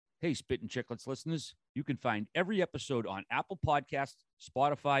Hey, Spittin' Chicklets listeners, you can find every episode on Apple Podcasts,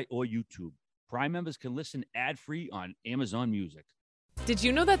 Spotify, or YouTube. Prime members can listen ad-free on Amazon Music. Did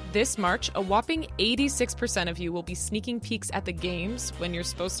you know that this March, a whopping 86% of you will be sneaking peeks at the games when you're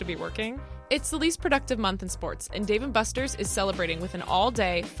supposed to be working? It's the least productive month in sports, and Dave & Buster's is celebrating with an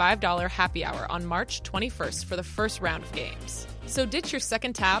all-day $5 happy hour on March 21st for the first round of games. So ditch your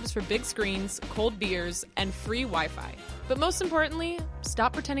second tabs for big screens, cold beers, and free Wi-Fi. But most importantly,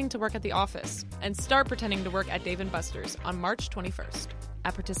 stop pretending to work at the office and start pretending to work at Dave & Buster's on March 21st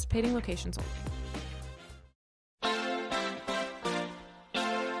at participating locations only.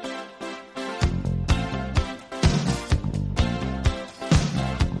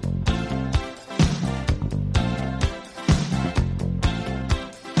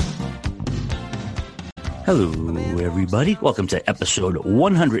 Hello, everybody. Welcome to episode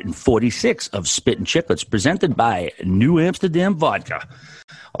 146 of Spittin' Chicklets, presented by New Amsterdam Vodka.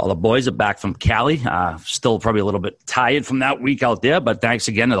 All the boys are back from Cali. Still probably a little bit tired from that week out there, but thanks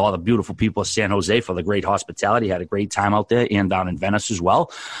again to all the beautiful people of San Jose for the great hospitality. Had a great time out there and down in Venice as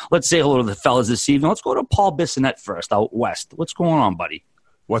well. Let's say hello to the fellas this evening. Let's go to Paul Bissonnette first, out west. What's going on, buddy?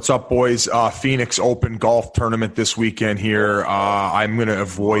 What's up, boys? Phoenix Open golf tournament this weekend here. I'm going to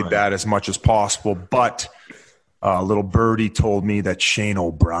avoid that as much as possible, but little birdie told me that Shane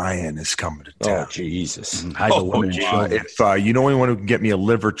O'Brien is coming to town. Oh, Jesus. If you know anyone who can get me a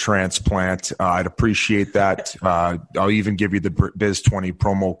liver transplant, I'd appreciate that. I'll even give you the Biz20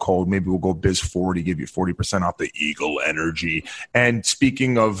 promo code. Maybe we'll go Biz40, give you 40% off the Eagle Energy. And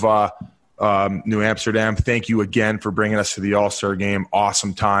speaking of New Amsterdam, thank you again for bringing us to the All-Star game.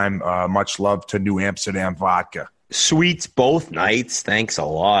 Awesome time. Much love to New Amsterdam Vodka. Sweets both nights. Thanks a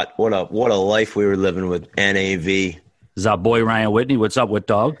lot. What a life we were living with NAV. This is our boy Ryan Whitney. What's up, Whit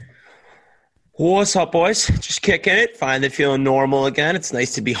Dog? What's up, boys? Just kicking it. Finally feeling normal again. It's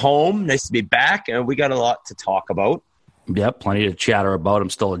nice to be home. Nice to be back. And we got a lot to talk about. Yep, plenty to chatter about. I'm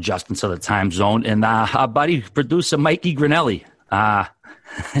still adjusting to the time zone. And our buddy, producer Mikey Grinelli. A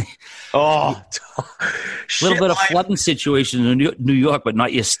little bit of flooding situation in New York, but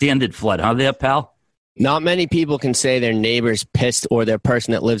not your standard flood, huh there, pal? Not many people can say their neighbor's pissed or their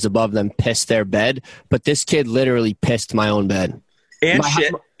person that lives above them pissed their bed, but this kid literally pissed my own bed. And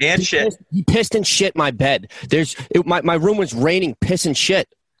He pissed and shit my bed. My room was raining piss and shit.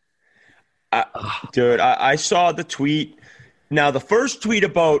 Dude, I saw the tweet. Now, the first tweet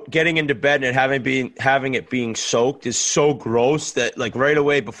about getting into bed and having it being soaked is so gross that, like, right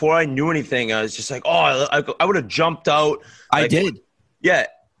away, before I knew anything, I was just like, I would have jumped out. I did. Yeah.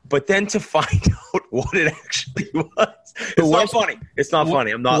 But then to find out what it actually was, it's not funny. It's not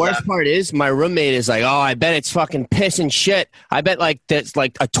funny. I'm not. The worst part is my roommate is like, I bet it's fucking piss and shit. I bet like that's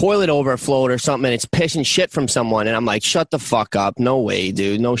like a toilet overflowed or something and it's piss and shit from someone. And I'm like, shut the fuck up. No way,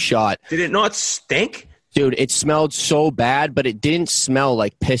 dude. No shot. Did it not stink? Dude, it smelled so bad, but it didn't smell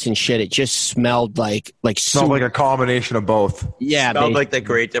like piss and shit. It just smelled like smelled like a combination of both. Yeah, smelled like the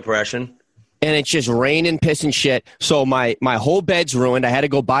Great Depression. And it's just raining, piss, and shit. So my whole bed's ruined. I had to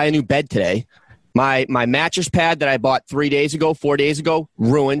go buy a new bed today. My mattress pad that I bought 4 days ago,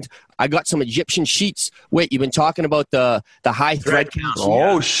 ruined. I got some Egyptian sheets. Wait, you've been talking about the high thread count.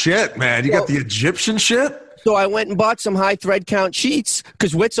 Oh, shit, man. You got the Egyptian shit? So I went and bought some high thread count sheets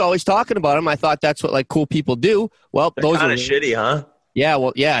because Whit's always talking about them. I thought that's what like cool people do. Well, they're kind of shitty, huh?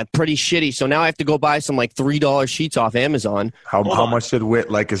 Yeah, pretty shitty. So now I have to go buy some like $3 sheets off Amazon. How much did Whit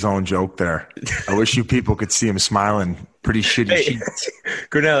like his own joke there? I wish you people could see him smiling. Pretty shitty sheets.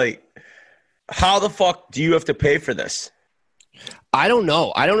 Grinelli, how the fuck do you have to pay for this? I don't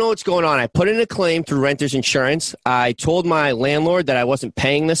know. I don't know what's going on. I put in a claim through renter's insurance. I told my landlord that I wasn't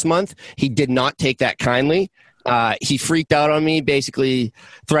paying this month. He did not take that kindly. He freaked out on me, basically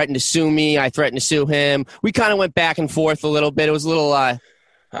threatened to sue me. I threatened to sue him. We kind of went back and forth a little bit. It was a little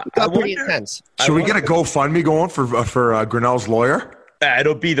pretty intense. Should we get a GoFundMe going for Grinnell's lawyer?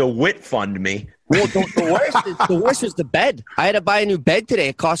 It'll be the Whit Fund Me. Well, the worst was the bed. I had to buy a new bed today.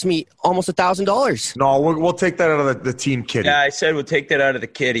 It cost me almost $1,000. No, we'll take that out of the team kitty. Yeah, I said we'll take that out of the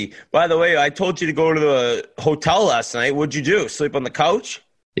kitty. By the way, I told you to go to the hotel last night. What'd you do? Sleep on the couch?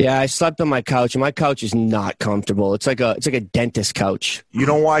 Yeah, I slept on my couch, and my couch is not comfortable. It's like a dentist couch. You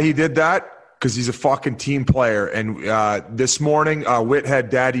know why he did that? Because he's a fucking team player. And this morning, Whit had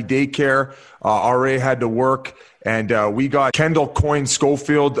daddy daycare. RA had to work. And we got Kendall Coyne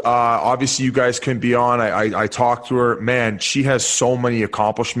Schofield. Obviously, you guys couldn't be on. I talked to her. Man, she has so many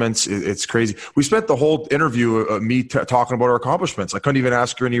accomplishments. It's crazy. We spent the whole interview talking about her accomplishments. I couldn't even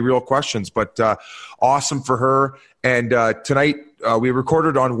ask her any real questions, but awesome for her. And tonight, we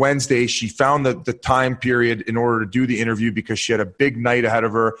recorded on Wednesday. She found the time period in order to do the interview because she had a big night ahead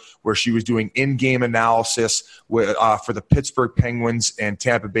of her where she was doing in-game analysis for the Pittsburgh Penguins and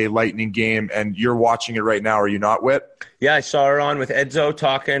Tampa Bay Lightning game. And you're watching it right now, are you not, Whit? Yeah, I saw her on with Edzo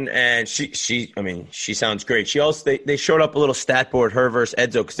talking, and she sounds great. She also they showed up a little stat board, her versus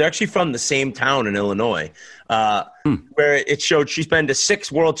Edzo, because they're actually from the same town in Illinois, where it showed she's been to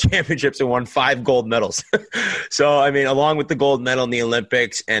 6 world championships and won 5 gold medals. So, I mean, along with the gold medal in the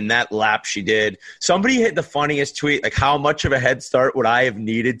Olympics and that lap she did, somebody hit the funniest tweet, like, how much of a head start would I have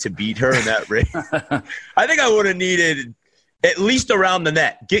needed to beat her in that race? I think I would have needed at least around the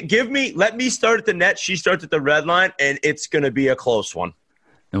net. Let me start at the net. She starts at the red line, and it's going to be a close one.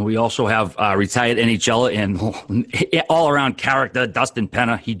 And we also have retired NHL and all-around character, Dustin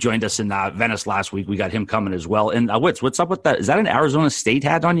Penna. He joined us in Venice last week. We got him coming as well. And what's up with that? Is that an Arizona State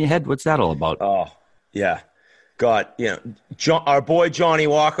hat on your head? What's that all about? Oh, yeah. God, our boy Johnny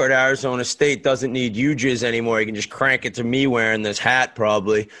Walker at Arizona State doesn't need UJIS anymore. He can just crank it to me wearing this hat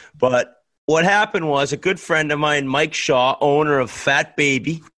probably. But what happened was a good friend of mine, Mike Shaw, owner of Fat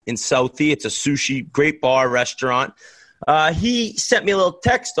Baby in Southie. It's a sushi, great bar restaurant. He sent me a little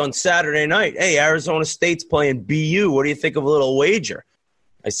text on Saturday night. Hey, Arizona State's playing BU. What do you think of a little wager?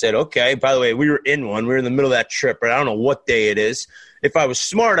 I said, okay. By the way, we were in one. We were in the middle of that trip, but I don't know what day it is. If I was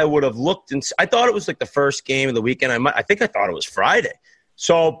smart, I would have looked. And I thought it was like the first game of the weekend. I think I thought it was Friday.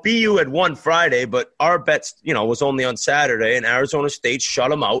 So BU had won Friday, but our bets, was only on Saturday, and Arizona State shut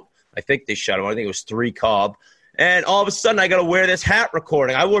them out. I think they shut him. I think it was 3 Cobb. And all of a sudden, I got to wear this hat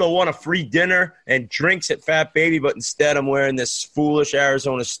recording. I would have won a free dinner and drinks at Fat Baby, but instead I'm wearing this foolish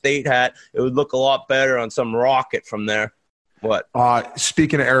Arizona State hat. It would look a lot better on some rocket from there. What?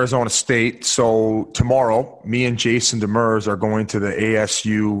 Speaking of Arizona State, so tomorrow, me and Jason Demers are going to the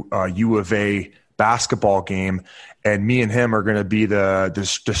ASU U of A basketball game, and me and him are going to be the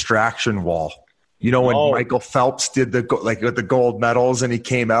distraction wall. When Michael Phelps did with the gold medals and he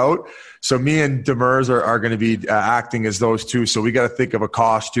came out. So me and Demers are going to be acting as those two. So we got to think of a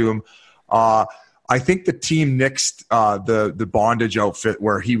costume. I think the team nixed the bondage outfit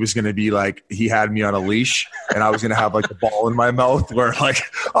where he was going to be like, he had me on a leash and I was going to have like a ball in my mouth where like,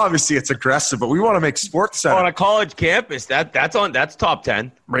 obviously it's aggressive, but we want to make Sports Center. On a college campus, that's top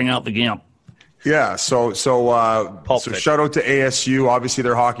 10. Bring out the Gimp. Yeah, so shout out to ASU. Obviously,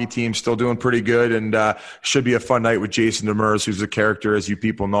 their hockey team's still doing pretty good, and should be a fun night with Jason Demers, who's a character, as you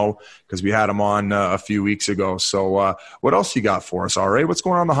people know, because we had him on a few weeks ago. So what else you got for us, all right? What's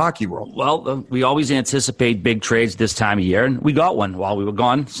going on in the hockey world? Well, we always anticipate big trades this time of year, and we got one while we were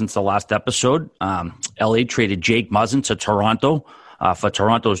gone since the last episode. LA traded Jake Muzzin to Toronto. For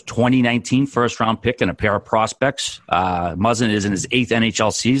Toronto's 2019 first-round pick and a pair of prospects. Muzzin is in his 8th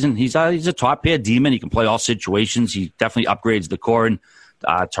NHL season. He's a top-pair demon. He can play all situations. He definitely upgrades the core in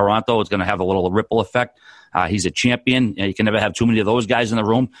Toronto. It's going to have a little ripple effect. He's a champion. You can never have too many of those guys in the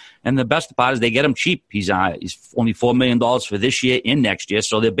room. And the best part is they get him cheap. He's only $4 million for this year and next year.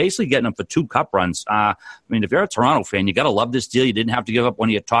 So they're basically getting him for 2 cup runs. If you're a Toronto fan, you got to love this deal. You didn't have to give up one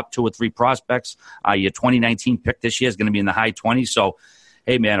of your top 2 or 3 prospects. Your 2019 pick this year is going to be in the high 20s. So,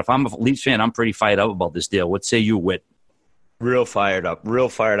 hey, man, if I'm a Leafs fan, I'm pretty fired up about this deal. What say you, Whit? Real fired up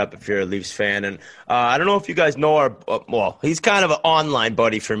if you're a Leafs fan. And I don't know if you guys know he's kind of an online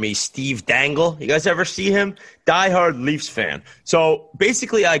buddy for me, Steve Dangle. You guys ever see him? Diehard Leafs fan. So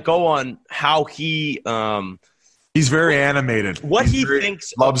basically I go on how he he's very animated. Loves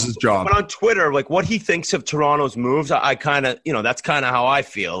his job. But on Twitter, like what he thinks of Toronto's moves, I kind of, that's kind of how I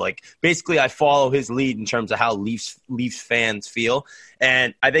feel. Like basically I follow his lead in terms of how Leafs fans feel.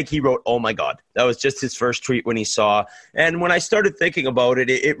 And I think he wrote, "Oh my God." That was just his first tweet when he saw. And when I started thinking about it,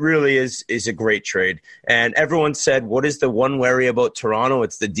 it really is a great trade. And everyone said, what is the one worry about Toronto?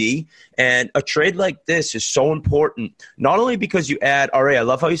 It's the D. And a trade like this is so important, not only because you add, I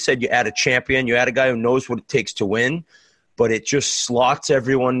love how you said you add a champion, you add a guy who knows what it takes to win, but it just slots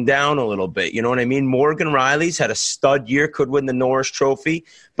everyone down a little bit. You know what I mean? Morgan Rielly's had a stud year, could win the Norris Trophy,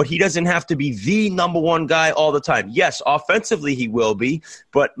 but he doesn't have to be the number one guy all the time. Yes, offensively he will be,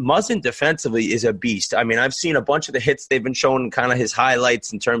 but Muzzin defensively is a beast. I mean, I've seen a bunch of the hits they've been showing, kind of his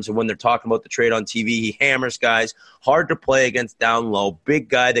highlights in terms of when they're talking about the trade on TV. He hammers guys, hard to play against down low, big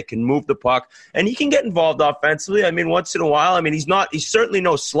guy that can move the puck, and he can get involved offensively. I mean, once in a while. I mean, he's certainly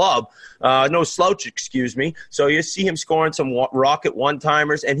no slouch, So you see him scoring on some rocket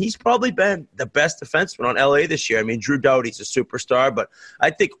one-timers, and he's probably been the best defenseman on LA this year. I mean, Drew Doughty's a superstar, but I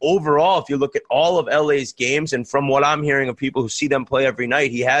think overall, if you look at all of LA's games, and from what I'm hearing of people who see them play every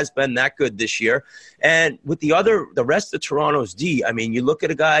night, he has been that good this year. And with the rest of Toronto's D, I mean, you look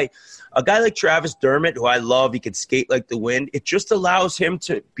at a guy like Travis Dermott, who I love, he can skate like the wind. It just allows him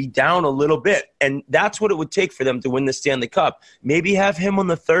to be down a little bit. And that's what it would take for them to win the Stanley Cup. Maybe have him on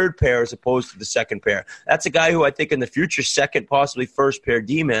the third pair as opposed to the second pair. That's a guy who I think in the future, second, possibly first pair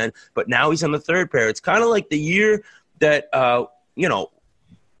D-man, but now he's on the third pair. It's kind of like the year that,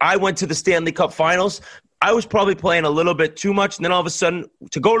 I went to the Stanley Cup Finals. I was probably playing a little bit too much, and then all of a sudden,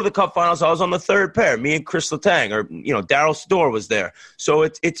 to go to the Cup Finals, I was on the third pair. Me and Chris Letang, or Daryl Storr was there. So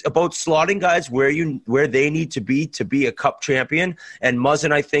it's about slotting guys where they need to be a Cup champion. And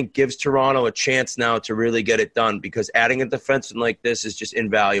Muzzin, I think, gives Toronto a chance now to really get it done, because adding a defenseman like this is just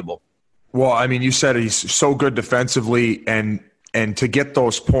invaluable. Well, I mean, you said he's so good defensively, and to get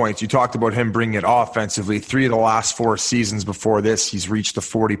those points, you talked about him bringing it offensively. 3 of the last 4 seasons before this, he's reached the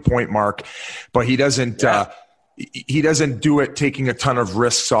 40-point mark, but he doesn't do it taking a ton of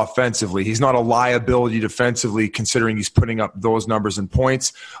risks offensively. He's not a liability defensively, considering he's putting up those numbers and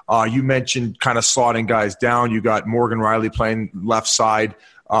points. You mentioned kind of slotting guys down. You got Morgan Riley playing left side.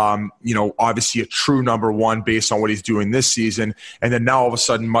 Obviously a true number one based on what he's doing this season. And then now all of a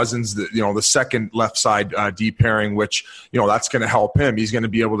sudden Muzzin's the second left side D pairing, which, that's going to help him. He's going to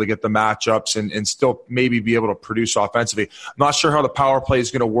be able to get the matchups and still maybe be able to produce offensively. I'm not sure how the power play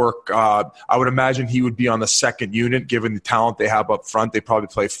is going to work. I would imagine he would be on the second unit, given the talent they have up front. They probably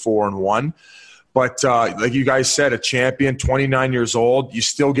play 4-1. But like you guys said, a champion, 29 years old, you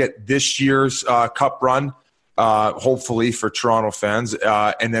still get this year's cup run. Hopefully for Toronto fans,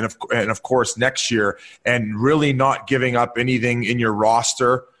 and of course next year, and really not giving up anything in your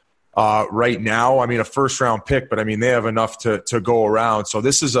roster right now. I mean, a first-round pick, but I mean they have enough to go around. So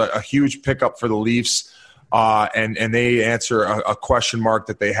this is a huge pickup for the Leafs, and they answer a question mark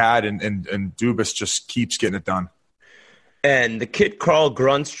that they had, and Dubas just keeps getting it done. And the kid Carl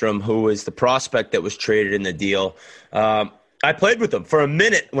Grundstrom, who is the prospect that was traded in the deal. I played with him for a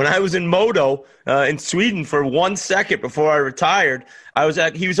minute when I was in Modo in Sweden for 1 second before I retired.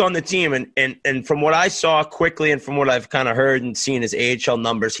 He was on the team, and from what I saw quickly and from what I've kind of heard and seen his AHL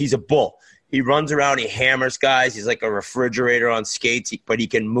numbers, he's a bull. He runs around, he hammers guys. He's like a refrigerator on skates, but he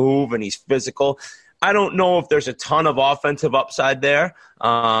can move and he's physical. I don't know if there's a ton of offensive upside there.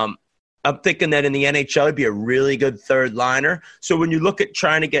 I'm thinking that in the NHL, it'd be a really good third liner. So when you look at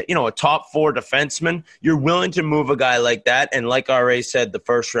trying to get, a top 4 defenseman, you're willing to move a guy like that. And like RA said, the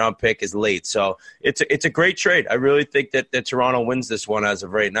first round pick is late. So it's a great trade. I really think that Toronto wins this one as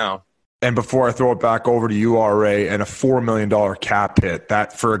of right now. And before I throw it back over to you, RA, and a $4 million cap hit,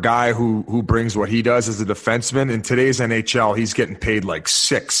 that for a guy who brings what he does as a defenseman, in today's NHL, he's getting paid like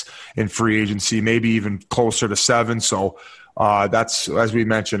 6 in free agency, maybe even closer to 7. So that's, as we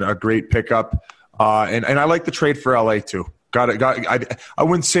mentioned, a great pickup. And I like the trade for LA too. I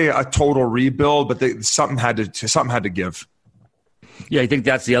wouldn't say a total rebuild, but something had to give. Yeah, I think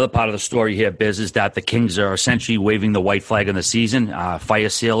that's the other part of the story here, Biz, is that the Kings are essentially waving the white flag in the season. Fire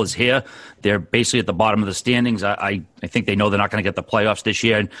sale is here. They're basically at the bottom of the standings. I think they know they're not going to get the playoffs this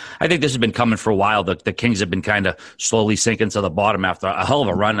year. And I think this has been coming for a while. The Kings have been kind of slowly sinking to the bottom after a hell of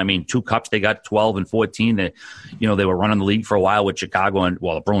a run. I mean, 2 cups, they got 12 and 14. They were running the league for a while with Chicago, and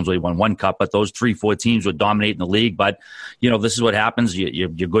the Bruins only won 1 cup, but those 3-4 teams were dominating the league. But, this is what happens. You're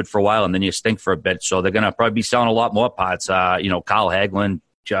good for a while, and then you stink for a bit. So they're going to probably be selling a lot more pots. Kyle Hagelin,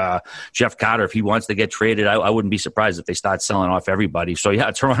 Jeff Carter, if he wants to get traded, I wouldn't be surprised if they start selling off everybody. So,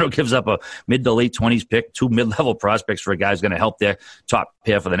 yeah, Toronto gives up a mid to late 20s pick, 2 mid-level prospects for a guy who's going to help their top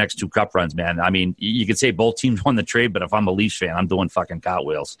pair for the next 2 cup runs, man. I mean, you could say both teams won the trade, but if I'm a Leafs fan, I'm doing fucking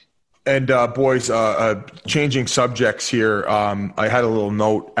cartwheels. And, boys, changing subjects here, I had a little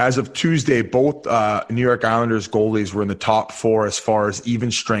note. As of Tuesday, both New York Islanders goalies were in the top 4 as far as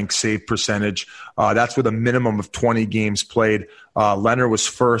even strength save percentage. That's with a minimum of 20 games played. Leonard was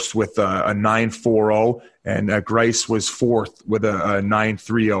first with a 9.40, and Greiss was fourth with a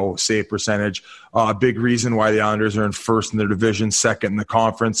 9.30 save percentage. A big reason why the Islanders are in first in their division, second in the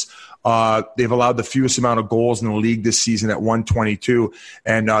conference. They've allowed the fewest amount of goals in the league this season at 122.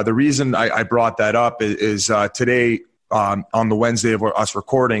 And the reason I brought that up is today, on the Wednesday of us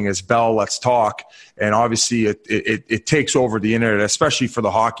recording, is Bell Let's Talk. And obviously it takes over the internet, especially for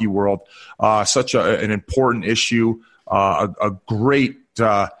the hockey world. Such an important issue, a great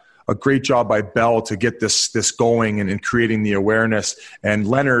a great job by Bell to get this going and creating the awareness. And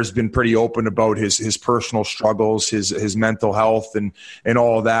Leonard's been pretty open about his personal struggles, his mental health and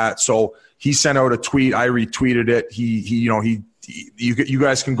all of that. So he sent out a tweet. I retweeted it. You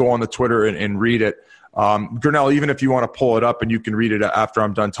guys can go on the Twitter and read it. Grinnell, even if you want to pull it up and you can read it after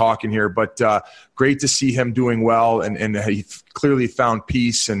I'm done talking here, but great to see him doing well, and he clearly found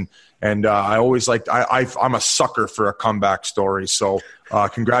peace. And I always I'm a sucker for a comeback story. So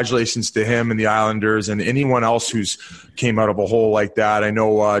congratulations to him and the Islanders and anyone else who's came out of a hole like that. I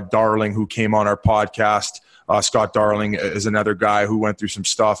know Darling, who came on our podcast, Scott Darling is another guy who went through some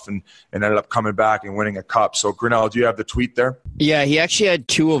stuff and ended up coming back and winning a cup. So, Grinnell, do you have the tweet there? Yeah, he actually had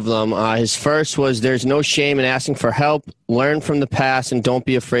two of them. His first was, "There's no shame in asking for help. Learn from the past and don't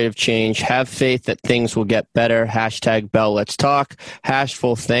be afraid of change. Have faith that things will get better. Hashtag Bell Let's Talk.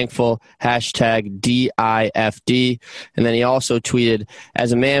 Hashful Thankful. Hashtag DIFD." And then he also tweeted,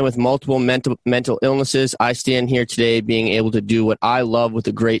 "As a man with multiple mental illnesses, I stand here today being able to do what I love with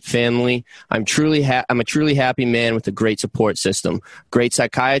a great family. I'm a truly happy man with a great support system, great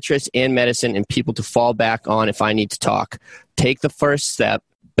psychiatrists and medicine, and people to fall back on if I need to talk. Take the first step.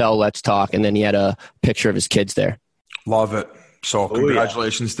 Bell Let's Talk." And then he had a picture of his kids there. Love it. So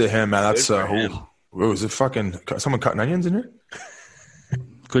congratulations to him, man. That's was it fucking someone cutting onions in here?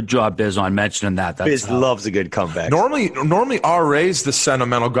 Good job, Biz, on mentioning that. Biz loves a good comeback. Normally, RA's the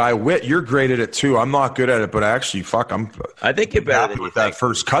sentimental guy. Whit, you're great at it too. I'm not good at it, but actually, I think you're better with that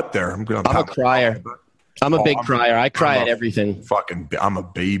first cut there. I'm a crier. I'm a big crier. I cry at everything. I'm a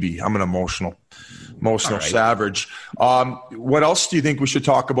baby. I'm an emotional savage. What else do you think we should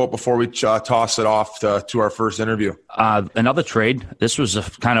talk about before we toss it off to our first interview? Another trade. This was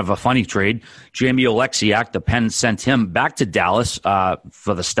kind of a funny trade. Jamie Oleksiak, the Pens sent him back to Dallas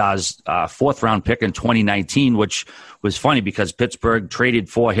for the Stars' fourth-round pick in 2019, which was funny because Pittsburgh traded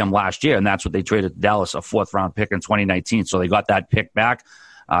for him last year, and that's what they traded to Dallas, a fourth-round pick in 2019. So they got that pick back.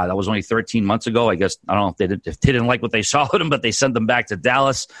 That was only 13 months ago. I guess, I don't know if they didn't like what they saw with him, but they sent them back to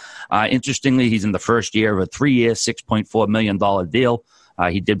Dallas. Interestingly, he's in the first year of a 3-year, $6.4 million deal.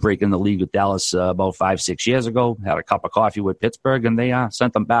 He did break in the league with Dallas about 5-6 years ago, had a cup of coffee with Pittsburgh, and they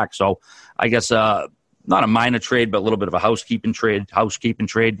sent them back. So I guess not a minor trade, but a little bit of a housekeeping trade.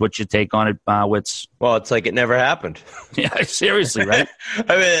 What's your take on it, Wits? Well, it's like it never happened. Yeah, seriously, right?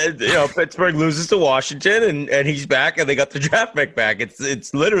 I mean, Pittsburgh loses to Washington, and he's back, and they got the draft pick back.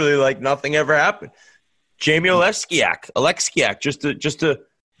 It's literally like nothing ever happened. Jamie Oleksiak, just a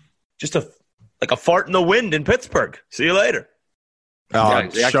like a fart in the wind in Pittsburgh. See you later.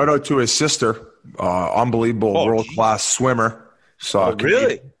 Exactly. Shout out to his sister, unbelievable world-class swimmer.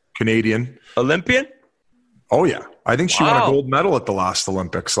 Really? Canadian. Olympian? Oh, yeah. I think she won a gold medal at the last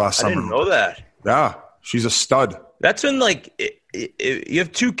Olympics last summer. I didn't know that. Yeah, she's a stud. That's when, you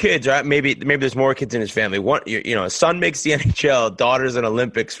have two kids, right? Maybe there's more kids in his family. One, a son makes the NHL, daughter's an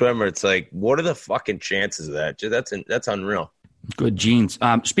Olympic swimmer. It's like, what are the fucking chances of that? That's unreal. Good genes.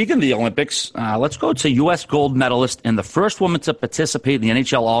 Speaking of the Olympics, let's go to U.S. gold medalist and the first woman to participate in the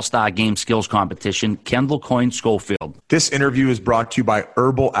NHL All-Star Game skills competition, Kendall Coyne Schofield. This interview is brought to you by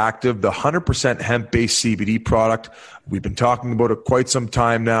Herbal Active, the 100% hemp-based CBD product. We've been talking about it quite some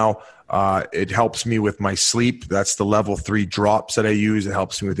time now. It helps me with my sleep. That's the level 3 drops that I use. It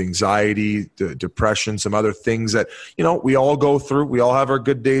helps me with anxiety, depression, some other things that, we all go through. We all have our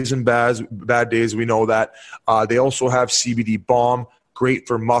good days and bad days. We know that. They also have CBD balm, great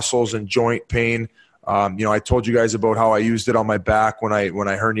for muscles and joint pain. I told you guys about how I used it on my back when I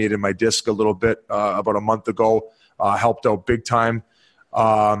herniated my disc a little bit about a month ago. Helped out big time.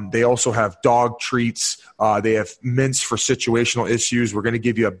 They also have dog treats. They have mints for situational issues. We're going to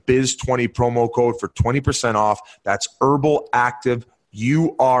give you a Biz20 promo code for 20% off. That's Herbal Active,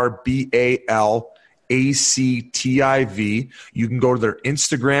 URBALACTIV. You can go to their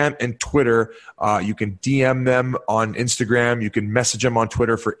Instagram and Twitter. You can DM them on Instagram. You can message them on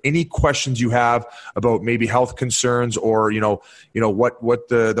Twitter for any questions you have about maybe health concerns or, what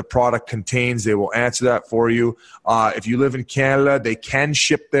the product contains. They will answer that for you. If you live in Canada, they can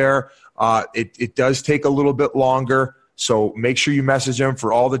ship there. It does take a little bit longer. So make sure you message them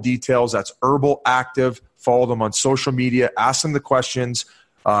for all the details. That's Herbal Active. Follow them on social media. Ask them the questions.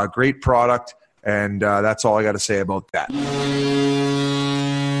 Great product. And that's all I got to say about that.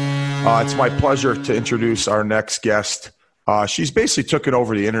 It's my pleasure to introduce our next guest. She's basically taken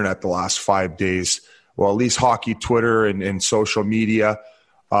over the internet the last 5 days. Well, at least hockey, Twitter, and social media.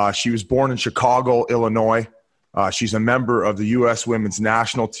 She was born in Chicago, Illinois. She's a member of the U.S. women's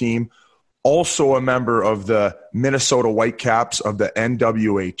national team, also a member of the Minnesota Whitecaps of the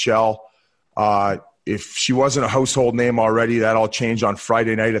NWHL. if she wasn't a household name already, that all changed on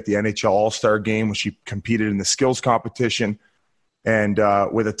Friday night at the NHL All-Star Game when she competed in the skills competition. And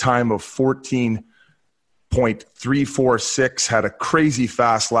with a time of 14.346, had a crazy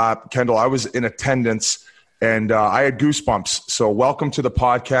fast lap. Kendall, I was in attendance, and I had goosebumps. So welcome to the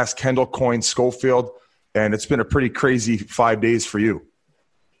podcast, Kendall Coyne Schofield. And it's been a pretty crazy 5 days for you.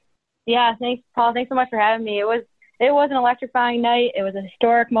 Yeah, thanks, Paul. Thanks so much for having me. It was an electrifying night. It was a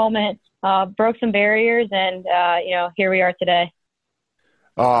historic moment. Broke some barriers, and here we are today.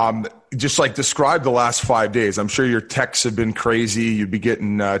 Just like describe the last 5 days. I'm sure your texts have been crazy. You'd be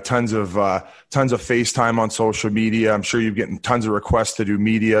getting tons of FaceTime on social media. I'm sure you're getting tons of requests to do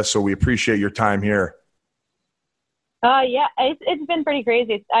media. So we appreciate your time here. Yeah, it's been pretty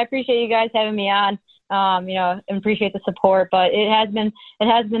crazy. I appreciate you guys having me on. And appreciate the support, but it has been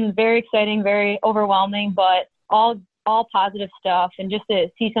very exciting, very overwhelming, but all positive stuff. And just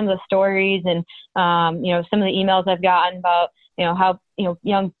to see some of the stories and, some of the emails I've gotten about, how,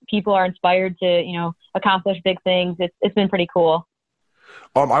 young people are inspired to, accomplish big things. It's been pretty cool.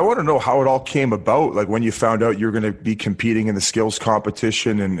 I want to know how it all came about, like when you found out you're going to be competing in the skills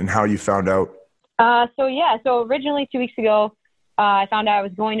competition and how you found out. So originally 2 weeks ago, I found out I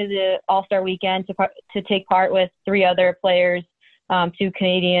was going to the All-Star Weekend to take part with 3 other players, 2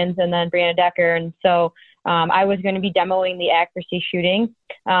 Canadians, and then Brianna Decker. And so I was going to be demoing the accuracy shooting.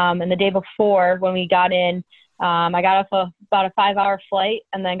 And the day before, when we got in, I got off about a 5-hour flight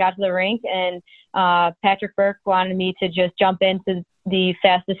and then got to the rink. And Patrick Burke wanted me to just jump into the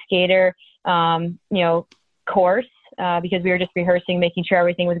fastest skater, course. Because we were just rehearsing, making sure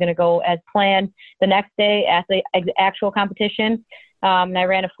everything was going to go as planned. The next day at the actual competition, and I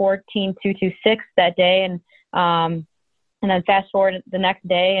ran a 14.226 that day, and then fast forward the next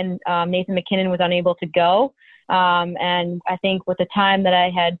day, and Nathan MacKinnon was unable to go. And I think with the time that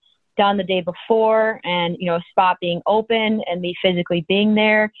I had done the day before, and a spot being open and me physically being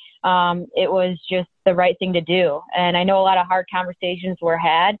there, it was just the right thing to do. And I know a lot of hard conversations were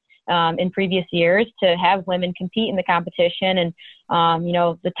had in previous years to have women compete in the competition. And,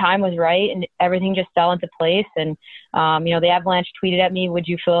 the time was right and everything just fell into place. And, the Avalanche tweeted at me, would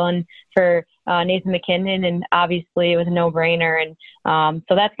you fill in for Nathan MacKinnon? And obviously it was a no-brainer. And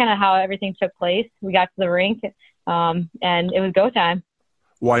so that's kind of how everything took place. We got to the rink and it was go time.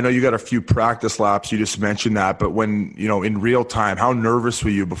 Well, I know you got a few practice laps. You just mentioned that. But when, in real time, how nervous were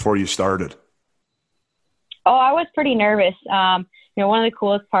you before you started? Oh, I was pretty nervous. One of the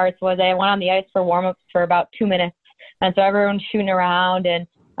coolest parts was I went on the ice for warm-ups for about 2 minutes. And so everyone's shooting around and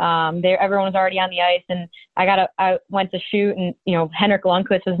everyone was already on the ice. And I went to shoot and, Henrik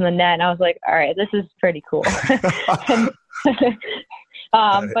Lundqvist was in the net. And I was like, all right, this is pretty cool.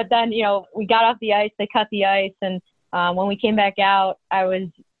 But then, we got off the ice, they cut the ice. And when we came back out, I was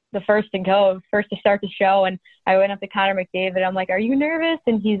the first to start the show. And I went up to Connor McDavid. I'm like, are you nervous?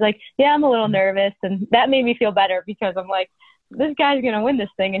 And he's like, yeah, I'm a little nervous. And that made me feel better because I'm like, this guy's going to win this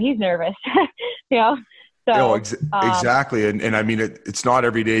thing and he's nervous, So, exactly. And I mean, it's not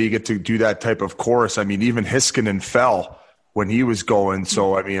every day you get to do that type of course. I mean, even Heiskanen fell when he was going.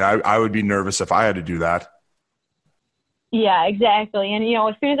 So, I mean, I would be nervous if I had to do that. Yeah, exactly. And,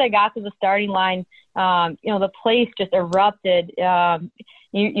 as soon as I got to the starting line, the place just erupted.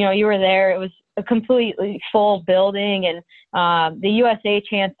 You were there. It was a completely full building and the USA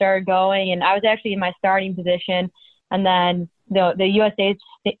chant started going. And I was actually in my starting position. And then the USA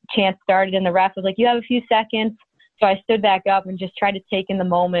chant started and the ref was like, you have a few seconds. So I stood back up and just tried to take in the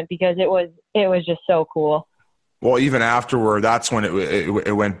moment because it was just so cool. Well, even afterward, that's when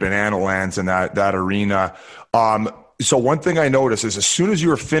it went banana lands in that arena. So one thing I noticed is as soon as you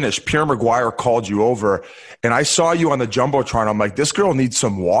were finished, Pierre Maguire called you over and I saw you on the Jumbotron. I'm like, this girl needs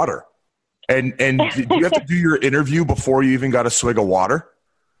some water. And did you have to do your interview before you even got a swig of water?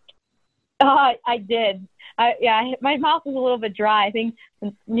 I did. My mouth was a little bit dry. I think,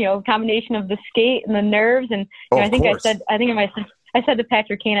 combination of the skate and the nerves. And I said to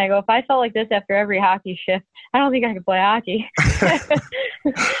Patrick Kane, I go, if I felt like this after every hockey shift, I don't think I could play hockey.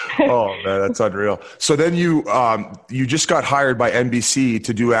 Oh man, that's unreal. So then you just got hired by NBC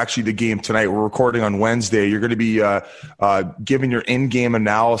to do actually the game tonight. We're recording on Wednesday. You're going to be giving your in-game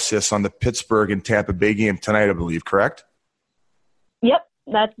analysis on the Pittsburgh and Tampa Bay game tonight, I believe, correct? Yep,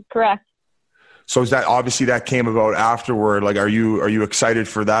 that's correct. So is that obviously that came about afterward? Like, are you excited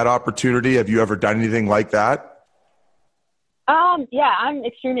for that opportunity? Have you ever done anything like that? Yeah, I'm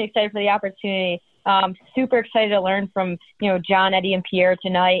extremely excited for the opportunity. Super excited to learn from, John, Eddie, and Pierre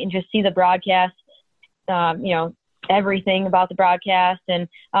tonight and just see the broadcast, everything about the broadcast. And,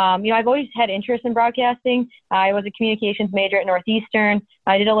 I've always had interest in broadcasting. I was a communications major at Northeastern.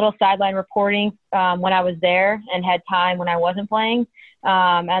 I did a little sideline reporting when I was there and had time when I wasn't playing.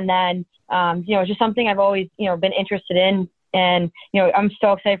 And then, just something I've always, been interested in. And, I'm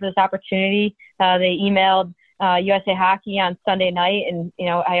so excited for this opportunity. They emailed USA Hockey on Sunday night, and,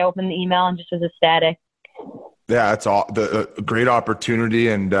 I opened the email and just was ecstatic. Yeah, it's a great opportunity,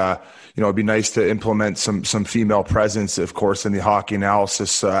 and it'd be nice to implement some female presence, of course, in the hockey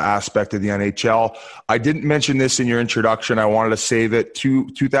analysis aspect of the NHL. I didn't mention this in your introduction. I wanted to save it.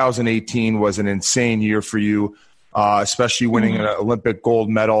 2018 was an insane year for you, especially winning an Olympic gold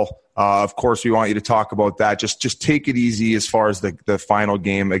medal. Of course, we want you to talk about that. Just take it easy as far as the final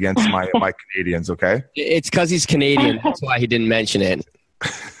game against my Canadians, okay? It's because he's Canadian. That's why he didn't mention it.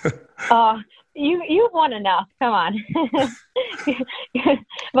 You've won enough. Come on.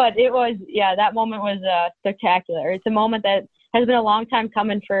 But it was, that moment was spectacular. It's a moment that has been a long time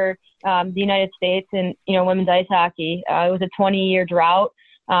coming for the United States and, women's ice hockey. It was a 20-year drought.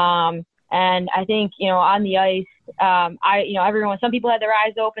 And I think, on the ice, everyone, some people had their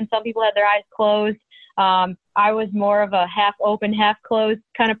eyes open, some people had their eyes closed. I was more of a half open, half closed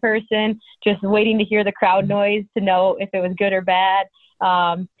kind of person, just waiting to hear the crowd noise to know if it was good or bad.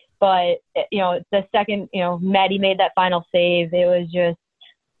 But, the second, Maddie made that final save, it was just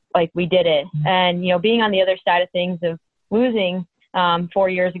like, we did it. And, being on the other side of things of losing 4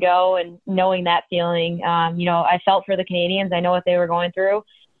 years ago and knowing that feeling, I felt for the Canadians. I know what they were going through.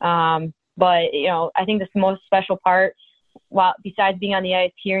 But, I think the most special part, besides being on the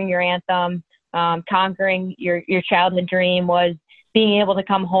ice, hearing your anthem, conquering your childhood dream, was being able to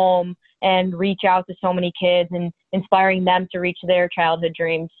come home and reach out to so many kids and inspiring them to reach their childhood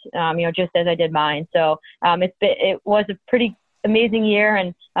dreams, just as I did mine. So it was a pretty amazing year,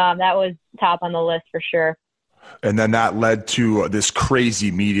 and that was top on the list for sure. And then that led to this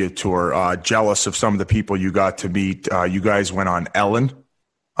crazy media tour. Jealous of some of the people you got to meet. You guys went on Ellen.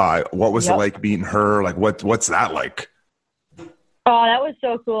 What was it like meeting her? Like, what's that like? Oh, that was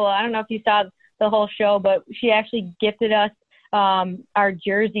so cool. I don't know if you saw the whole show, but she actually gifted us our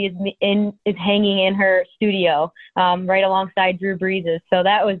jersey is hanging in her studio, right alongside Drew Brees'. So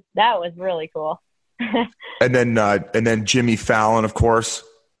that was really cool. and then Jimmy Fallon, of course.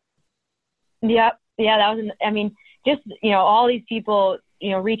 Yep. Yeah, that was, just, all these people,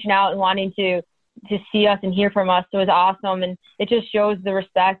 reaching out and wanting to see us and hear from us. It was awesome. And it just shows the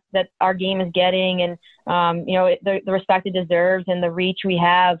respect that our game is getting, and, the respect it deserves and the reach we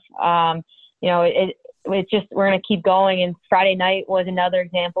have. It's just, we're going to keep going. And Friday night was another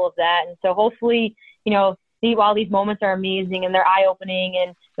example of that. And so hopefully, while these moments are amazing and they're eye opening,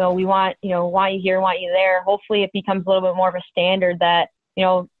 and we want you here, want you there, hopefully it becomes a little bit more of a standard that,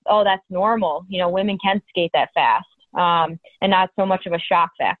 that's normal. Women can skate that fast, and not so much of a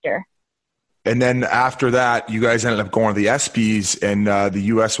shock factor. And then after that, you guys ended up going to the ESPYs, and the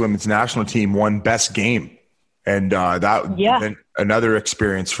U.S. women's national team won best game. And then another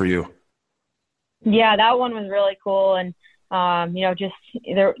experience for you. Yeah, that one was really cool. And, just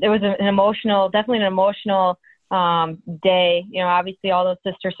there was definitely an emotional day. Obviously all those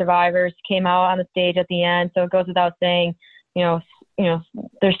sister survivors came out on the stage at the end. So it goes without saying, there's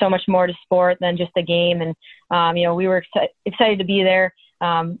so much more to sport than just a game. And, we were excited to be there,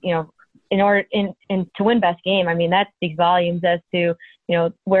 in order to win best game. That speaks volumes as to,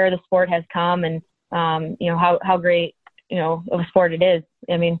 where the sport has come and, how great, of a sport it is.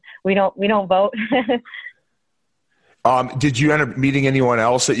 We don't vote. Did you end up meeting anyone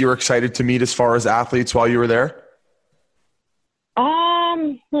else that you were excited to meet as far as athletes while you were there?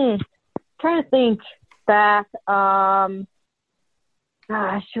 Trying to think back. Gosh,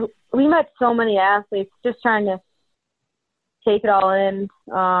 we met so many athletes, just trying to take it all in.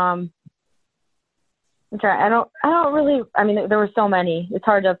 I don't really, there were so many. It's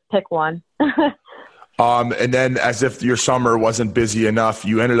hard to pick one. And then, as if your summer wasn't busy enough,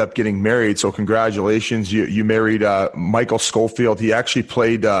 you ended up getting married. So congratulations. You married Michael Schofield. He actually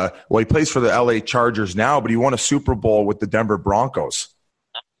played, he plays for the LA Chargers now, but he won a Super Bowl with the Denver Broncos.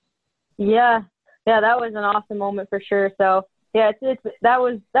 Yeah, that was an awesome moment for sure. So yeah, that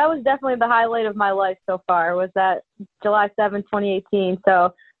was definitely the highlight of my life so far, was that July 7th, 2018.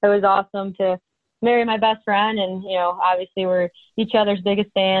 So it was awesome to marry my best friend, and obviously we're each other's biggest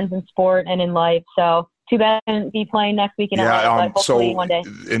fans in sport and in life. So too bad I couldn't be playing next week in LA, but hopefully one day.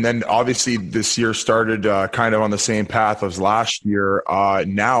 And then obviously this year started kind of on the same path as last year.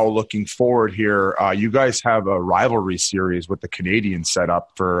 Now looking forward here, you guys have a rivalry series with the Canadians set up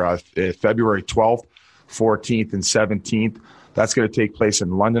for February 12th, 14th, and 17th. That's going to take place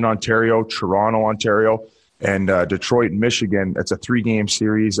in London, Ontario, Toronto, Ontario, and Detroit, Michigan. It's a 3-game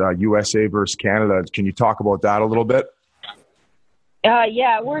series, USA versus Canada. Can you talk about that a little bit?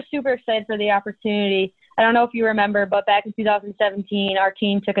 Yeah, we're super excited for the opportunity. I don't know if you remember, but back in 2017, our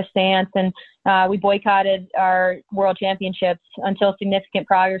team took a stance and we boycotted our World Championships until significant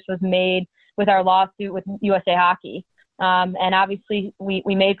progress was made with our lawsuit with USA Hockey. And obviously, we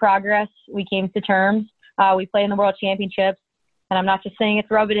made progress. We came to terms. We played in the World Championships. And I'm not just saying it's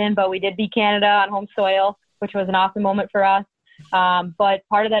rub it in, but we did beat Canada on home soil, which was an awesome moment for us. But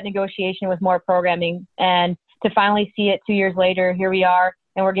part of that negotiation was more programming. And to finally see it 2 years later, here we are,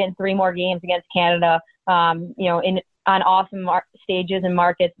 and we're getting 3 more games against Canada, on awesome stages and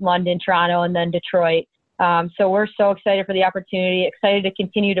markets, London, Toronto, and then Detroit. So we're so excited for the opportunity, excited to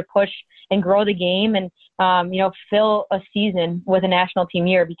continue to push and grow the game and, fill a season with a national team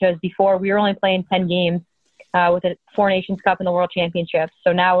year, because before we were only playing 10 games with the 4 Nations Cup and the World Championships.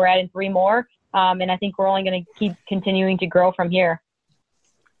 So now we're adding 3 more, and I think we're only going to keep continuing to grow from here.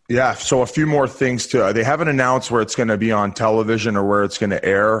 Yeah, so a few more things too. They haven't announced where it's going to be on television or where it's going to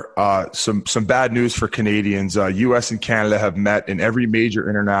air. Some bad news for Canadians. U.S. and Canada have met in every major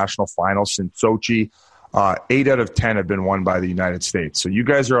international final since Sochi. 8 out of 10 have been won by the United States. So you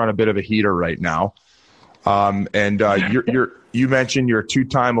guys are on a bit of a heater right now. You mentioned you're a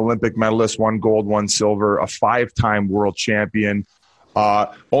 2-time Olympic medalist, 1 gold, 1 silver, a 5-time world champion.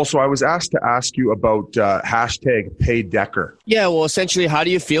 Also, I was asked to ask you about hashtag Pay Decker. Yeah, well, essentially, how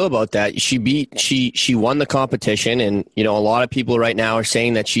do you feel about that? She won the competition, and a lot of people right now are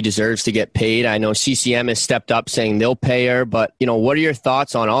saying that she deserves to get paid. I know CCM has stepped up saying they'll pay her, but what are your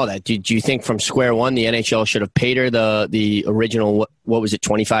thoughts on all that? Do you think from square one the NHL should have paid her the original, what was it,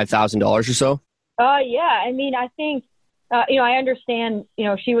 $25,000 or so? Yeah, I mean, I think I understand.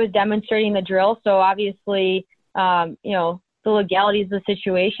 She was demonstrating the drill, so obviously, the legalities of the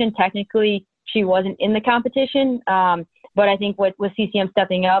situation. Technically, she wasn't in the competition. But I think with CCM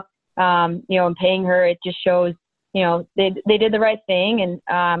stepping up, and paying her, it just shows, they did the right thing. And,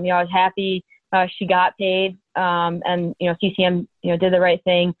 I was happy she got paid. And, CCM, did the right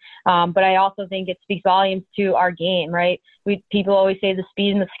thing. But I also think it speaks volumes to our game, right? People always say the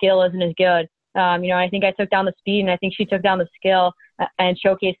speed and the skill isn't as good. I think I took down the speed, and I think she took down the skill and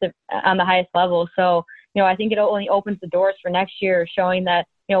showcased it on the highest level. So, I think it only opens the doors for next year, showing that,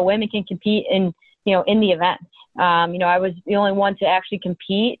 women can compete in the event. I was the only one to actually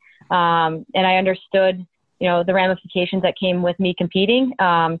compete. And I understood, the ramifications that came with me competing.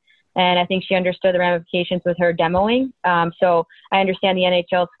 And I think she understood the ramifications with her demoing. So I understand the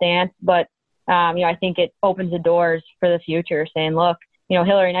NHL stance, but, I think it opens the doors for the future, saying, look,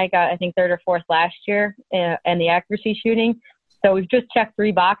 Hillary Knight got, I think, 3rd or 4th last year in the accuracy shooting. So we've just checked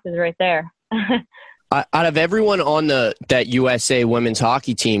 3 boxes right there. Out of everyone on that USA women's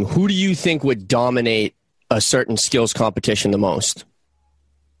hockey team, who do you think would dominate a certain skills competition the most?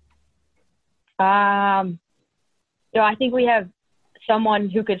 I think we have someone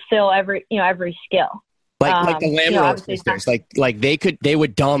who could fill every skill. Like the Lamoureux sisters, like they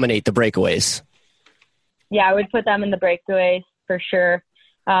would dominate the breakaways. Yeah, I would put them in the breakaways for sure.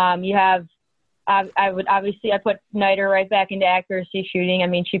 You have, I put Niter right back into accuracy shooting. I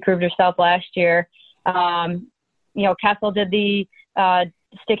mean, she proved herself last year. Kessel did the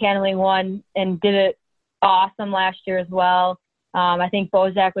stick handling one and did it awesome last year as well. I think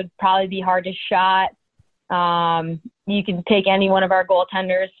Bozak would probably be hard to shot. You can take any one of our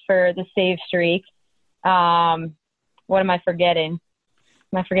goaltenders for the save streak. What am I forgetting?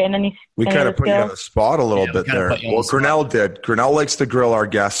 Am I forgetting any? We kind of put you on the spot a little bit there. Well, Grinnell did. Grinnell likes to grill our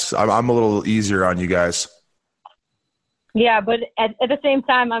guests. I'm a little easier on you guys. Yeah, but at the same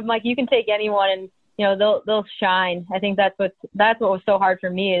time, I'm like, you can take anyone and, they'll shine. I think that's what was so hard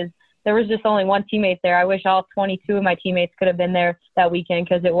for me is there was just only one teammate there. I wish all 22 of my teammates could have been there that weekend,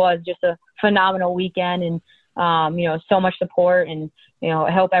 because it was just a phenomenal weekend and, so much support. And,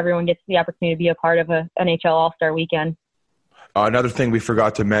 I hope everyone gets the opportunity to be a part of a NHL All-Star weekend. Another thing we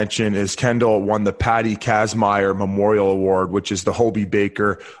forgot to mention is Kendall won the Patty Kazmaier Memorial Award, which is the Hobie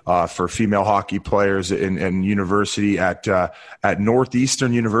Baker for female hockey players in university at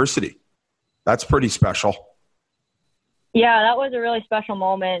Northeastern University. That's pretty special. Yeah, that was a really special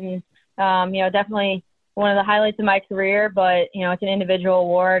moment, and definitely one of the highlights of my career. But it's an individual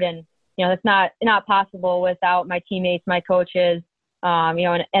award, and it's not possible without my teammates, my coaches, and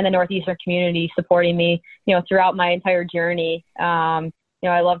the Northeastern community supporting me, throughout my entire journey. I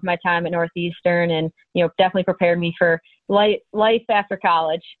loved my time at Northeastern, and definitely prepared me for life after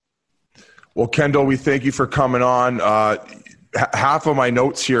college. Well, Kendall, we thank you for coming on. Half of my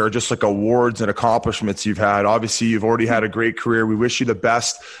notes here are just like awards and accomplishments you've had. Obviously, you've already had a great career. We wish you the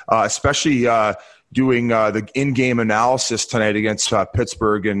best, especially doing the in-game analysis tonight against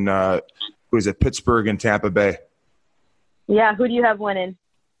Pittsburgh and Pittsburgh and Tampa Bay. Yeah, who do you have winning?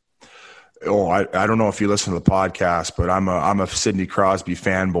 Oh, I don't know if you listen to the podcast, but I'm a Sidney Crosby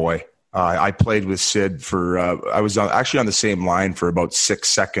fanboy. I played with Sid I was actually on the same line for about 6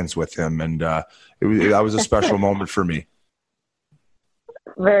 seconds with him, and that was a special moment for me.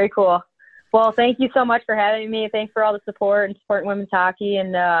 Very cool. Well, thank you so much for having me. Thanks for all the support and supporting women's hockey,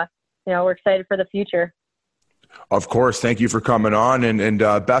 and we're excited for the future. Of course. Thank you for coming on, and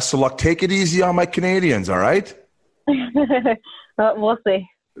best of luck. Take it easy on my Canadians, all right? We'll see.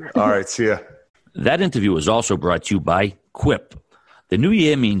 All right, see ya. That interview was also brought to you by Quip. The new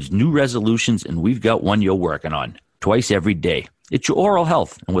year means new resolutions, and we've got one you're working on twice every day. It's your oral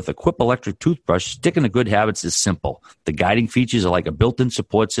health, and with a Quip electric toothbrush, sticking to good habits is simple. The guiding features are like a built-in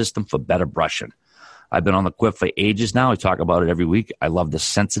support system for better brushing. I've been on the Quip for ages now. I talk about it every week. I love the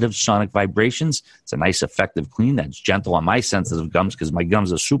sensitive sonic vibrations. It's a nice, effective clean that's gentle on my sensitive gums because my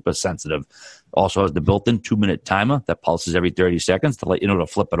gums are super sensitive. Also has the built-in 2-minute timer that pulses every 30 seconds to let you know to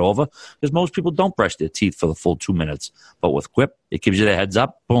flip it over because most people don't brush their teeth for the full 2 minutes. But with Quip, it gives you the heads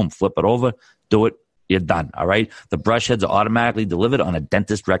up. Boom, flip it over. Do it. You're done, all right? The brush heads are automatically delivered on a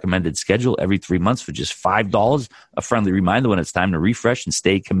dentist-recommended schedule every 3 months for just $5. A friendly reminder when it's time to refresh and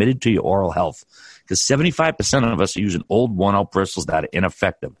stay committed to your oral health. Because 75% of us are using old, worn-out bristles that are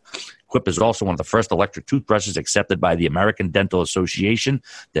ineffective. Quip is also one of the first electric toothbrushes accepted by the American Dental Association.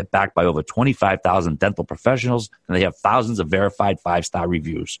 They're backed by over 25,000 dental professionals, and they have thousands of verified 5-star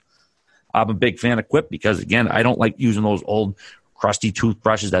reviews. I'm a big fan of Quip because, again, I don't like using those old crusty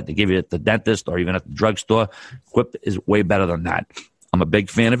toothbrushes that they give you at the dentist or even at the drugstore. Quip is way better than that. I'm a big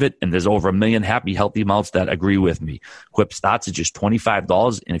fan of it, and there's over 1 million happy, healthy mouths that agree with me. Quip starts at just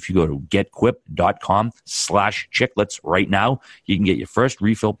 $25, and if you go to getquip.com/chicklets right now, you can get your first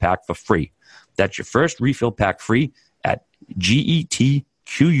refill pack for free. That's your first refill pack free at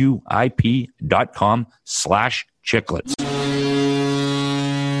getquip.com/chicklets.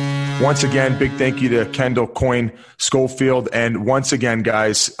 Once again, big thank you to Kendall Coyne Schofield. And once again,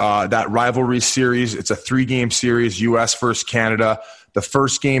 guys, that rivalry series, it's a 3-game series, U.S. versus Canada. The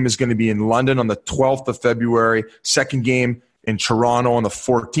first game is going to be in London on the 12th of February. Second game in Toronto on the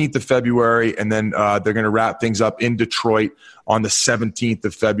 14th of February. And then they're going to wrap things up in Detroit on the 17th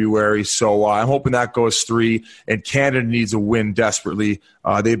of February. So I'm hoping that goes 3. And Canada needs a win desperately.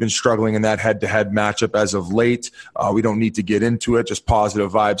 They've been struggling in that head-to-head matchup as of late. We don't need to get into it. Just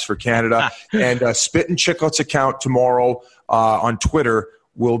positive vibes for Canada. And Spit and Chicklets account tomorrow on Twitter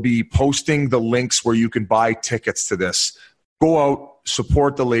will be posting the links where you can buy tickets to this. Go out,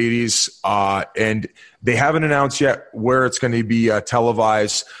 support the ladies, and they haven't announced yet where it's going to be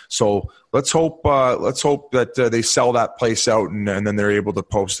televised. So let's hope that they sell that place out and then they're able to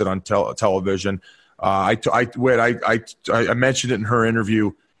post it on television. I mentioned it in her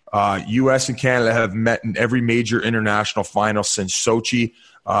interview. U.S. and Canada have met in every major international final since Sochi.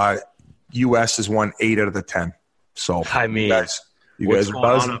 U.S. has won 8 out of the 10. So I mean, you what's guys are going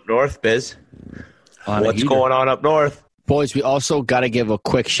buzzing on up north, Biz? What's going on up north? Boys, we also got to give a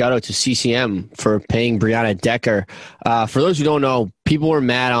quick shout out to CCM for paying Brianna Decker. For those who don't know, people were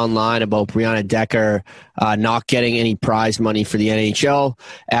mad online about Brianna Decker not getting any prize money for the NHL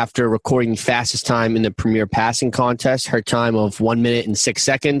after recording the fastest time in the Premier Passing Contest. Her time of 1 minute and 6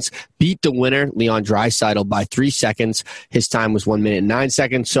 seconds beat the winner, Leon Draisaitl, by 3 seconds. His time was 1 minute and 9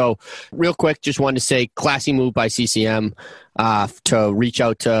 seconds. So real quick, just wanted to say classy move by CCM to reach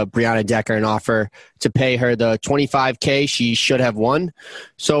out to Brianna Decker and offer to pay her the $25,000 she should have won.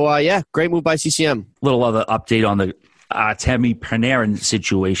 So, yeah, great move by CCM. Little other update on the Artemi Panarin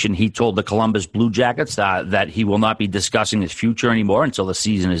situation. He told the Columbus Blue Jackets that he will not be discussing his future anymore until the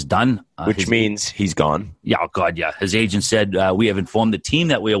season is done. Which means he's gone. Yeah, oh God, yeah. His agent said, we have informed the team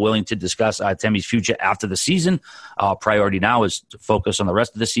that we are willing to discuss Artemi's future after the season. Our priority now is to focus on the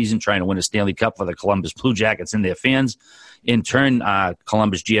rest of the season, trying to win a Stanley Cup for the Columbus Blue Jackets and their fans. In turn,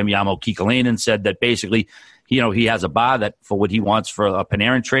 Columbus GM Jarmo Kekalainen said that basically, he has a bar that for what he wants for a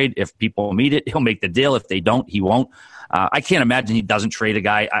Panarin trade. If people meet it, he'll make the deal. If they don't, he won't. I can't imagine he doesn't trade a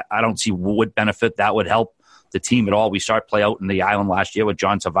guy. I don't see what benefit that would help the team at all. We saw it play out in the island last year with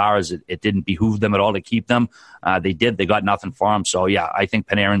John Tavares. It didn't behoove them at all to keep them. They did. They got nothing for him. So, yeah, I think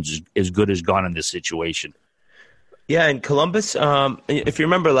Panarin's as good as gone in this situation. Yeah, in Columbus, if you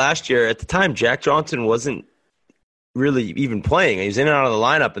remember last year, at the time, Jack Johnson wasn't really even playing. He was in and out of the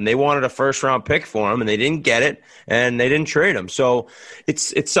lineup, and they wanted a first-round pick for him, and they didn't get it, and they didn't trade him. So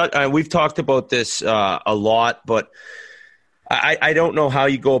it's we've talked about this a lot, but I don't know how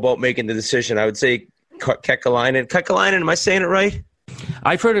you go about making the decision. I would say Kekalainen. Am I saying it right?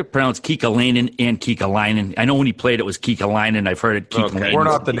 I've heard it pronounced Keekalinen and Keekalinen. I know when he played it was Keekalinen. I've heard it Keekalinen. Okay. We're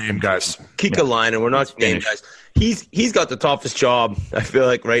not the name guys. Keekalinen, we're not the name guys. He's got the toughest job, I feel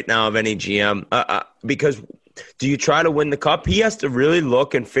like, right now of any GM. Because do you try to win the cup? He has to really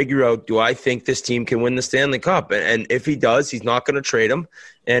look and figure out, do I think this team can win the Stanley Cup? And if he does, he's not going to trade him.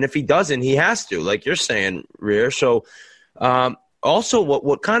 And if he doesn't, he has to, like you're saying, Rear. So also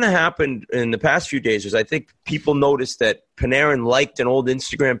what kind of happened in the past few days is I think people noticed that Panarin liked an old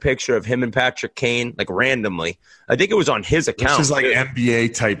Instagram picture of him and Patrick Kane, like randomly. I think it was on his account. This is like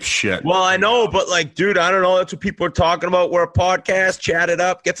NBA type shit. Well, I know, but like, dude, I don't know. That's what people are talking about. We're a podcast, chat it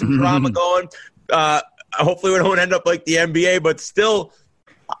up, get some drama going. Hopefully we don't end up like the NBA, but still,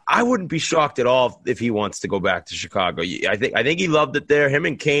 I wouldn't be shocked at all if he wants to go back to Chicago. I think he loved it there. Him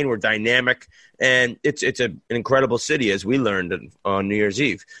and Kane were dynamic, and it's an incredible city, as we learned on New Year's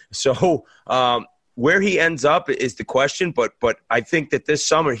Eve. So where he ends up is the question, but I think that this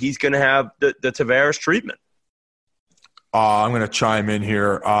summer he's going to have the Tavares treatment. I'm going to chime in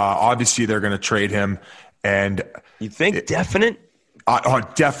here. Obviously, they're going to trade him, and you think definite?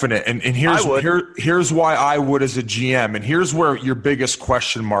 Definite. And here's why I would as a GM. And here's where your biggest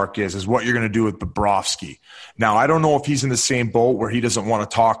question mark is what you're going to do with Bobrovsky. Now, I don't know if he's in the same boat where he doesn't want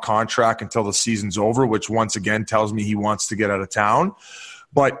to talk contract until the season's over, which once again tells me he wants to get out of town.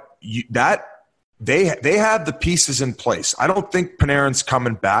 But they have the pieces in place. I don't think Panarin's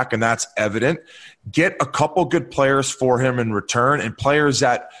coming back, and that's evident. Get a couple good players for him in return, and players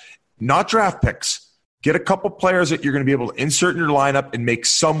that, not draft picks, get a couple players that you're going to be able to insert in your lineup and make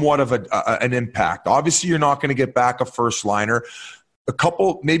somewhat of an impact. Obviously, you're not going to get back a first liner.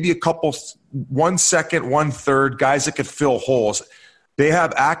 Maybe a couple, 1 second, 1/3 guys that could fill holes. They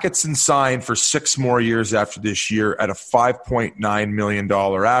have Atkinson signed for 6 more years after this year at a $5.9 million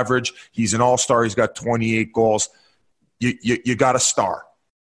average. He's an all-star. He's got 28 goals. You got a star.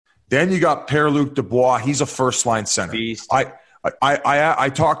 Then you got Pierre-Luc Dubois. He's a first-line center. Beast. I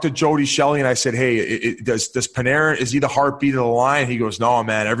talked to Jody Shelley and I said, hey, does Panarin, is he the heartbeat of the line? He goes, no,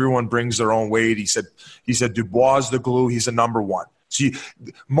 man, everyone brings their own weight. He said Dubois is the glue. He's the number one. See,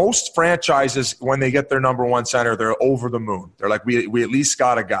 most franchises, when they get their number one center, they're over the moon. They're like, we at least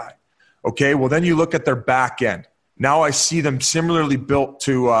got a guy. Okay, well, then you look at their back end. Now I see them similarly built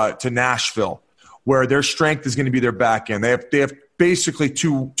to Nashville, where their strength is going to be their back end. They have basically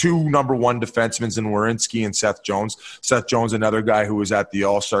two number one defensemen in Werenski and Seth Jones. Seth Jones, another guy who was at the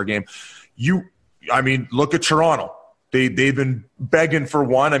All-Star game. Look at Toronto. They've been begging for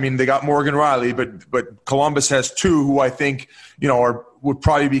one. I mean, they got Morgan Riley, but Columbus has 2 who I think, would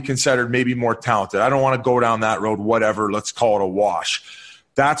probably be considered maybe more talented. I don't want to go down that road, whatever. Let's call it a wash.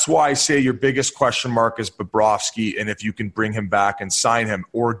 That's why I say your biggest question mark is Bobrovsky, and if you can bring him back and sign him,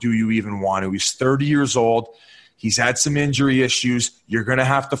 or do you even want to? He's 30 years old. He's had some injury issues. You're going to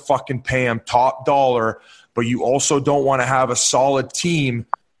have to fucking pay him top dollar, but you also don't want to have a solid team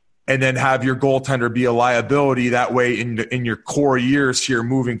and then have your goaltender be a liability that way in your core years here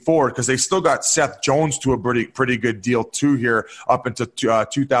moving forward, because they still got Seth Jones to a pretty good deal too here up into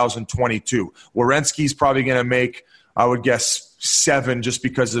 2022. Werenski's probably going to make, I would guess, 7 just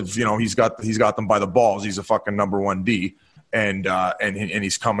because of, he's got them by the balls. He's a fucking number 1D, and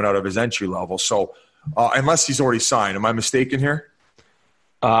he's coming out of his entry level. So, unless he's already signed. Am I mistaken here?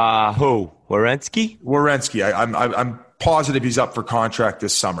 Who? Werenski? Werenski. I'm positive he's up for contract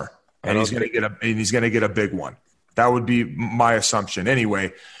this summer, and he's going to get a big one. That would be my assumption.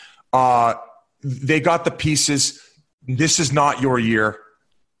 Anyway, they got the pieces. This is not your year.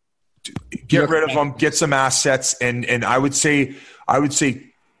 Get rid of them. Get some assets, and I would say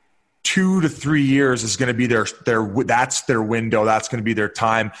 2 to 3 years is going to be that's their window. That's going to be their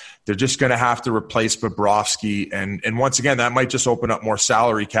time. They're just going to have to replace Bobrovsky. And once again, that might just open up more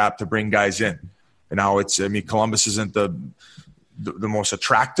salary cap to bring guys in. And now Columbus isn't the most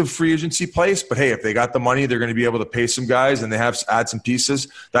attractive free agency place, but hey, if they got the money, they're going to be able to pay some guys and they have add some pieces.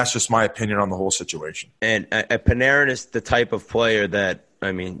 That's just my opinion on the whole situation. And Panarin is the type of player that,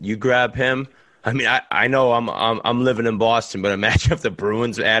 you grab him. I know I'm living in Boston, but imagine if the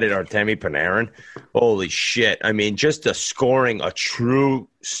Bruins added Artemi Panarin. Holy shit. Just scoring a true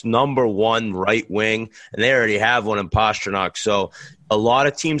number 1 right wing, and they already have one in Pastrnak. So a lot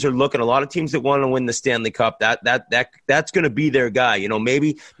of teams are looking, a lot of teams that want to win the Stanley Cup, that's going to be their guy.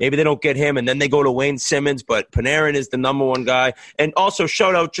 Maybe they don't get him and then they go to Wayne Simmons, but Panarin is the number 1 guy. And also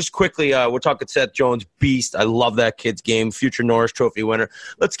shout out just quickly, we're talking Seth Jones, beast. I love that kid's game, future Norris Trophy winner.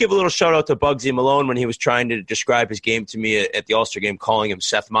 Let's give a little shout out to Bugsy Malone when he was trying to describe his game to me at the All-Star game, calling him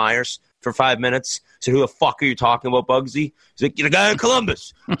Seth Meyers for 5 minutes. I said, who the fuck are you talking about, Bugsy? He's like, you're the guy in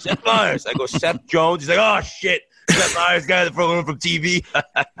Columbus, Seth Meyers. I go, Seth Jones. He's like, oh, shit. That Myers guy that threw him from TV.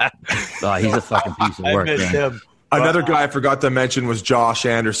 Oh, he's a fucking piece of work, I miss man. him. Another guy I forgot to mention was Josh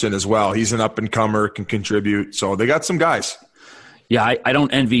Anderson as well. He's an up-and-comer, can contribute. So they got some guys. Yeah, I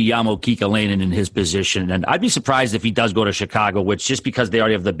don't envy Yamo Kekalainen in his position. And I'd be surprised if he does go to Chicago, which just because they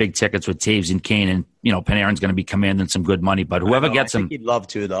already have the big tickets with Taves and Kane, and, Panarin's going to be commanding some good money. But whoever gets him, he'd love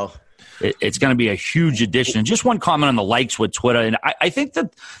to, though. It's going to be a huge addition. And just one comment on the likes with Twitter. And I think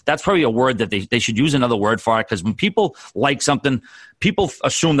that's probably a word that they should use another word for it, because when people like something, people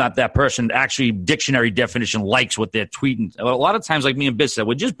assume that person actually dictionary definition likes what they're tweeting. A lot of times, like me and Biz said,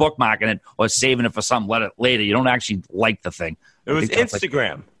 we're just bookmarking it or saving it for something later. You don't actually like the thing. It was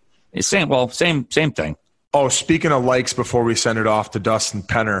Instagram. Same thing. Oh, speaking of likes, before we send it off to Dustin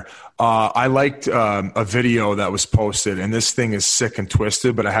Penner, I liked a video that was posted, and this thing is sick and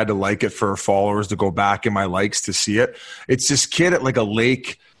twisted, but I had to like it for followers to go back in my likes to see it. It's this kid at like a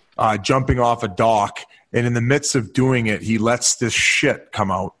lake jumping off a dock, and in the midst of doing it, he lets this shit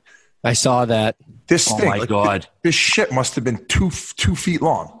come out. I saw that. This thing, my God. This shit must have been 2 feet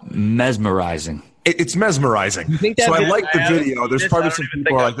long. Mesmerizing. It's mesmerizing. So I like the video. There's probably some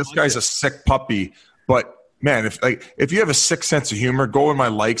people who are like, this guy's a sick puppy, but man, if you have a sick sense of humor, go in my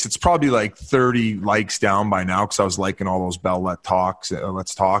likes. It's probably like 30 likes down by now, because I was liking all those Bell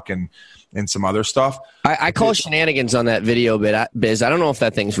Let's Talk and some other stuff. I call shenanigans on that video, Biz. I don't know if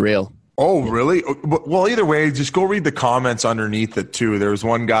that thing's real. Oh, really? Well, either way, just go read the comments underneath it, too. There was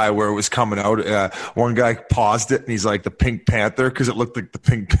one guy where it was coming out. One guy paused it, and he's like, the Pink Panther, because it looked like the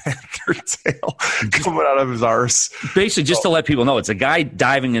Pink Panther tail coming out of his arse. Basically, just to let people know, it's a guy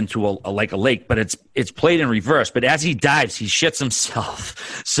diving into a lake, but it's played in reverse. But as he dives, he shits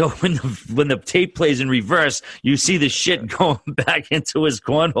himself. So when the tape plays in reverse, you see the shit going back into his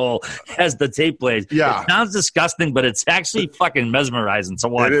cornhole as the tape plays. Yeah. It sounds disgusting, but it's actually fucking mesmerizing to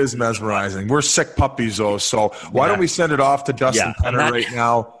watch. It is mesmerizing. We're sick puppies, though. So why don't we send it off to Dustin Penner right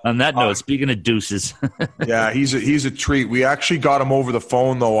now? On that note, speaking of deuces. Yeah, he's a treat. We actually got him over the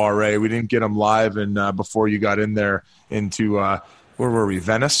phone, though, RA. We didn't get him live and before you got in there into where were we?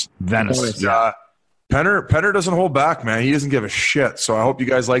 Venice? Venice. Penner doesn't hold back, man. He doesn't give a shit. So I hope you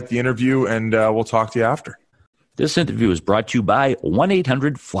guys like the interview, and we'll talk to you after. This interview is brought to you by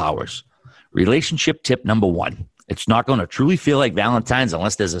 1-800-Flowers. Relationship tip number 1. It's not going to truly feel like Valentine's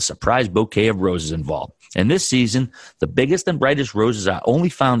unless there's a surprise bouquet of roses involved. And this season, the biggest and brightest roses are only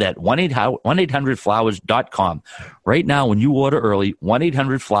found at 1-800-Flowers.com. Right now, when you order early,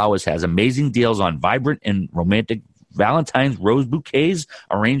 1-800-Flowers has amazing deals on vibrant and romantic Valentine's rose bouquets,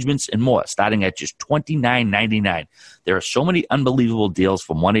 arrangements, and more, starting at just $29.99. There are so many unbelievable deals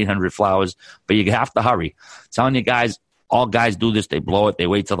from 1-800-Flowers, but you have to hurry. I'm telling you guys, all guys do this. They blow it. They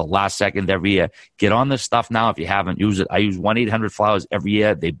wait till the last second every year. Get on this stuff now if you haven't used it. I use 1-800-Flowers every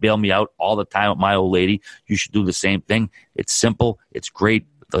year. They bail me out all the time with my old lady. You should do the same thing. It's simple. It's great.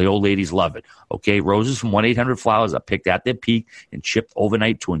 The old ladies love it. Okay, roses from 1-800-Flowers are picked at their peak and shipped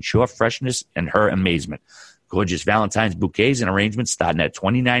overnight to ensure freshness and her amazement. Gorgeous Valentine's bouquets and arrangements starting at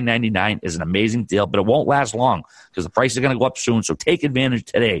 $29.99 is an amazing deal, but it won't last long because the price is going to go up soon, so take advantage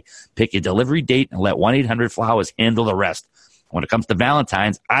today. Pick your delivery date and let 1-800-Flowers handle the rest. When it comes to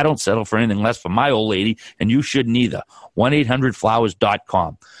Valentine's, I don't settle for anything less for my old lady, and you shouldn't either.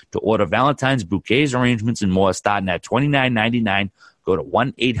 1-800-Flowers.com. To order Valentine's bouquets, arrangements, and more starting at $29.99, go to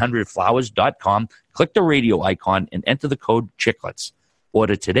 1-800-Flowers.com, click the radio icon, and enter the code CHICLETS.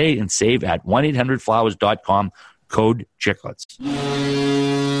 Order today and save at 1-800-Flowers.com, code CHICLETS.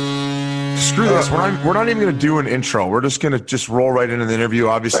 Screw this. We're not even going to do an intro. We're just going to roll right into the interview.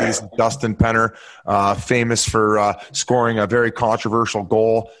 Obviously, this is Dustin Penner, famous for scoring a very controversial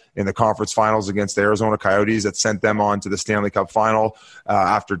goal in the conference finals against the Arizona Coyotes that sent them on to the Stanley Cup final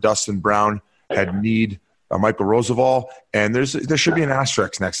after Dustin Brown had kneed Michael Roosevelt, and there should be an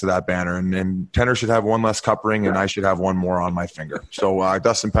asterisk next to that banner, and Penner should have one less cup ring, and I should have one more on my finger. So,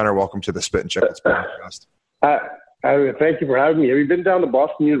 Dustin Penner, welcome to the Spit and Chicklets podcast. Thank you for having me. Have you been down to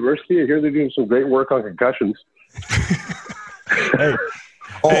Boston University? I hear they're doing some great work on concussions. Hey,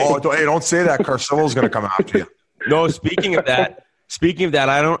 don't say that. Carcillo's going to come after you. No, speaking of that,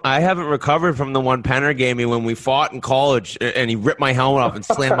 I haven't recovered from the one Penner gave me when we fought in college, and he ripped my helmet off and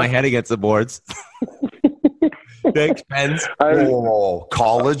slammed my head against the boards. Thanks, Pens.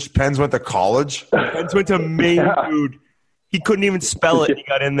 College? Pens went to college? Pens went to Maine, dude. He couldn't even spell it. He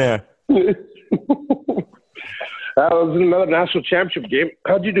got in there. That was another national championship game.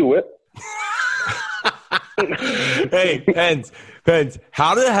 How'd you do it? Hey, Pens.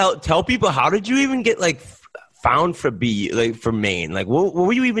 How the hell? Tell people, how did you even get found for Maine? What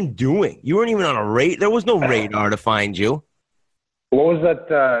were you even doing? You weren't even on a radar. There was no radar to find you. What was that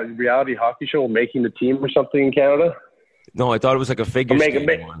reality hockey show, Making the Team or something in Canada? No, I thought it was like a figure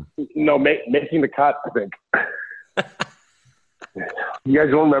skating one. No, Making the Cut, I think. You guys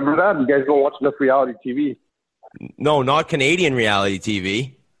don't remember that? You guys don't watch enough reality TV? No, not Canadian reality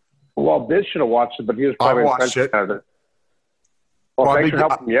TV. Well, Biz should have watched it, but he was probably watched it. Well, thanks for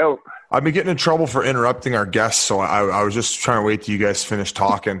helping me out. I've been getting in trouble for interrupting our guests, so I was just trying to wait till you guys finish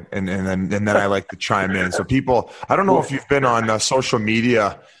talking, and then I like to chime in. So people, I don't know if you've been on social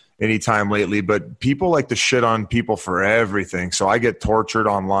media anytime lately, but people like to shit on people for everything. So I get tortured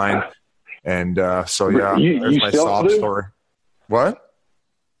online, and so yeah, there's my sob story. What?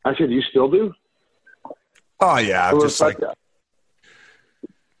 I said, you still do? Oh yeah, just like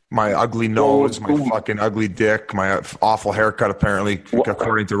my ugly nose, my fucking ugly dick, my awful haircut. Apparently,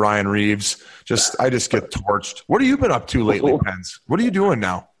 according to Ryan Reeves, I just get torched. What have you been up to lately, Pens? What are you doing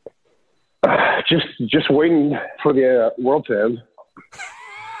now? Just waiting for the world to end.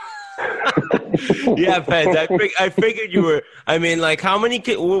 Yeah, Pens. I figured you were. I mean, like,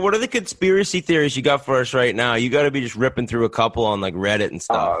 what are the conspiracy theories you got for us right now? You got to be just ripping through a couple on like Reddit and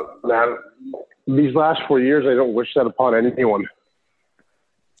stuff. Man, these last 4 years, I don't wish that upon anyone.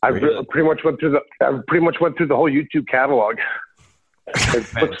 Really? I pretty much went through the whole YouTube catalog.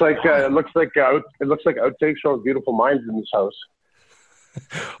 It looks like outtakes from Beautiful Minds in this house.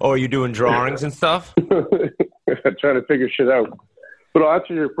 Oh, are you doing drawings and stuff? Trying to figure shit out. But I'll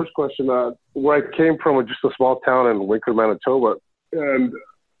answer your first question. Where I came from was just a small town in Winkler, Manitoba, and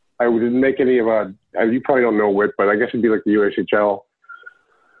I didn't make any of you probably don't know WIT, but I guess it'd be like the USHL.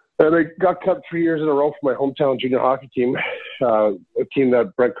 And I got cut 3 years in a row for my hometown junior hockey team, a team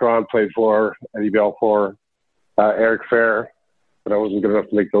that Brett Caron played for, Eddie Belfour, Eric Fair, but I wasn't good enough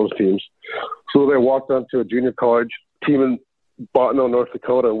to make those teams. So then I walked on to a junior college team in Bottineau, North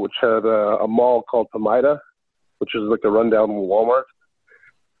Dakota, which had a mall called Pamida, which is like a rundown Walmart.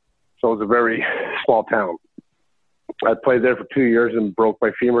 So it was a very small town. I played there for 2 years and broke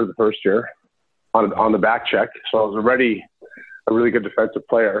my femur the first year on the back check. So I was already a really good defensive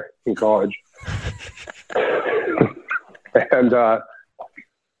player in college. And it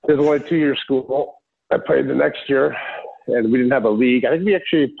was only a 2-year school. I played the next year, and we didn't have a league. I think we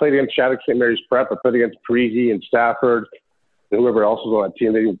actually played against Shattuck St. Mary's Prep. I played against Parisi and Stafford and whoever else was on that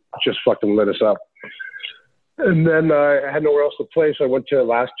team. They just fucking lit us up. And then I had nowhere else to play, so I went to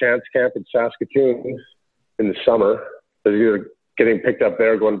Last Chance Camp in Saskatoon in the summer. I was either getting picked up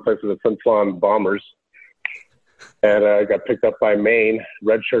there, going to play for the Flin Flon Bombers. And I got picked up by Maine,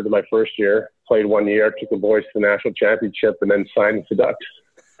 redshirted my first year, played 1 year, took the boys to the national championship, and then signed with the Ducks.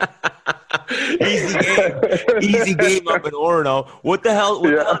 Easy game up in Orono. What the hell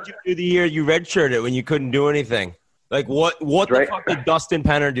did you do the year you redshirted when you couldn't do anything? Like, what the fuck did Dustin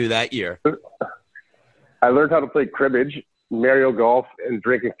Penner do that year? I learned how to play cribbage, Mario Golf, and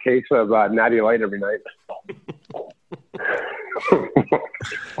drink a case of Natty Light every night.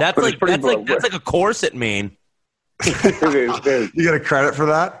 That's like a course at Maine. It is. You get a credit for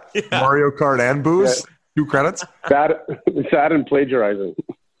that? Yeah. Mario Kart and booze? Yeah. 2 credits? That and plagiarizing.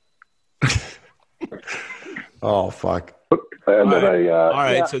 Oh, fuck. And then all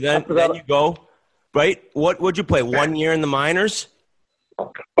right. So then you go, right? Would you play 1 year in the minors?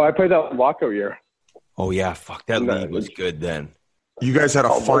 I played that lockout year. Oh, yeah. Fuck, that league was good then. You guys had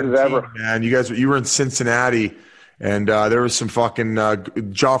a fun team, man. You were in Cincinnati, and there was some fucking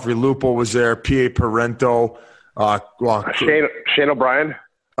Joffrey Lupo was there, P.A. Parento. Shane O'Brien.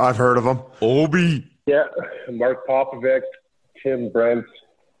 I've heard of him. Obi. Yeah. Mark Popovic, Tim Brent,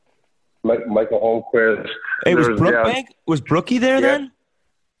 Michael Holmquist. Hey, was Brookie there then?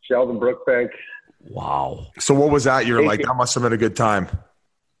 Sheldon Brookbank. Wow. So what was that year like? That must have been a good time.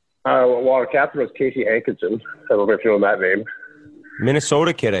 Well, our captain was Casey Hankinson. I don't know if you know that name.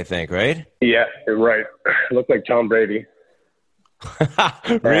 Minnesota kid, I think, right? Yeah, right. Looked like Tom Brady.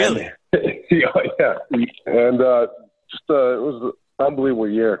 Really? Yeah. And it was an unbelievable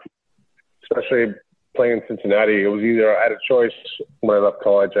year, especially playing in Cincinnati. It was either I had a choice when I left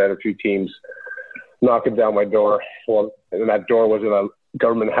college. I had a few teams knocking down my door. Well, and that door was in a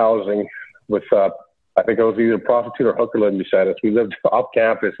government housing with I think it was either a prostitute or hooker living beside us. We lived off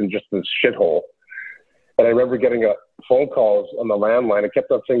campus in just this shithole. And I remember getting phone calls on the landline. I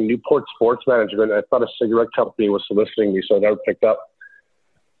kept on saying Newport Sports Management. I thought a cigarette company was soliciting me, so I never picked up.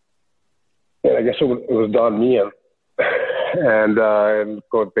 And I guess it was Don Meehan. And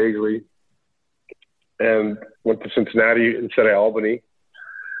going to Baisley. And went to Cincinnati instead of Albany.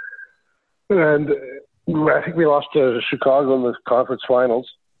 And I think we lost to Chicago in the conference finals.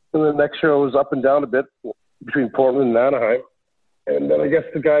 And the next year I was up and down a bit between Portland and Anaheim. And then I guess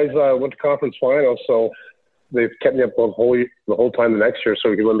the guys went to conference finals, so they've kept me up the whole time the next year so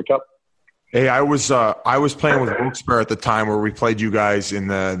we could win the cup. Hey, I was playing with Wilkes-Barre at the time where we played you guys in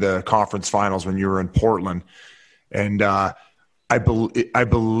the conference finals when you were in Portland, and I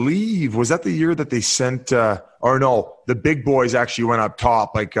believe was that the year that they sent or no, the big boys actually went up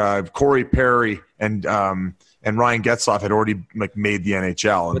top, like Corey Perry and Ryan Getzlaf had already made the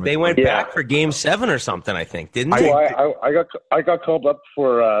NHL. But they went back for Game 7 or something, I think, didn't they? I got called up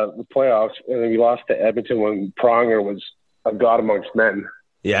for the playoffs, and then we lost to Edmonton when Pronger was a god amongst men.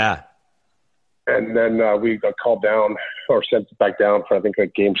 Yeah. And then we got called down or sent back down for, I think,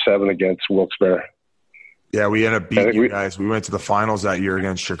 Game 7 against Wilkes-Barre. Yeah, we ended up beating you guys. We went to the finals that year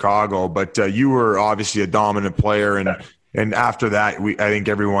against Chicago, but you were obviously a dominant player, and after that, I think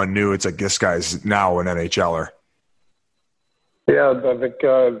everyone knew it's like this guy's now an NHLer. Yeah, I think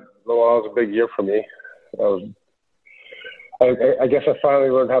that was a big year for me. I guess I finally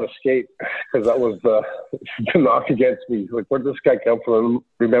learned how to skate because that was the knock against me. Like, where did this guy come from?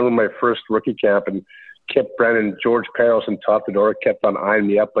 I remember my first rookie camp, and Kip Brennan, George Peros, and Todd Fedora kept on eyeing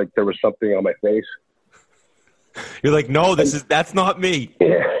me up like there was something on my face. You're like, no, that's not me.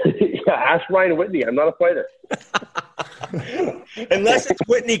 Yeah, ask Ryan Whitney. I'm not a fighter. Unless it's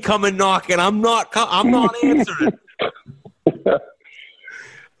Whitney coming knocking, I'm not answering.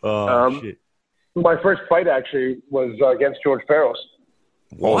 Shit. My first fight actually was against George Peros.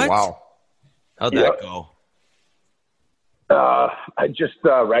 What? Oh, wow. How'd that go? I just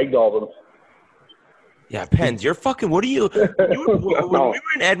ragdolled him. Yeah, Pens, you're fucking. What are you? When we were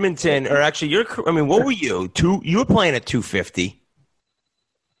in Edmonton, or actually, what were you? You were playing at 250.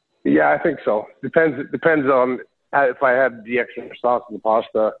 Yeah, I think so. Depends on if I had the extra sauce in the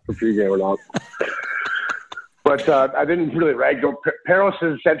pasta for pregame or not. But I didn't really ragdoll.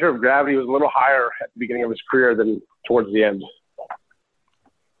 Peros' center of gravity was a little higher at the beginning of his career than towards the end.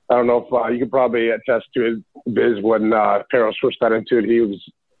 I don't know if you could probably attest to it, Biz, when Peros first got into it, he was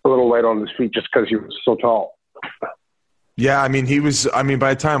a little light on his feet just because he was so tall. Yeah, by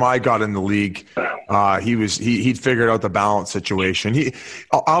the time I got in the league, he'd figured out the balance situation.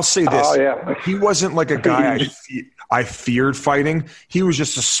 I'll say this: he wasn't like a guy I feared fighting. He was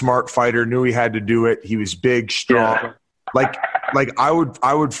just a smart fighter, knew he had to do it. He was big, strong. Yeah. Like I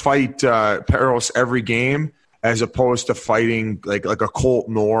would fight Peros every game as opposed to fighting like a Colt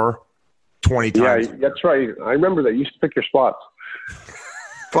Knorr 20 times. Yeah, that's right. I remember that. You used to pick your spots.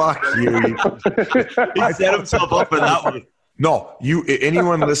 Fuck you. He set himself up for that one. No,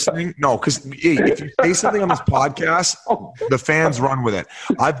 anyone listening? No, because if you say something on this podcast, the fans run with it.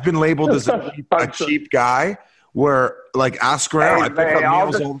 I've been labeled as a cheap guy where, like, ask around.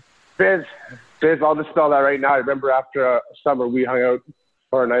 Biz, I'll just spell that right now. I remember after a summer we hung out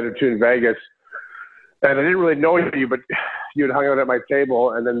for a night or two in Vegas, and I didn't really know you, but you had hung out at my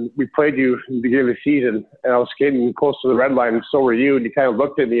table, and then we played you in the beginning of the season, and I was skating close to the red line, and so were you, and you kind of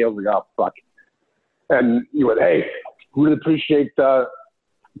looked at me, I was like, oh, fuck. And you went, hey, really appreciate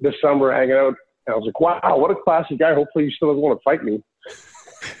this summer hanging out. And I was like, wow, what a classy guy. Hopefully he still doesn't want to fight me.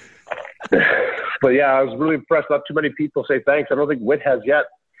 But, yeah, I was really impressed. Not too many people say thanks. I don't think Whit has yet.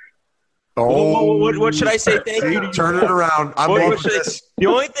 Oh, what should I say? Thank you. Turn it around. The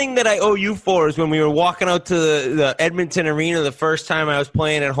only thing that I owe you for is when we were walking out to the Edmonton Arena the first time I was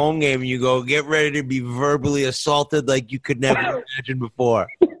playing at home game, and you go, get ready to be verbally assaulted like you could never imagine before.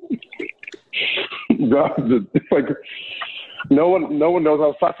 It's like no one knows. I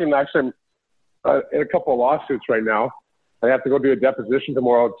was talking actually in a couple of lawsuits right now. I have to go do a deposition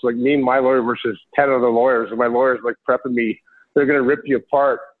tomorrow. It's like me and my lawyer versus 10 other lawyers, and my lawyer's like prepping me. They're going to rip you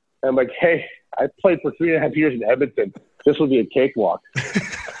apart. And I'm like, hey, I played for 3.5 years in Edmonton. This will be a cakewalk.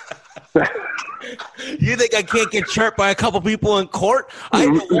 You think I can't get chirped by a couple people in court? I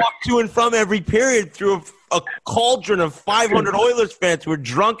had to walk to and from every period through a cauldron of 500 Oilers fans who were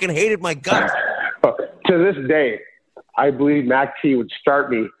drunk and hated my guts. To this day, I believe Mac T would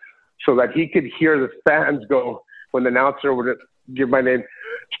start me so that he could hear the fans go when the announcer would give my name.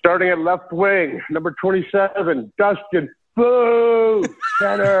 Starting at left wing, number 27, Dustin. Boo!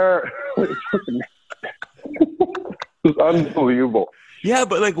 Center. It was unbelievable. Yeah,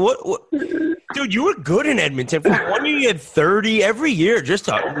 but like what? Dude, you were good in Edmonton. For 1 year, you had 30 every year. Just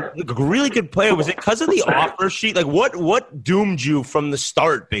a really good player. Was it because of the offer sheet? Like what doomed you from the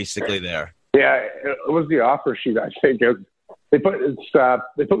start, basically there? Yeah, it was the offer sheet. I think they put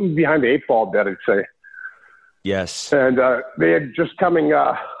me behind the 8 ball bet, I'd say. Yes. And they had just coming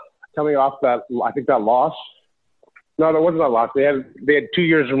off that. I think that loss. No, that wasn't a loss. They had 2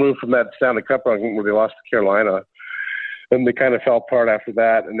 years removed from that Stanley Cup run where they lost to Carolina, and they kind of fell apart after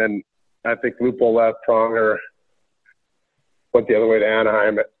that. And then I think Lupo left, Pronger went the other way to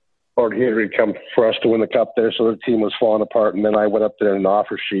Anaheim, or he had come for us to win the cup there, so the team was falling apart. And then I went up there in an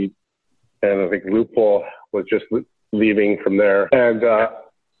offer sheet, and I think Lupul was just leaving from there. And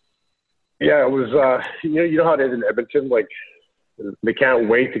yeah, it was you know how it is in Edmonton, like they can't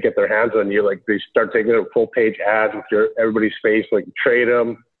wait to get their hands on you. Like they start taking a full page ads with everybody's face, like trade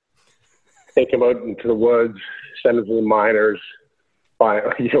them, take them out into the woods, send them to the minors.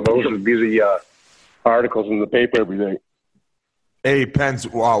 Those would be the articles in the paper every day. Hey, Pens,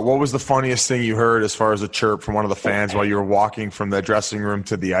 wow, what was the funniest thing you heard as far as a chirp from one of the fans while you were walking from the dressing room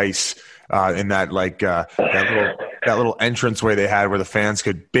to the ice in that that little entranceway they had where the fans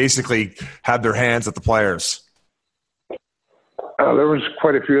could basically have their hands at the players? There was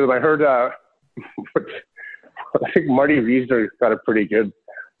quite a few of them. I heard, I think Marty Wiesner got it pretty good.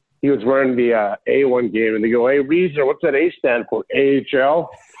 He was wearing the A1 game, and they go, "Hey, Wiesner, what's that A stand for? AHL?"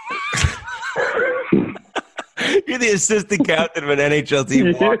 You're the assistant captain of an NHL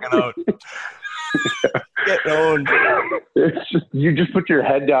team walking out. Getting owned. You just put your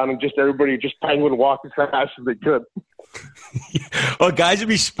head down and just everybody just penguin walk as fast as they could. Well, guys would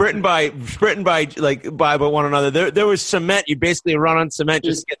be sprinting by one another. There was cement. You basically run on cement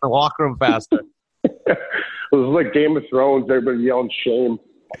just to get in the locker room faster. It was like Game of Thrones. Everybody yelling shame.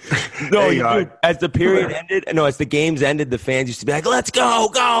 No, dude, as the period ended, as the games ended, the fans used to be like, "Let's go,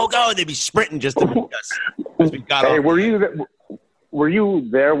 go, go!" And they'd be sprinting just to beat us. As we got hey, off. were you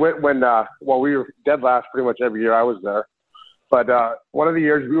there when we were dead last pretty much every year I was there, but one of the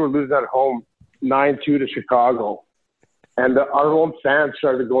years we were losing at home 9-2 to Chicago, and our own fans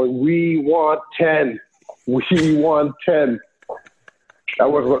started going, "We want 10, we want 10."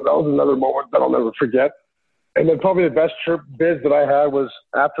 That was another moment that I'll never forget. And then probably the best chirp biz that I had was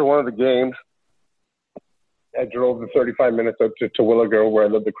after one of the games. I drove the 35 minutes out to Willowgirl, where I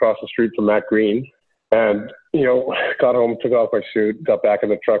lived across the street from Matt Green. And, got home, took off my suit, got back in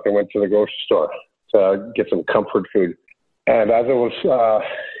the truck, and went to the grocery store to get some comfort food. And as I was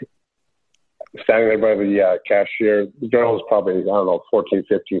standing there by the cashier, the girl was probably, 14,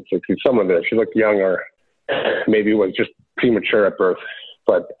 15, 16, someone there. She looked younger. Maybe was just premature at birth.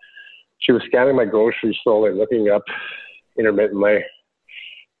 But she was scanning my groceries slowly, looking up intermittently.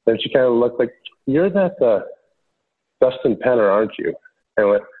 Then she kind of looked like, "You're that Dustin Penner, aren't you?" And I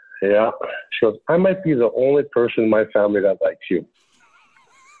went, "Yeah." She goes, "I might be the only person in my family that likes you."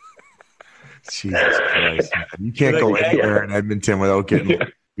 Jesus Christ. You can't go anywhere in Edmonton without getting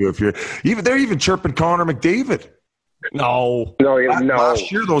you. They're even chirping Connor McDavid. No.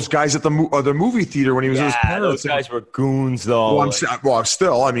 Last year, those guys at the movie theater when he was with his parents. Those guys were goons, though. Well,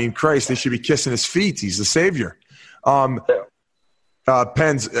 still, I mean, Christ, they should be kissing his feet. He's the savior. Pens,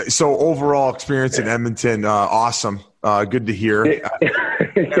 so overall experience in Edmonton, awesome. Good to hear. And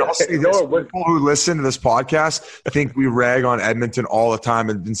I'll say this, people who listen to this podcast think we rag on Edmonton all the time,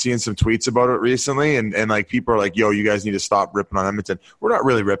 and been seeing some tweets about it recently, and like people are like, "Yo, you guys need to stop ripping on Edmonton." We're not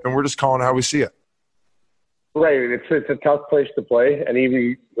really ripping. We're just calling it how we see it. Right. It's a tough place to play. And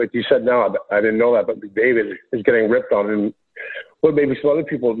even, like you said, now, I didn't know that, but McDavid is getting ripped on. And what maybe some other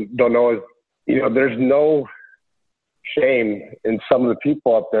people don't know is, there's no shame in some of the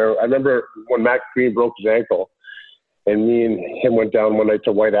people up there. I remember when Matt Green broke his ankle, and me and him went down one night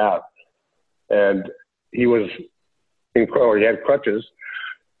to White Ave, and he had crutches.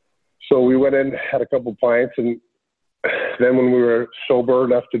 So we went in, had a couple pints, and then when we were sober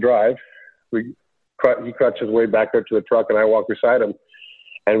enough to drive, he crutched his way back out to the truck, and I walked beside him,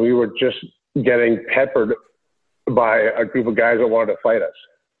 and we were just getting peppered by a group of guys that wanted to fight us,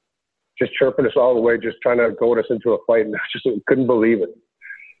 just chirping us all the way, just trying to goad us into a fight, and I just couldn't believe it.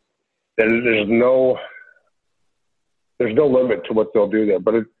 There's no limit to what they'll do there,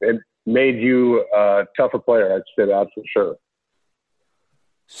 but it made you a tougher player. I'd say that for sure.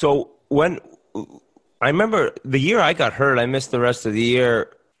 So I remember the year I got hurt, I missed the rest of the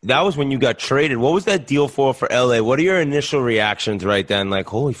year. That was when you got traded. What was that deal for LA? What are your initial reactions right then? Like,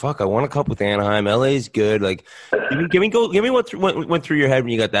 holy fuck, I won a cup with Anaheim. LA's good. Like, give me what went through your head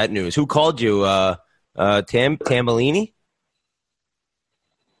when you got that news. Who called you? Tambellini?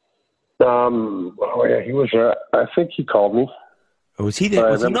 Oh yeah, he was. I think he called me. Was he there?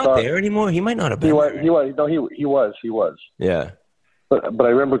 Was he not there anymore? He might not have been. He was. No, he was. Yeah. But I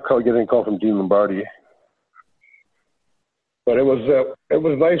remember getting a call from Dean Lombardi. But it was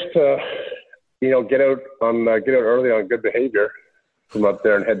nice to, get out early on good behavior from up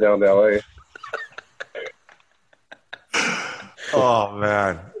there and head down to LA. Oh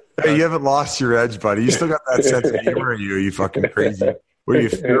man, hey, you haven't lost your edge, buddy. You still got that sense of humor. You fucking crazy. What are you,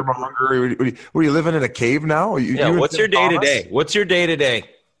 fearmonger? Were you living in a cave now? What's your day today? What's your day today?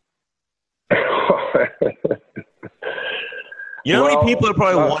 You know how many people are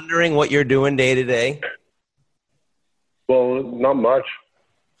probably wondering what you're doing day to day? Well, not much.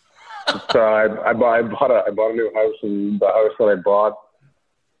 I bought a new house, and the house that I bought,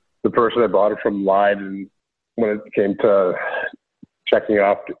 the person I bought it from lied, and when it came to checking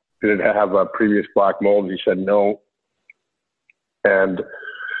off, did it have a previous black mold? He said no. And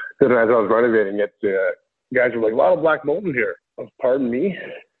then as I was renovating it, the guys were like, "A lot of black mold in here." I was, pardon me.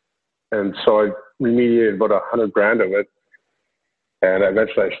 And so I remediated about $100,000 of it, and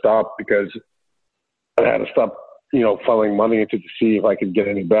eventually I stopped because I had to stop, funneling money into to see if I could get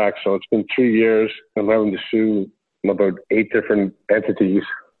any back. So it's been 3 years. I'm having to sue about 8 different entities.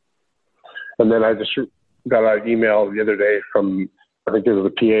 And then I just got an email the other day from, I think it was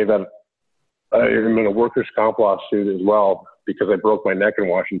the PA, that I'm in a workers' comp lawsuit as well because I broke my neck in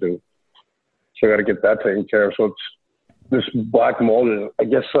Washington. So I got to get that taken care of. So it's this black mold is, I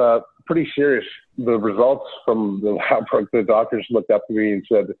guess, pretty serious. The results from the doctors looked up to me and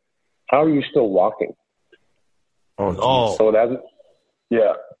said, "How are you still walking?" Oh. So it hasn't.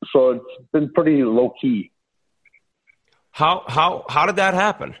 Yeah. So it's been pretty low key. How did that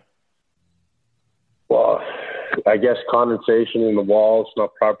happen? Well, I guess condensation in the walls,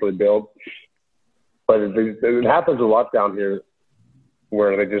 not properly built. But it happens a lot down here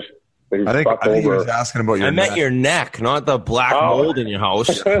where they I think he was asking about your neck. I meant your neck, not the black mold in your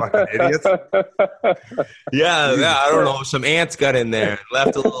house. Fucking idiots. Yeah, I don't know. Some ants got in there and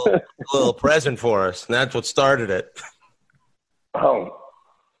left a little present for us, and that's what started it. Oh,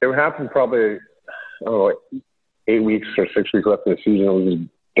 it happened probably, 8 weeks or 6 weeks left in the season. It was the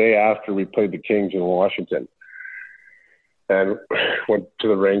day after we played the Kings in Washington. And went to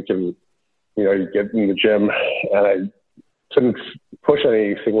the rink and, you get in the gym, and I couldn't push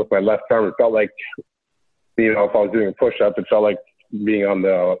anything with my left arm. It felt like, if I was doing a push-up, it felt like being on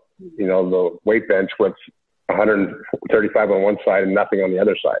the, the weight bench with 135 on one side and nothing on the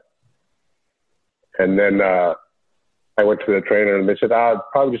other side. And then I went to the trainer, and they said,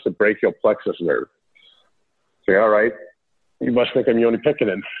 probably just a brachial plexus nerve. So, all right, you must think I'm Yoni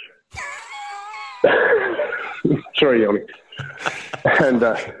Pikkinen. Sorry, Yoni. And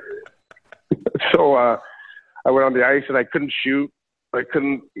so I went on the ice, and I couldn't shoot. I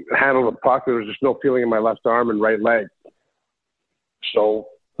couldn't handle the puck. There was just no feeling in my left arm and right leg. So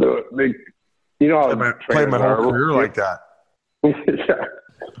I played my whole career like that. Yeah.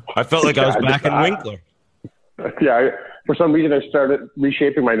 I felt like I was back in Winkler. Yeah, for some reason I started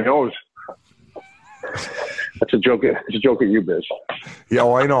reshaping my nose. That's a joke. It's a joke at you, Biz. Yeah,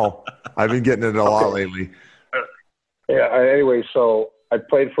 I know. I've been getting it a lot lately. Yeah. Anyway, so I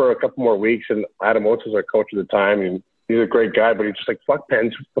played for a couple more weeks, and Adam Oates was our coach at the time, and he's a great guy, but he's just like, "Fuck,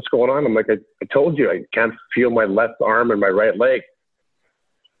 Pens, what's going on?" I'm like, I told you, I can't feel my left arm and my right leg.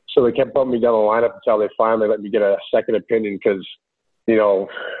 So they kept putting me down the lineup until they finally let me get a second opinion because, you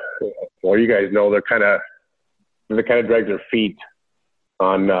guys know they kind of drag their feet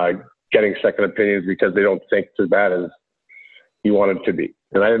on getting second opinions because they don't think it's as bad as you want it to be.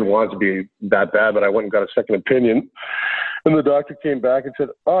 And I didn't want it to be that bad, but I went and got a second opinion. And the doctor came back and said,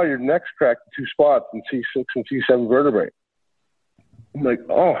 "Oh, your neck's cracked in 2 spots in C6 and C7 vertebrae." I'm like,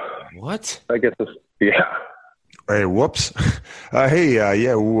 "Oh, what?" I guess this, yeah. Hey, whoops. We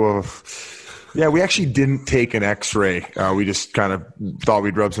actually didn't take an X-ray. We just kind of thought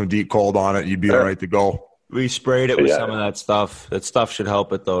we'd rub some deep cold on it. You'd be all right to go. We sprayed it with some of that stuff. That stuff should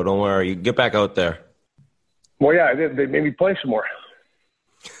help it, though. Don't worry. You get back out there. Well, yeah, they made me play some more.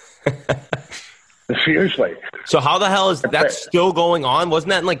 Seriously. So how the hell is that still going on? Wasn't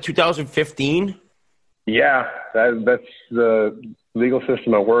that in like 2015? Yeah, that's the legal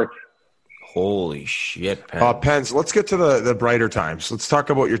system at work. Holy shit, Pens. Pens, let's get to the brighter times. Let's talk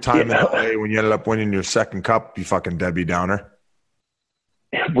about your time in LA when you ended up winning your second cup, you fucking Debbie Downer.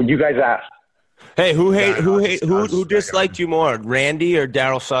 Well, you guys asked. Hey, who disliked you more, Randy or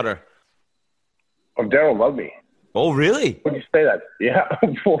Daryl Sutter? Oh, Daryl loved me. Oh, really? When you say that, yeah.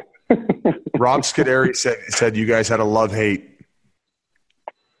 Rob Scuderi said you guys had a love-hate.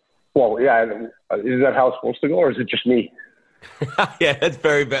 Well, yeah. Is that how it's supposed to go, or is it just me? Yeah, that's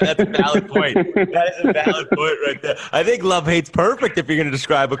very bad. That's a valid point. That is a valid point right there. I think love-hate's perfect if you're going to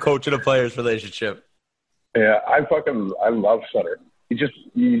describe a coach and a player's relationship. Yeah, I love Sutter.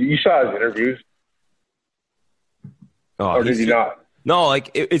 You saw his interviews. Oh, or did you not? No,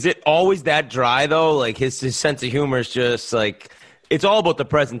 like, is it always that dry, though? Like, his sense of humor is just, like, it's all about the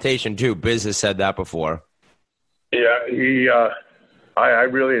presentation, too. Biz has said that before. Yeah, I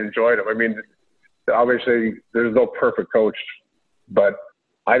really enjoyed him. I mean, obviously, there's no perfect coach, but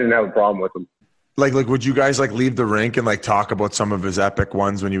I didn't have a problem with him. Like, would you guys like leave the rink and like talk about some of his epic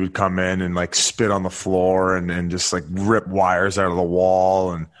ones when you would come in and like spit on the floor and just like rip wires out of the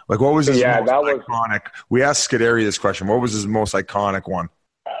wall and like what was his most iconic? We asked Scuderi this question. What was his most iconic one?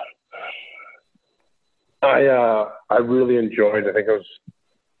 I really enjoyed. I think it was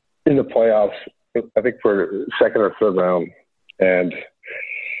in the playoffs. I think for second or third round, and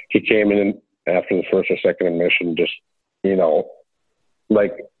he came in after the first or second admission, just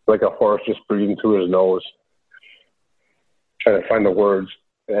like a horse just breathing through his nose, trying to find the words,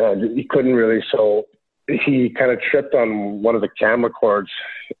 and he couldn't really. So he kind of tripped on one of the camera cords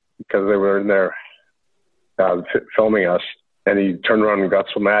because they were in there filming us, and he turned around and got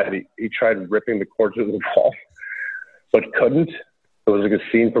so mad he tried ripping the cords of the wall, but couldn't. It was like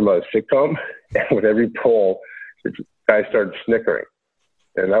a scene from a sitcom, and with every pull, the guy started snickering,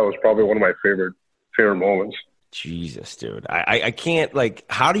 and that was probably one of my favorite moments. Jesus, dude. I can't, like,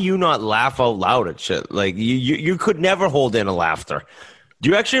 how do you not laugh out loud at shit? Like, you could never hold in a laughter. Do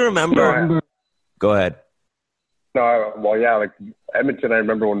you actually remember? No, Go ahead. No, well, yeah, like Edmonton, I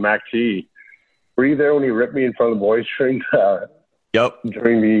remember when Mac T, were you there when he ripped me in front of the boys during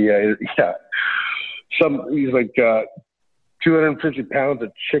during the, he's like 250 pounds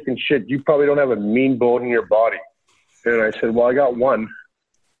of chicken shit. You probably don't have a mean bone in your body. And I said, well, I got one.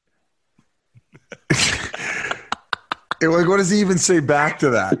 Like, what does he even say back to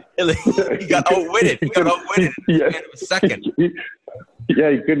that? He got outwitted. Yeah. In a second.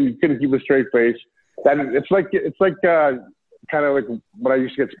 Yeah, he couldn't keep a straight face. It's like kind of like when I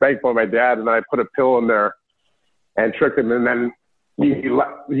used to get spanked by my dad, and then I put a pillow in there and tricked him, and then you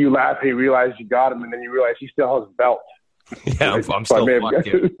laugh and you realize you got him, and then you realize he still has a belt. Yeah, I'm still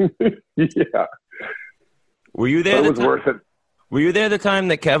fucking. Yeah. Were you there? It was worth it. Were you there the time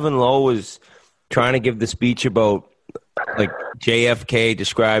that Kevin Lowe was trying to give the speech about like JFK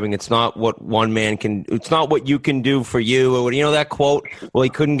describing it's not what one man can, it's not what you can do for you, or you know that quote? Well, he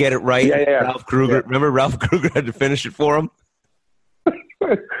couldn't get it right. Yeah. Ralph Kruger. Yeah. Remember Ralph Kruger had to finish it for him?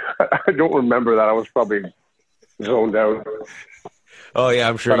 I don't remember that. I was probably zoned out. Oh yeah,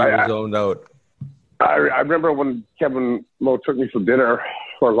 I'm sure you were zoned out. I remember when Kevin Lowe took me for dinner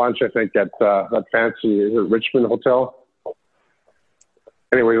or lunch, I think, at that fancy Richmond hotel.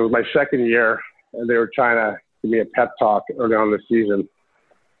 Anyway, it was my second year, and they were trying to give me a pep talk early on in the season.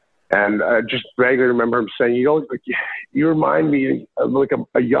 And I just vaguely remember him saying, you remind me of like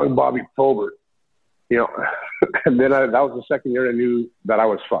a young Bobby Probert, And then that was the second year I knew that I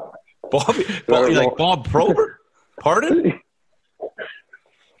was fucked. Bobby like Bob Probert? Pardon?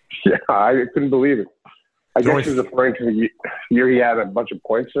 Yeah, I couldn't believe it. I guess he was referring to the year he had a bunch of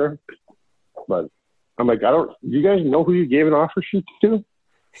points there. But I'm like, do you guys know who you gave an offer sheet to?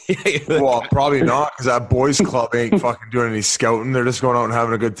 Well, probably not, because that boys club ain't fucking doing any scouting. They're just going out and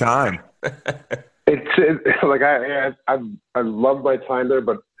having a good time. It's like I loved my time there,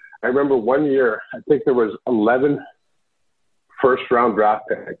 but I remember one year, I think there was 11 first-round draft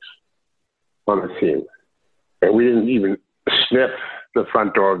picks on the team, and we didn't even sniff the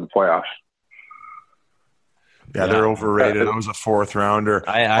front door of the playoffs. Yeah, they're overrated. I was a fourth rounder.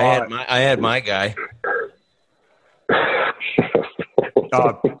 I had my guy.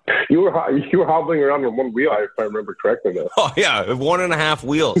 You were hobbling around on one wheel, if I remember correctly. Though. Oh yeah, 1.5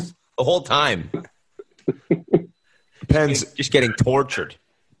 wheels the whole time. Pens just getting tortured.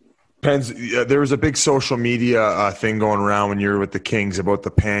 Pens, there was a big social media thing going around when you were with the Kings about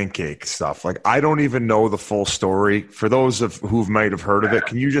the pancake stuff. Like, I don't even know the full story. For those who might have heard of it,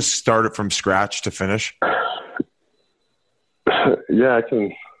 can you just start it from scratch to finish? Yeah, I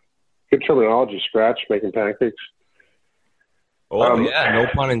can. Good terminology, scratch, making pancakes. Oh, yeah, no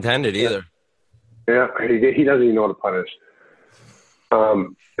pun intended either. Yeah, he doesn't even know what a pun is.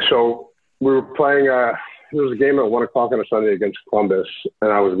 So we were playing, there was a game at 1 o'clock on a Sunday against Columbus,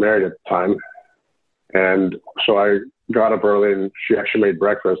 and I was married at the time. And so I got up early, and she actually made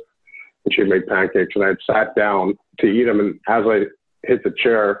breakfast, and she had made pancakes, and I had sat down to eat them, and as I hit the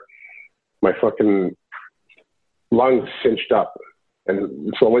chair, my fucking lungs cinched up. And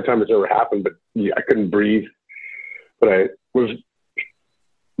it's the only time it's ever happened, but I couldn't breathe. But I was,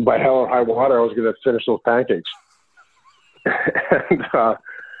 by hell or high water, I was going to finish those pancakes. And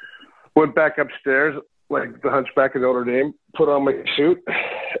went back upstairs, like the Hunchback of Notre Dame, put on my suit,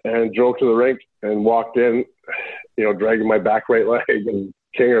 and drove to the rink and walked in, dragging my back right leg. And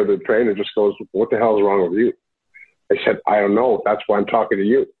Kinger, the trainer, just goes, "What the hell is wrong with you?" I said, "I don't know. That's why I'm talking to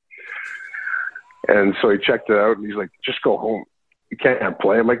you." And so he checked it out, and he's like, "Just go home. You can't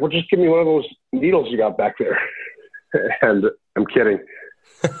play." I'm like, "Well, just give me one of those needles you got back there." And I'm kidding.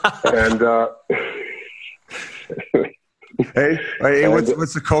 And Hey,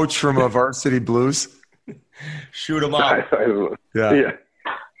 what's the coach from Varsity Blues? Shoot him up. I don't know. Yeah.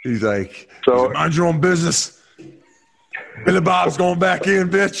 He's like, mind your own business. Billy Bob's going back in,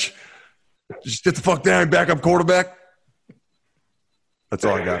 bitch. Just get the fuck down, backup quarterback. That's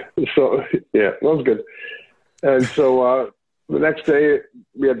all I got. So, yeah, that was good. And so the next day,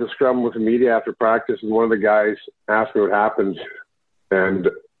 we had the scrum with the media after practice, and one of the guys asked me what happened. And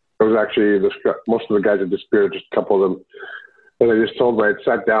it was actually most of the guys had disappeared, just a couple of them. And I just told them I had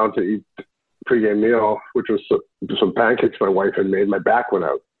sat down to eat pregame meal, which was some pancakes my wife had made. My back went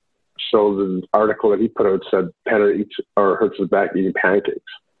out. So the article that he put out said Penner eats or hurts his back eating pancakes.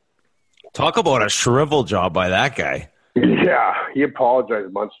 Talk about a shrivel job by that guy. Yeah, he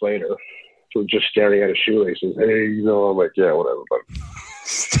apologized months later for just staring at his shoelaces. Hey, I'm like, yeah, whatever, bud.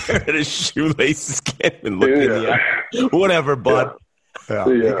 Stare at his shoelaces, can't even look in the eye. Whatever, bud. Yeah.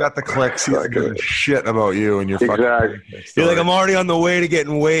 He got the clicks. He's giving a shit about you and your fucking. You're like, I'm already on the way to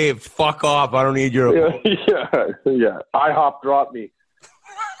getting waved. Fuck off. I don't need your. Yeah. IHOP dropped me.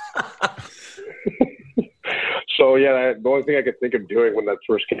 So the only thing I could think of doing when that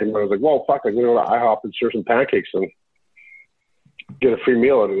first came, I was like, well, fuck, I'm going to go to IHOP and serve some pancakes and get a free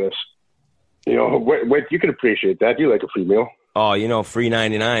meal out of this. Wait, you can appreciate that. You like a free meal? Oh, free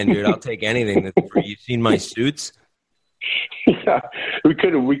 99, dude. I'll take anything that's free. You've seen my suits? Yeah, we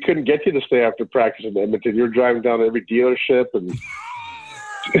couldn't get you to stay after practice in Edmonton. You're driving down to every dealership and.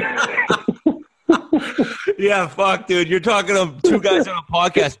 Yeah, fuck, dude. You're talking to two guys on a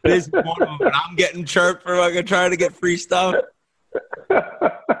podcast. Biz is one of them, and I'm getting chirped for fucking trying to get free stuff.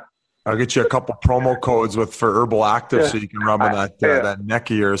 I'll get you a couple promo codes for Herbal Active so you can rub on that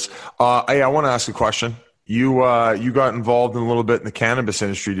neck of yours. Hey, I want to ask a question. You got involved in a little bit in the cannabis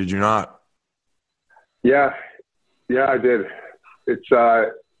industry, did you not? Yeah, I did. It's not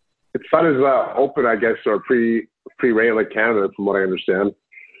as open, I guess, or free reign like Canada, from what I understand.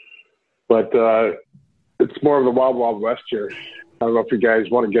 But it's more of the wild, wild west here. I don't know if you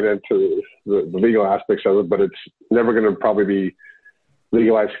guys want to get into the legal aspects of it, but it's never going to probably be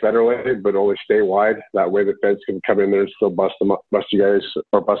legalized federally, but only statewide. That way the feds can come in there and still bust you guys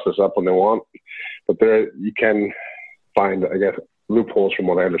or bust us up when they want. But there you can find, I guess, loopholes from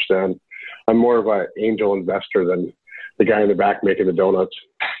what I understand. I'm more of an angel investor than the guy in the back making the donuts.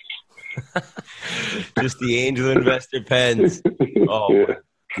 Just the angel investor pens. Oh, yeah. My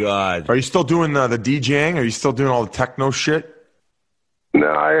God. Are you still doing the DJing? Are you still doing all the techno shit? No,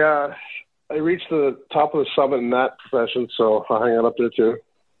 I reached the top of the summit in that profession, so I'll hang out up there too.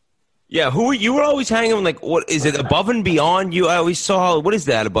 Yeah, you were always hanging like, what is it, Above and Beyond? I always saw, what is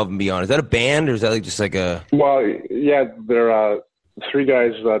that, Above and Beyond? Is that a band or is that just like a? Well, yeah, there are three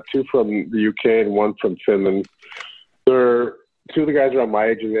guys, two from the UK and one from Finland. Two of the guys are my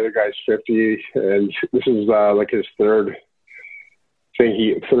age and the other guy's 50, and this is like his third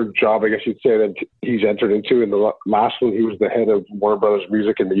job, I guess you'd say, that he's entered into. In the last one, he was the head of Warner Brothers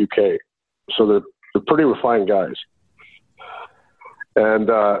Music in the UK. So they're pretty refined guys. And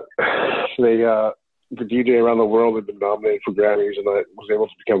they the DJ around the world had been nominated for Grammys, and I was able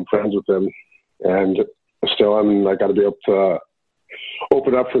to become friends with them. And still, I got to be able to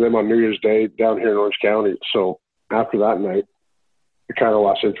open up for them on New Year's Day down here in Orange County. So after that night, I kind of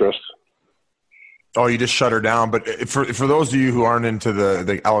lost interest. Oh, you just shut her down. But for those of you who aren't into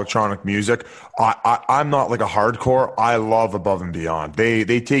the electronic music, I'm not like a hardcore. I love Above and Beyond.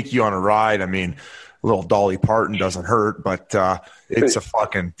 They take you on a ride. I mean, a little Dolly Parton doesn't hurt, but it's a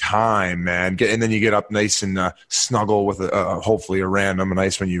fucking time, man. And then you get up nice and snuggle with hopefully a random,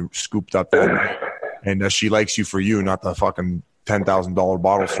 nice when you scooped up that night. And she likes you for you, not the fucking $10,000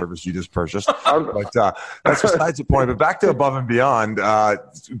 bottle service you just purchased. But that's besides the point. But back to Above and Beyond,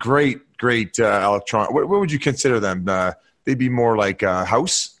 great electronic. What would you consider them? They'd be more like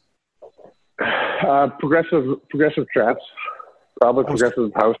house? Progressive trance. Probably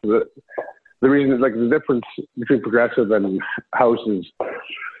progressive house. The reason, like, the difference between progressive and house is,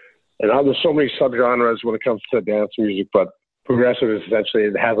 and there's so many subgenres when it comes to dance music, but progressive is essentially,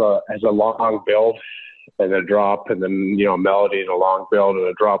 it has a long build and a drop, and then, melody and a long build and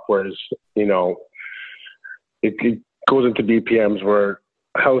a drop, whereas, it goes into BPMs where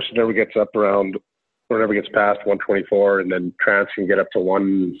house never gets up around, or never gets past 124, and then trance can get up to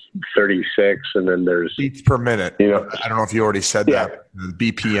 136, and then there's beats per minute. I don't know if you already said that. The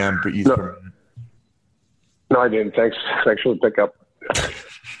BPM beats per minute. No, I didn't. Thanks for the pickup.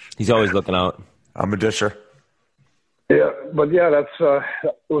 He's always looking out. I'm a disher. Yeah, but it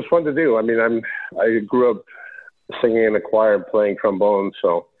was fun to do. I mean, I grew up singing in a choir and playing trombone,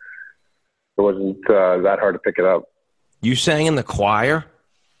 so it wasn't that hard to pick it up. You sang in the choir?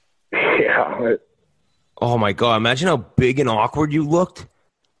 Yeah. Oh my God! Imagine how big and awkward you looked.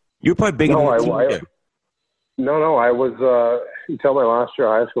 You were probably bigger than you. No, I was, until my last year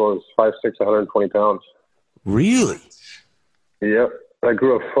of high school, I was 5'6", 120 pounds. Really? Yep. I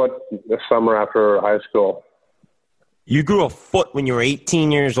grew a foot this summer after high school. You grew a foot when you were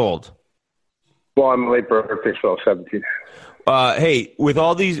 18 years old? Well, I'm a late birthday, so I was 17. Hey, with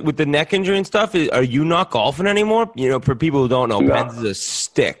the neck injury and stuff, are you not golfing anymore? You know, for people who don't know, No. Pens is a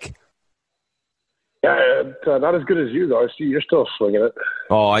stick. Yeah, not as good as you, though. I see you're still swinging it.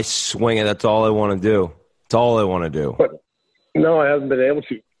 Oh, I swing it. That's all I want to do. That's all I want to do. But no, I haven't been able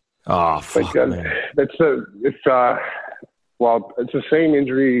to. Oh, fuck, man. It's the same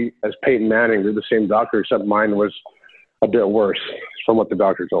injury as Peyton Manning. They're the same doctor, except mine was a bit worse from what the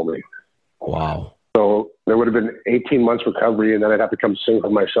doctor told me. Wow. So there would have been 18 months recovery, and then I'd have to come sing for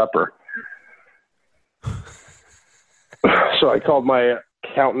my supper. So I called my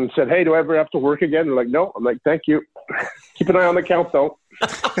accountant and said, "Hey, do I ever have to work again?" They're like, "No." I'm like, "Thank you. Keep an eye on the account, though."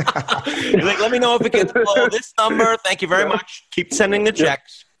 You're like, let me know if it gets below this number. Thank you very much. Keep sending the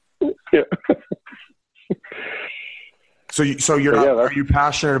checks. Yeah. So you're not, are you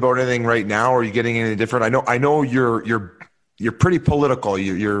passionate about anything right now? Or are you getting any different? I know you're pretty political.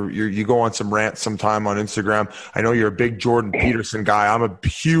 You go on some rants sometime on Instagram. I know you're a big Jordan Peterson guy. I'm a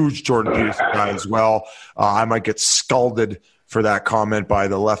huge Jordan Peterson guy as well. I might get scalded for that comment by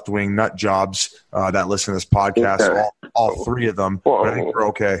the left-wing nut jobs that listen to this podcast, all three of them. But I think we're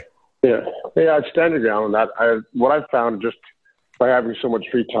okay. Yeah, I stand your ground on that. What I've found just by having so much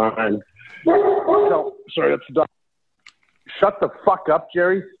free time. So, sorry, that's the dog. Shut the fuck up,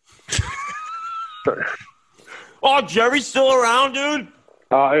 Jerry. Oh, Jerry's still around, dude?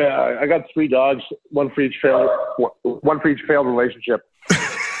 Yeah, I got 3 dogs, one for each failed relationship.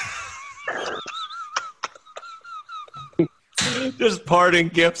 Just parting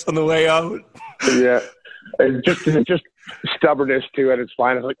gifts on the way out. Yeah, it's just stubbornness to it. It's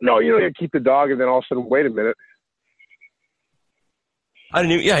fine. It's like, no, you don't keep the dog, and then all of a sudden, wait a minute.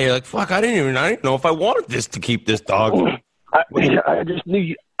 You're like, fuck, I didn't know if I wanted this to keep this dog. I just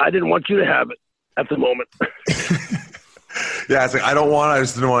knew I didn't want you to have it at the moment. Yeah, it's like I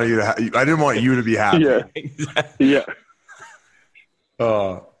just didn't want you to. I didn't want you to be happy. Yeah.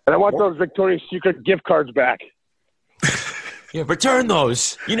 And I want those Victoria's Secret gift cards back. Yeah, return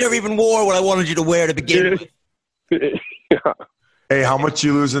those. You never even wore what I wanted you to wear to begin with. Yeah. Hey, how much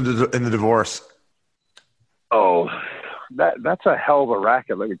you lose in the divorce? Oh, that's a hell of a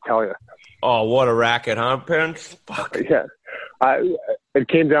racket, let me tell you. Oh, what a racket, huh, Pence? Fuck. Yeah. It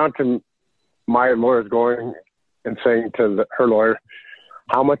came down to my lawyers going and saying to her lawyer,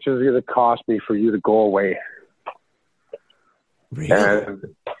 "How much is it going to cost me for you to go away?" Really? And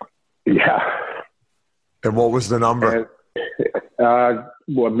yeah. And what was the number? And, a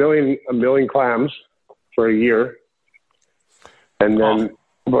million clams for a year, and then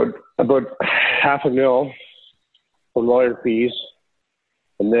about $500,000 for lawyer fees,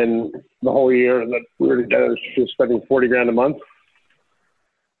 and then the whole year that we were together, she was spending $40,000 a month.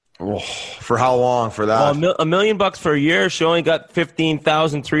 Oh, for how long? For that? Well, $1 million for a year. She only got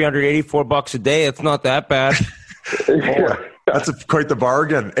 $15,384 a day. It's not that bad. Yeah. That's quite the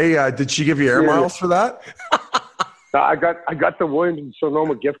bargain. Hey, did she give you air miles for that? I got the Williams and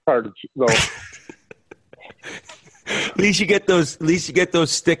Sonoma gift card though. At least you get those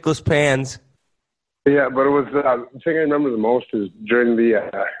stickless pans. Yeah, but it was the thing I remember the most is during the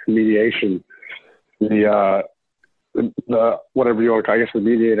mediation, the whatever you want, I guess the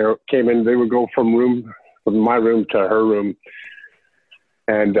mediator came in. They would go from my room to her room,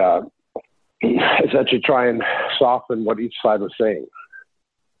 and essentially try and soften what each side was saying.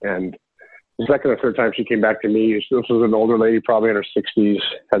 And the second or third time she came back to me, this was an older lady, probably in her 60s,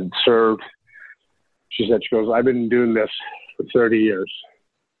 had served. She goes, "I've been doing this for 30 years.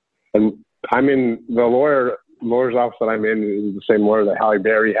 And I'm in the lawyer's office that I'm in is the same lawyer that Halle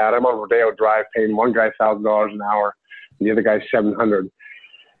Berry had. I'm on Rodeo Drive paying one guy $1,000 an hour and the other guy $700.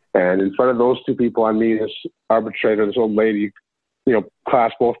 And in front of those two people, I meet this arbitrator, this old lady,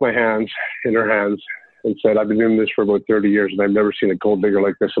 clasped both my hands in her hands and said, "I've been doing this for about 30 years and I've never seen a gold digger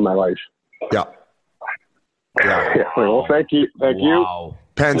like this in my life." Yeah. Well, thank you. Wow.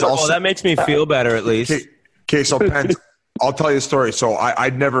 Pens, that makes me feel better at least. Okay, so Pens, I'll tell you a story. So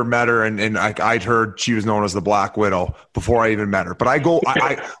I'd never met her, and I'd heard she was known as the Black Widow before I even met her. But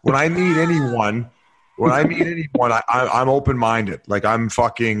when I meet anyone, I'm open-minded. Like I'm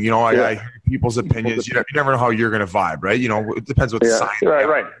fucking, I hear people's opinions. You never know how you're going to vibe, right? It depends what sign.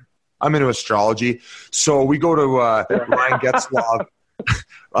 Right. I'm into astrology. So we go to Ryan Getzlav.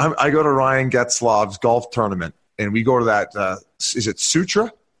 I go to Ryan Getzlav's golf tournament, and we go to that. Is it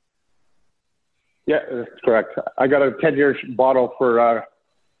Sutra? Yeah, that's correct. I got a 10-year bottle for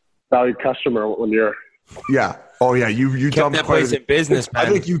valued customer 1 year. Yeah. Oh yeah. You Kept dumped that quite place a, in business, I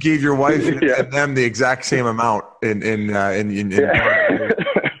man. think you gave your wife Yeah. and them the exact same amount in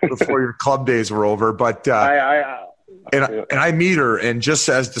before your club days were over. But and I meet her, and just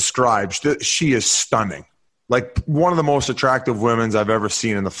as described, she is stunning. Like one of the most attractive women I've ever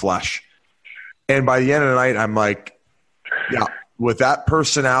seen in the flesh. And by the end of the night, I'm like, yeah, with that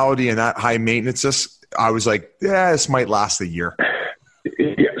personality and that high maintenance, I was like, yeah, this might last a year.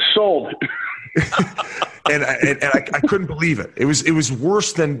 Yeah, sold. and I couldn't believe it. It was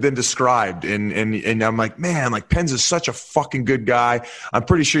worse than described. And I'm like, man, like Pens is such a fucking good guy. I'm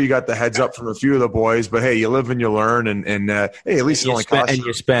pretty sure you got the heads up from a few of the boys, but hey, you live and you learn, and hey, at least it only costs and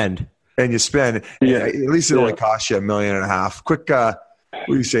you spend. And you spend. Yeah. At least it only costs you $1.5 million. Quick, what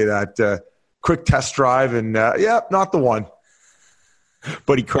do you say that? Quick test drive, and not the one.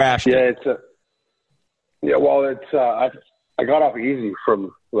 But he crashed. Yeah, I got off easy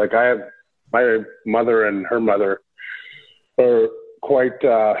from, like, I have my mother and her mother are quite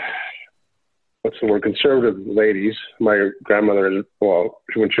conservative ladies. My grandmother, when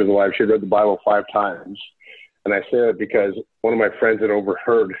she was alive, she had read the Bible 5 times, and I say that because one of my friends had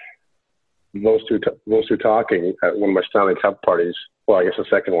overheard those two talking at one of my Stanley Cup parties. Well, I guess the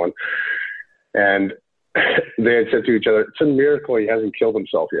second one, and they had said to each other, "It's a miracle he hasn't killed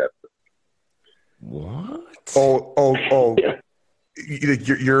himself yet." What? Oh! Yeah.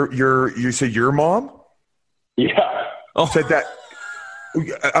 You said your mom? Yeah. Said that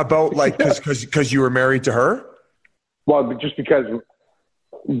about, like, because you were married to her? Well, just because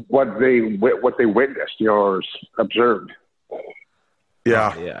what they witnessed, or observed.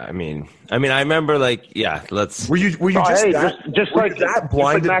 Yeah. Yeah. I mean, I remember, like, yeah. Let's. Were you just like that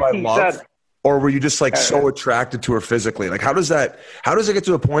blinded by love? Said, or were you just like so attracted to her physically? Like, how does it get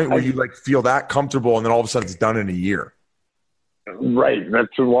to a point where you like feel that comfortable and then all of a sudden it's done in a year? Right. That's,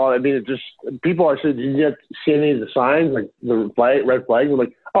 well, I mean, it just, people are saying, did you see any of the signs, like the red flag? We're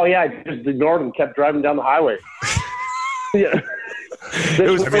like, oh yeah, I just ignored them, kept driving down the highway. Yeah. It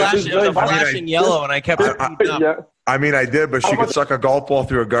was flashing yellow, and I kept speeding up. Yeah. I mean, I did, but she could suck a golf ball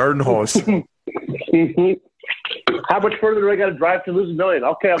through a garden hose. How much further do I got to drive to lose $1 million?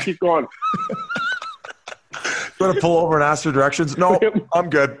 Okay, I'll keep going. You want to pull over and ask her directions? No, I'm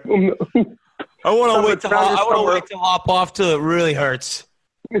good. I want to wait to hop off till it really hurts.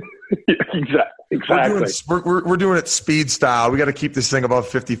 Exactly. We're doing it speed style. We got to keep this thing above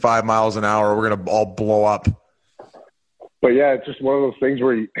 55 miles an hour. We're going to all blow up. But yeah, it's just one of those things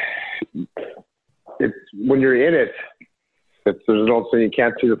where when you're in it, there's an old saying, you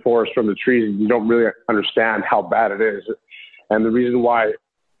can't see the forest from the trees, and you don't really understand how bad it is. And the reason why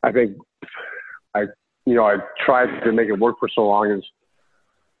I think I tried to make it work for so long is,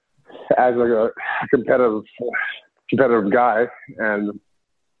 as a competitive guy, and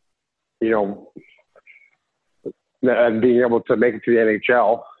and being able to make it to the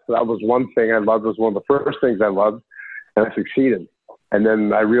NHL, that was one thing I loved. It was one of the first things I loved, and I succeeded. And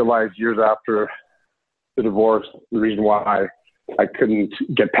then I realized years after the divorce, the reason why I couldn't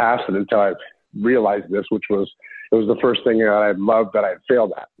get past it until I realized this, it was the first thing that I loved that I had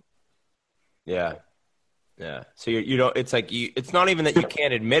failed at. Yeah. Yeah. So it's like it's not even that you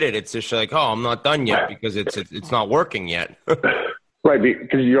can't admit it. It's just like, oh, I'm not done yet because it's not working yet. Right.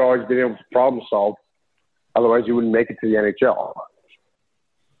 Because you've always been able to problem solve. Otherwise you wouldn't make it to the NHL.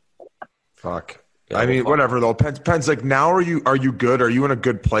 Fuck. Yeah, I mean, whatever though. Pens, like, now are you good? Are you in a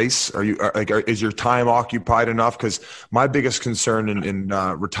good place? Are you is your time occupied enough? Because my biggest concern in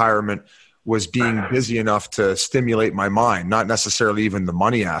retirement was being busy enough to stimulate my mind, not necessarily even the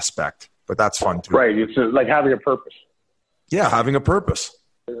money aspect, but that's fun too. Right. It's like having a purpose. Yeah, having a purpose.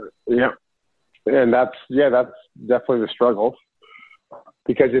 Yeah, and that's definitely the struggle,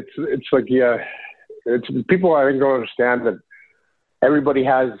 because it's like it's people I think don't understand that everybody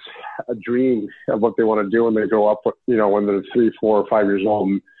has a dream of what they want to do when they grow up, when they're 3, 4, or 5 years old.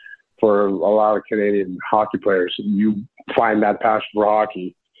 And for a lot of Canadian hockey players, you find that passion for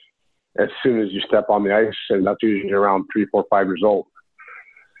hockey as soon as you step on the ice, and that's usually around 3, 4, 5 years old.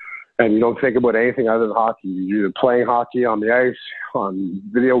 And you don't think about anything other than hockey. You're either playing hockey on the ice, on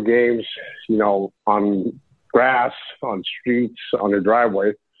video games, on grass, on streets, on your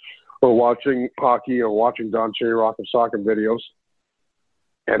driveway, or watching hockey or watching Don Cherry Rock and soccer videos.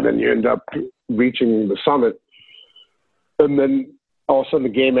 And then you end up reaching the summit. And then all of a sudden the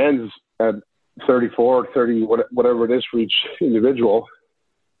game ends at 34, 30, whatever it is for each individual.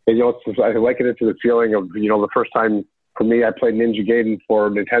 And, I liken it to the feeling of, the first time for me, I played Ninja Gaiden for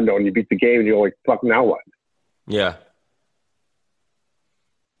Nintendo, and you beat the game and you're like, fuck, now what? Yeah.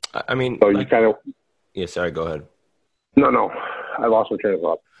 I mean, So you kind of. Yeah, sorry, go ahead. No. I lost my train of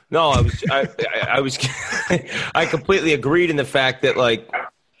thought. No, I was I completely agreed in the fact that like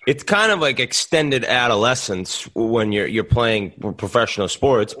it's kind of like extended adolescence when you're playing professional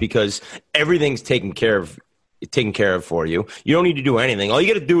sports because everything's taken care of for you. You don't need to do anything. All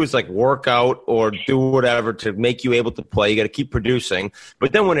you got to do is like work out or do whatever to make you able to play. You got to keep producing.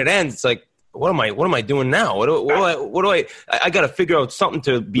 But then when it ends, it's like, what am I doing now? What do I got to figure out something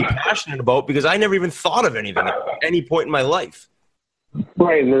to be passionate about because I never even thought of anything at any point in my life.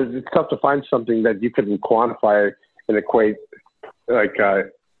 Right, and it's tough to find something that you can quantify and equate, like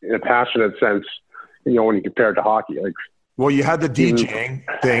in a passionate sense. When you compare it to hockey, like. Well, you had the DJing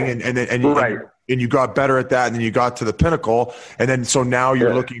thing, and you got better at that, and then you got to the pinnacle, and then so now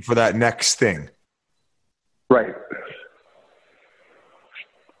you're looking for that next thing. Right.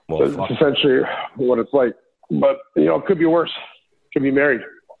 Well, it's essentially what it's like, but it could be worse. Could be married.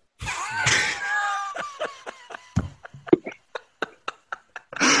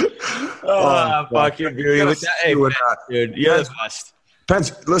 Fuck you, dude. Hey, dude, you're the best.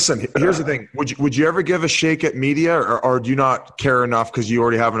 Pence, listen, here's the thing. Would you ever give a shake at media, or do you not care enough because you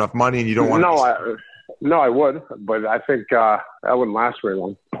already have enough money and you don't want No, I would, but I think that wouldn't last very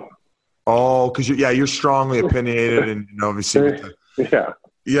long. Oh, because you're strongly opinionated and obviously.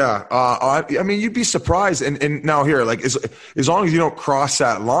 Yeah. I mean, you'd be surprised. And now here, like, as long as you don't cross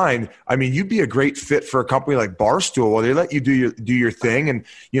that line, I mean, you'd be a great fit for a company like Barstool where they let you do your thing. And,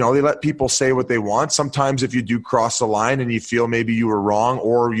 they let people say what they want. Sometimes if you do cross the line and you feel maybe you were wrong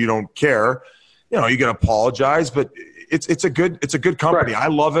or you don't care, you can apologize, but it's a good company. Right. I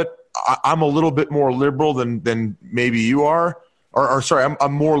love it. I'm a little bit more liberal than maybe you are, or sorry,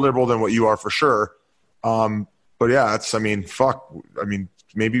 I'm more liberal than what you are for sure. But yeah,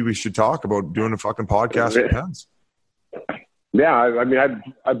 maybe we should talk about doing a fucking podcast with Pens. Yeah, I mean,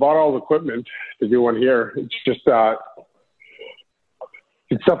 I bought all the equipment to do one here. It's just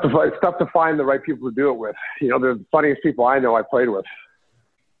it's tough to find the right people to do it with. The funniest people I know I played with.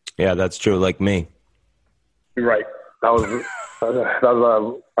 Yeah, that's true. Like me. Right. That was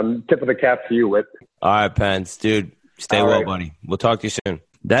a tip of the cap to you, Whit. All right, Pence, dude. Stay well, buddy. We'll talk to you soon.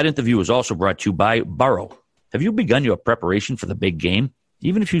 That interview was also brought to you by Burrow. Have you begun your preparation for the big game?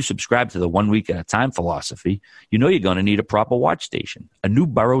 Even if you subscribe to the 1 week at a time philosophy, you're going to need a proper watch station. A new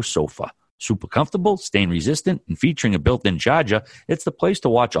Burrow sofa. Super comfortable, stain resistant, and featuring a built-in charger, it's the place to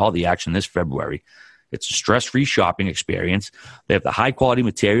watch all the action this February. It's a stress-free shopping experience. They have the high-quality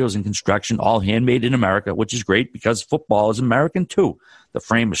materials and construction, all handmade in America, which is great because football is American too. The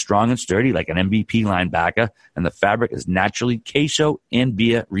frame is strong and sturdy like an MVP linebacker, and the fabric is naturally queso and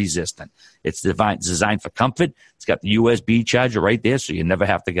beer resistant. It's designed for comfort. It's got the USB charger right there, so you never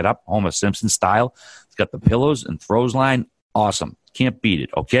have to get up, Homer Simpson style. It's got the pillows and throws line. Awesome. Can't beat it,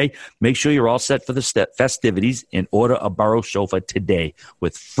 okay? Make sure you're all set for the festivities and order a Burrow sofa today.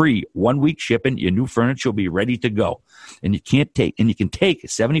 With free 1 week shipping, your new furniture will be ready to go. And you can take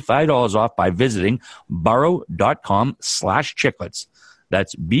 $75 off by visiting burrow.com/chicklets.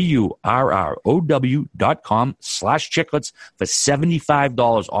 That's BURROW.com/chicklets for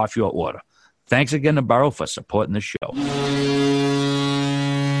 $75 off your order. Thanks again to Burrow for supporting the show.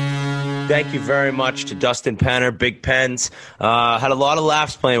 Thank you very much to Dustin Penner, Big Pens. Had a lot of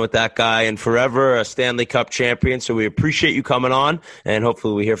laughs playing with that guy, and forever a Stanley Cup champion. So we appreciate you coming on, and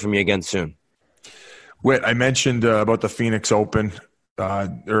hopefully we hear from you again soon. Whit, I mentioned about the Phoenix Open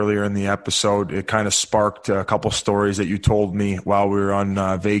earlier in the episode. It kind of sparked a couple stories that you told me while we were on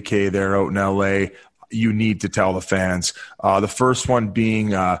vacay there out in L.A. You need to tell the fans. The first one being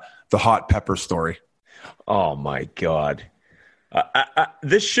the hot pepper story. Oh, my God.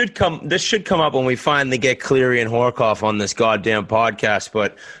 This should come up when we finally get Cleary and Horkoff on this goddamn podcast.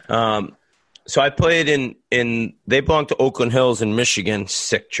 But so I played in they belong to Oakland Hills in Michigan,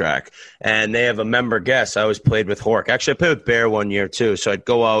 sick track, and they have a member guest. I always played with Hork. Actually, I played with Bear one year too. So I'd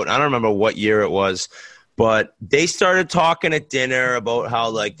go out. I don't remember what year it was, but they started talking at dinner about how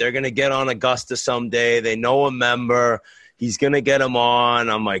like they're gonna get on Augusta someday. They know a member. He's gonna get them on.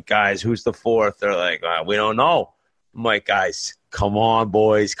 I'm like, guys, who's the fourth? They're like, we don't know. I'm like, guys, come on,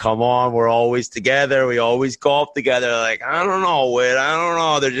 boys, come on. We're always together. We always golf together. Like, I don't know, Whit. I don't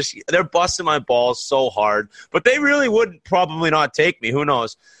know. They're busting my balls so hard. But they really would probably not take me. Who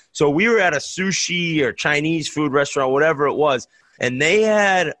knows? So we were at a sushi or Chinese food restaurant, whatever it was, and they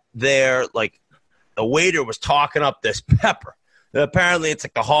had the waiter was talking up this pepper. Apparently it's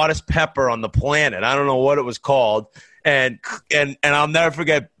like the hottest pepper on the planet. I don't know what it was called. And I'll never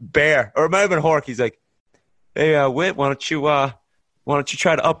forget Bear, or it might have been Hork. He's like, hey, Whit, why don't you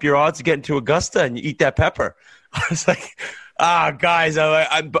try to up your odds of getting to Augusta and you eat that pepper? I Guys,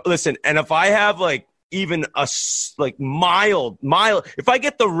 listen, and if I have like even a mild, if I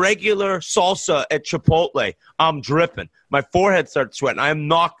get the regular salsa at Chipotle, I'm dripping. My forehead starts sweating. I am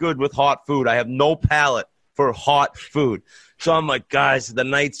not good with hot food. I have no palate for hot food. So I'm like, guys, the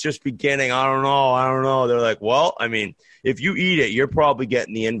night's just beginning. I don't know. They're like, well, I mean, if you eat it, you're probably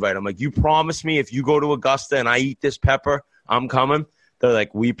getting the invite. I'm like, you promise me if you go to Augusta and I eat this pepper, I'm coming? They're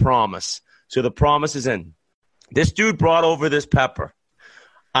like, we promise. So the promise is in. This dude brought over this pepper.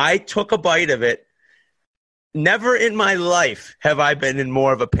 I took a bite of it. Never in my life have I been in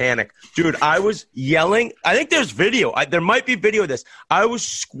more of a panic. Dude, I was yelling. I think there's video. There might be video of this. I was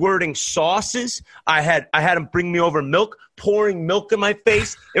squirting sauces. I had him bring me over milk, pouring milk in my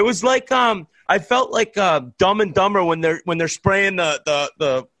face. It was like I felt like Dumb and Dumber when they're spraying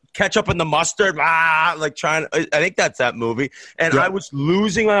the ketchup and the mustard, like trying. I think that's that movie. And I was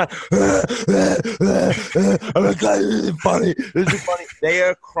losing my. I'm like, this is funny. They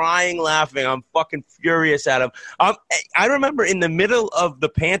are crying, laughing. I'm fucking furious at them. I remember in the middle of the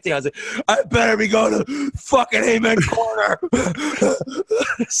panting, I was like, I better be going to fucking Amen Corner.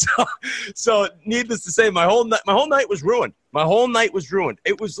 So needless to say, my whole night was ruined.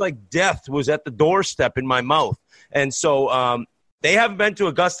 It was like death was at the doorstep in my mouth. And so, they haven't been to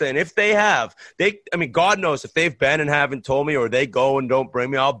Augusta, and if they have, God knows if they've been and haven't told me, or they go and don't bring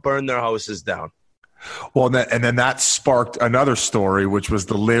me, I'll burn their houses down. Well, and then that sparked another story, which was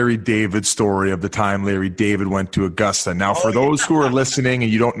the Larry David story of the time Larry David went to Augusta. Now, for those who are listening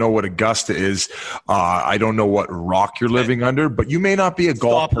and you don't know what Augusta is, I don't know what rock you're living under, but you may not be a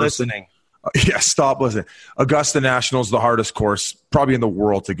golf person. Listening. Yeah, stop listening. Augusta National is the hardest course probably in the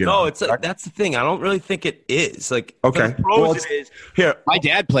world to get on. No, that's the thing. I don't really think it is. Like, okay, for the pros it is. Here, my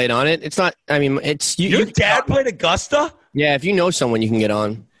dad played on it. It's not. I mean, it's your dad played Augusta. Yeah, if you know someone, you can get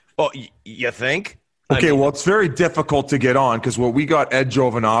on. Oh, you think? Okay, well, it's very difficult to get on because we got Ed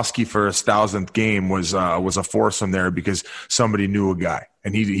Jovanovski for his 1,000th game was a foursome there because somebody knew a guy,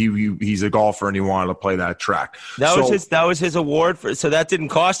 and he's a golfer and he wanted to play that track. That was his award for. So that didn't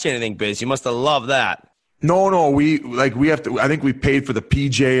cost you anything, Biz. You must have loved that. No, we have to. I think we paid for the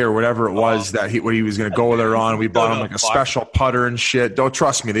PJ or whatever it was that he was going to go there on. We bought him like a special putter and shit. Don't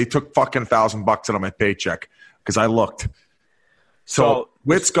trust me. They took fucking $1,000 out of my paycheck because I looked. So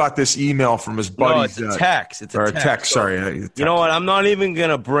Witt's got this email from his buddy. No, it's a text. It's a text. Sorry. You know what? I'm not even going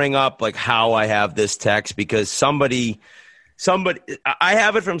to bring up like how I have this text because somebody, I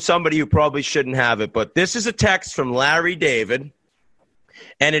have it from somebody who probably shouldn't have it. But this is a text from Larry David,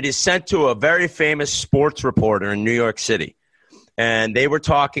 and it is sent to a very famous sports reporter in New York City. And they were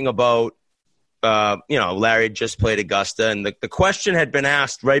talking about, Larry just played Augusta, and the question had been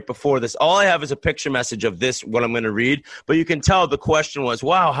asked right before this. All I have is a picture message of this, what I'm going to read, but you can tell the question was,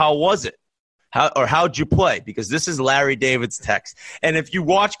 wow, how was it? How'd you play? Because this is Larry David's text. And if you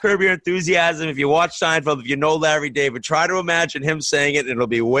watch Curb Your Enthusiasm, if you watch Seinfeld, if you know Larry David, try to imagine him saying it, and it'll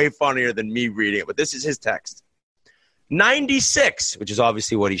be way funnier than me reading it. But this is his text. 96, which is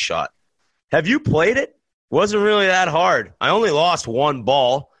obviously what he shot. Have you played it? Wasn't really that hard. I only lost one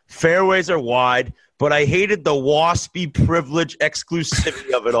ball. Fairways are wide, but I hated the waspy privilege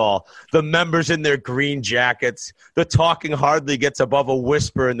exclusivity of it all. The members in their green jackets. The talking hardly gets above a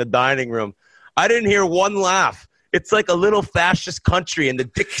whisper in the dining room. I didn't hear one laugh. It's like a little fascist country, and the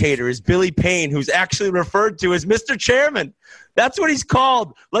dictator is Billy Payne, who's actually referred to as Mr. Chairman. That's what he's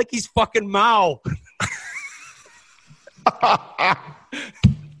called, like he's fucking Mao.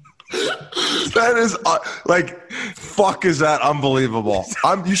 That is fuck is that unbelievable.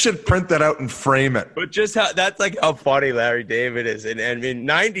 You should print that out and frame it. But just that's like how funny Larry David is. And I mean,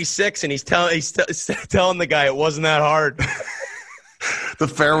 96, and he's telling the guy it wasn't that hard. The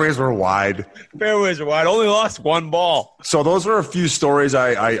fairways were wide. Only lost one ball. So those are a few stories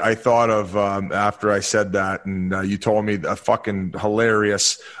I thought of after I said that, and you told me fucking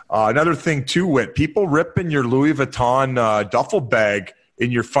hilarious. Another thing too, Whit, people ripping your Louis Vuitton duffel bag in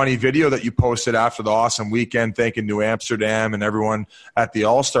your funny video that you posted after the awesome weekend, thanking New Amsterdam and everyone at the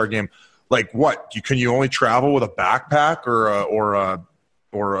All-Star game. Like what? Can you only travel with a backpack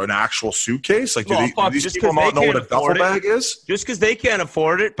or an actual suitcase? Like, do these people not know what a duffel bag is? Just because they can't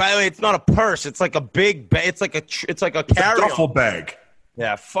afford it. By the way, it's not a purse. It's like a big bag. It's like a carry-on. Duffel bag.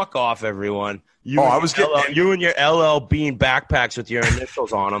 Yeah, fuck off, everyone. You and your LL Bean backpacks with your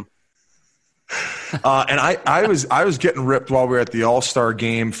initials on them. And I was getting ripped while we were at the All-Star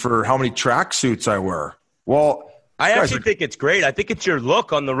game for how many tracksuits I wear. Well, I actually think it's great. I think it's your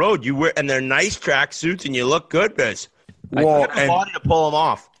look on the road. You wear, and they're nice tracksuits, and you look good, Biz. Well, I have the body to pull them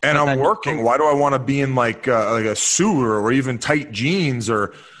off. And I'm working. Why do I want to be in like a suit or even tight jeans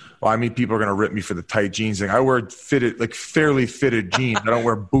or Well, I mean, people are going to rip me for the tight jeans thing. I wear fairly fitted jeans. I don't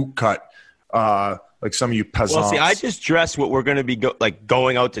wear boot cut like some of you peasants. Well, see, I just dress what we're going to be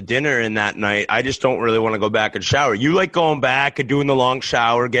going out to dinner in that night. I just don't really want to go back and shower. You like going back and doing the long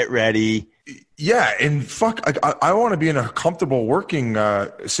shower, get ready. Yeah, and I want to be in a comfortable working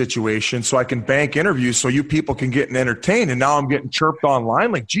situation so I can bank interviews so you people can get entertained. And now I'm getting chirped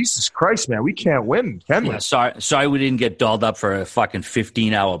online like, Jesus Christ, man, we can't win, can we? Yeah, sorry we didn't get dolled up for a fucking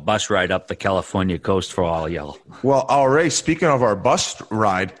 15-hour bus ride up the California coast for all y'all. Well, Ray, speaking of our bus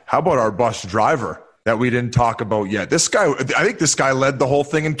ride, how about our bus driver that we didn't talk about yet? I think this guy led the whole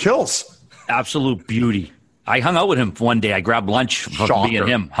thing in kills. Absolute beauty. I hung out with him one day. I grabbed lunch for being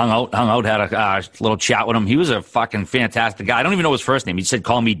him. Hung out, had a little chat with him. He was a fucking fantastic guy. I don't even know his first name. He said,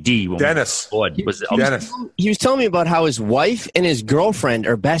 "Call me D." Dennis. Dennis. He was telling me about how his wife and his girlfriend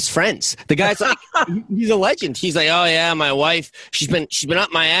are best friends. The guy's like, he's a legend. He's like, "Oh yeah, my wife. She's been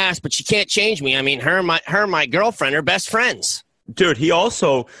up my ass, but she can't change me. I mean, her and my girlfriend are best friends." Dude, he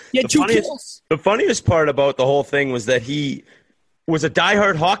also the funniest part about the whole thing was that he was a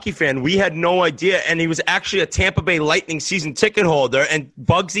diehard hockey fan. We had no idea, and he was actually a Tampa Bay Lightning season ticket holder. And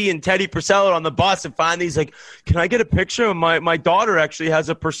Bugsy and Teddy Purcell are on the bus, and finally he's like, "Can I get a picture? My daughter actually has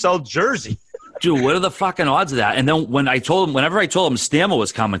a Purcell jersey." Dude, what are the fucking odds of that? And then whenever I told him Stammer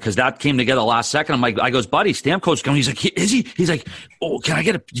was coming, because that came together last second, I'm like, I goes, "Buddy, Stamco's coming." He's like, "Is he?" He's like, "Oh, you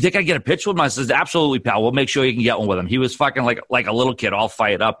think I get a picture with him?" I says, "Absolutely, pal. We'll make sure you can get one with him." He was fucking like a little kid, all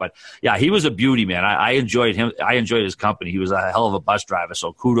fired up. But yeah, he was a beauty, man. I enjoyed him. I enjoyed his company. He was a hell of a bus driver.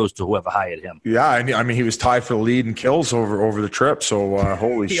 So kudos to whoever hired him. Yeah, I mean, he was tied for the lead in kills over the trip. So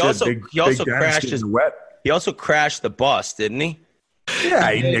holy shit! He also crashed the bus, didn't he?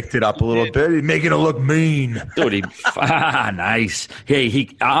 Yeah, he nicked it up a little bit. He's making it look mean. Dude, nice. Hey,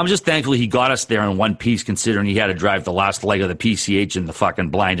 I'm just thankful he got us there in one piece, considering he had to drive the last leg of the PCH in the fucking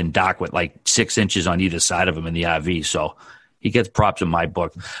blind and dark with like 6 inches on either side of him in the RV. So he gets props in my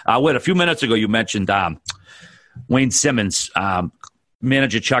book. Wait, a few minutes ago you mentioned Wayne Simmons,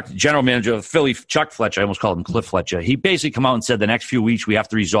 general manager of Philly, Chuck Fletcher. I almost called him Cliff Fletcher. He basically come out and said the next few weeks we have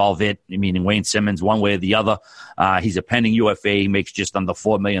to resolve it, meaning Wayne Simmons, one way or the other. He's a pending UFA. He makes just under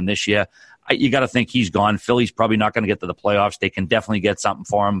 $4 million this year. You got to think he's gone. Philly's probably not going to get to the playoffs. They can definitely get something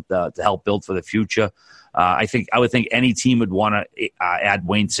for him to help build for the future. I would think any team would want to add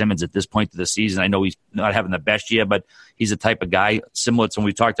Wayne Simmons at this point of the season. I know he's not having the best year, but he's the type of guy similar to when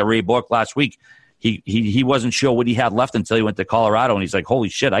we talked to Ray Bourque last week. He wasn't sure what he had left until he went to Colorado, and he's like, "Holy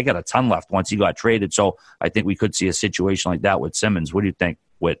shit, I got a ton left." Once he got traded, so I think we could see a situation like that with Simmons. What do you think,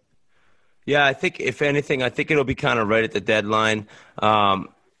 Whit? Yeah, I think if anything, I think it'll be kind of right at the deadline. And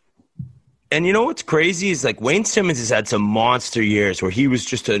you know what's crazy is like Wayne Simmons has had some monster years where he was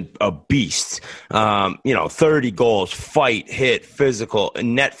just a beast. 30 goals, fight, hit, physical,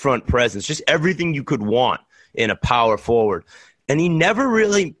 net front presence, just everything you could want in a power forward. And he never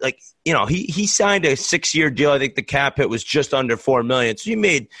really, he signed a 6-year deal. I think the cap hit was just under $4 million. So he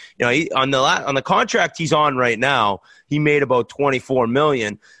made, on the contract he's on right now, he made about $24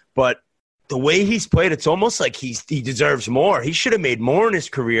 million. But the way he's played, it's almost like he deserves more. He should have made more in his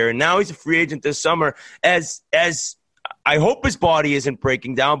career. And now he's a free agent this summer. As I hope his body isn't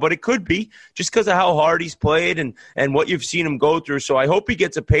breaking down, but it could be just because of how hard he's played and what you've seen him go through. So I hope he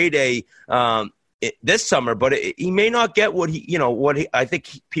gets a payday this summer, but he may not get what I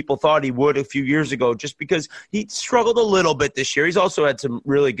think people thought he would a few years ago, just because he struggled a little bit this year. He's also had some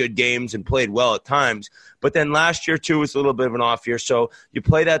really good games and played well at times, but then last year too was a little bit of an off year. So you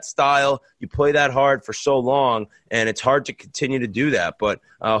play that style, you play that hard for so long, and it's hard to continue to do that. But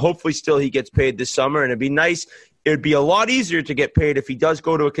hopefully still he gets paid this summer, and it'd be nice. It would be a lot easier to get paid if he does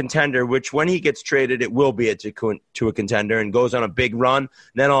go to a contender, which when he gets traded, it will be to a contender and goes on a big run.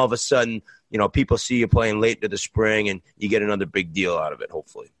 Then all of a sudden, people see you playing late into the spring and you get another big deal out of it,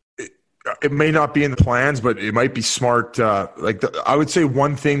 hopefully. It may not be in the plans, but it might be smart. I would say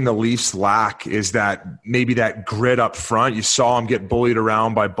one thing the Leafs lack is that maybe that grit up front. You saw them get bullied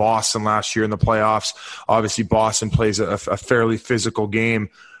around by Boston last year in the playoffs. Obviously, Boston plays a fairly physical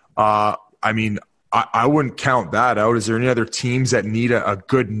game. I wouldn't count that out. Is there any other teams that need a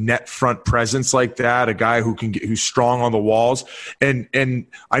good net front presence like that? A guy who's strong on the walls. And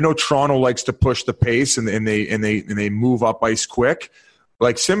I know Toronto likes to push the pace and they move up ice quick.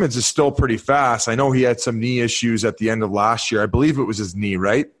 Like Simmons is still pretty fast. I know he had some knee issues at the end of last year. I believe it was his knee,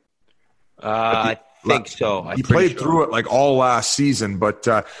 right? I think so. He played through it like all last season, but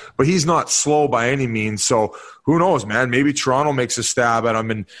he's not slow by any means. So who knows, man? Maybe Toronto makes a stab at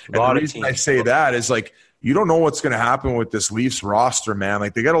him. And the reason I say that is like you don't know what's going to happen with this Leafs roster, man.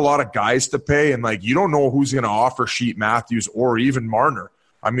 Like they got a lot of guys to pay, and like you don't know who's going to offer Sheet Matthews or even Marner.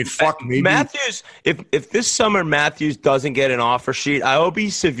 I mean, fuck, maybe Matthews. If this summer Matthews doesn't get an offer sheet, I will be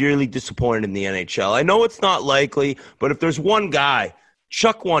severely disappointed in the NHL. I know it's not likely, but if there's one guy,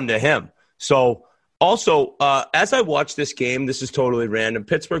 chuck one to him. So also, as I watch this game, this is totally random.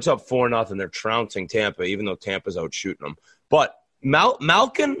 Pittsburgh's up 4-0. They're trouncing Tampa, even though Tampa's out shooting them. But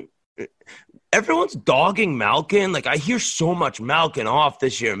Malkin, everyone's dogging Malkin. Like, I hear so much Malkin off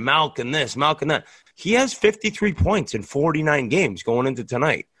this year. Malkin this, Malkin that. He has 53 points in 49 games going into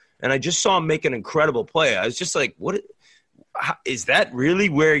tonight. And I just saw him make an incredible play. I was just like, what is that really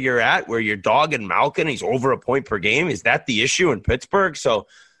where you're at, where you're dogging Malkin? He's over a point per game. Is that the issue in Pittsburgh? So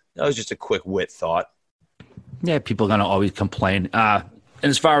that was just a quick wit thought. Yeah, people are going to always complain. And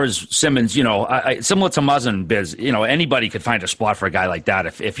as far as Simmons, similar to Muzzin, Biz, anybody could find a spot for a guy like that.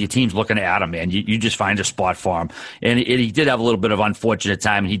 If your team's looking at him, man, you just find a spot for him. And he did have a little bit of unfortunate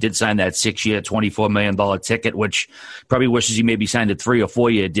time, and he did sign that 6-year, $24 million ticket, which probably wishes he maybe signed a 3 or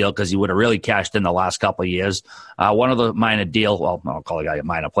 4 year deal because he would have really cashed in the last couple of years. One of the minor deal, well, I'll call the guy a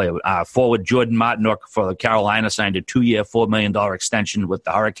minor player, forward Jordan Martinook for the Carolina signed a 2-year, $4 million extension with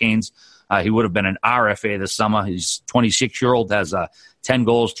the Hurricanes. He would have been an RFA this summer. He's 26-year-old, has 10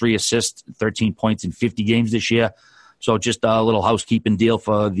 goals, 3 assists, 13 points in 50 games this year. So just a little housekeeping deal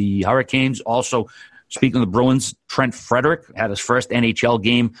for the Hurricanes. Also, speaking of the Bruins, Trent Frederick had his first NHL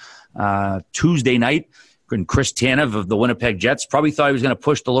game Tuesday night. And Chris Tanev of the Winnipeg Jets probably thought he was going to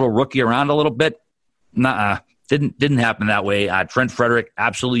push the little rookie around a little bit. Nuh-uh. Didn't happen that way. Trent Frederick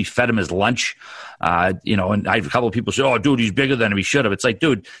absolutely fed him his lunch. And I have a couple of people say, oh, dude, he's bigger than him. He should have. It's like,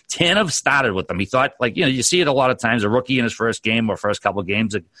 dude, Tanev started with him. He thought, you see it a lot of times, a rookie in his first game or first couple of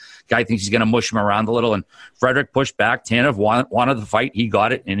games, a guy thinks he's going to mush him around a little. And Frederick pushed back. Tanev wanted the fight. He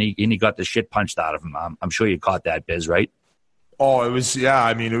got it, and he got the shit punched out of him. I'm sure you caught that, Biz, right? Oh, it was, yeah.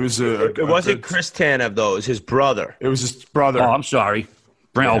 I mean, it was It wasn't Chris Tanev, though. It was his brother. It was his brother. Oh, I'm sorry.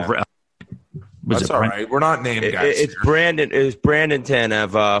 That's all right. We're not named guys. It's Brandon. It was Brandon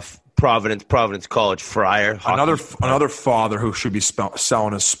Tanev, Providence College Friar. Another father who should be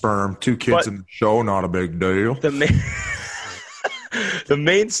selling his sperm. 2 kids in the show, not a big deal. The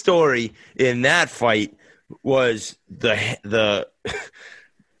main story in that fight was the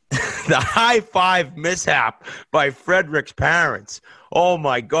high five mishap by Frederick's parents. Oh,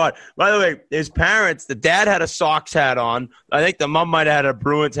 my God. By the way, his parents, the dad had a Sox hat on. I think the mom might have had a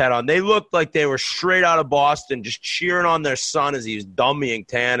Bruins hat on. They looked like they were straight out of Boston, just cheering on their son as he was dummying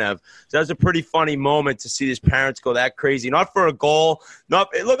Tanev. So that was a pretty funny moment to see his parents go that crazy. Not for a goal.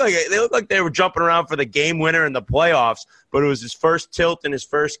 They looked like they were jumping around for the game winner in the playoffs, but it was his first tilt in his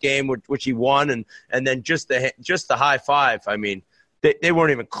first game, which he won, and then just the high five. I mean, they weren't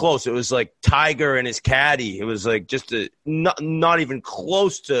even close. It was like Tiger and his caddy. It was like just not even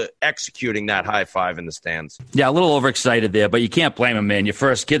close to executing that high five in the stands. Yeah, a little overexcited there, but you can't blame him, man. Your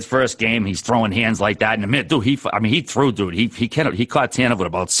kid's first game, he's throwing hands like that. And admit, dude, he threw, dude. He caught Tanev with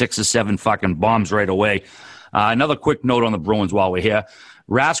about 6 or 7 fucking bombs right away. Another quick note on the Bruins while we're here.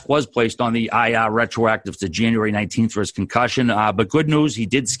 Rask was placed on the IR retroactive to January 19th for his concussion. But good news, he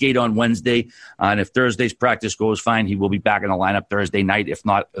did skate on Wednesday. And if Thursday's practice goes fine, he will be back in the lineup Thursday night. If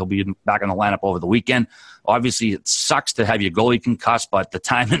not, he'll be back in the lineup over the weekend. Obviously, it sucks to have your goalie concussed, but the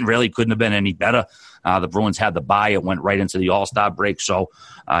timing really couldn't have been any better. The Bruins had the bye. It went right into the All-Star break, so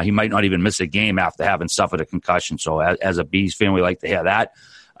he might not even miss a game after having suffered a concussion. So as a Bees fan, we like to hear that.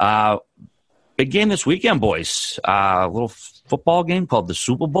 Big game this weekend, boys. A little football game called the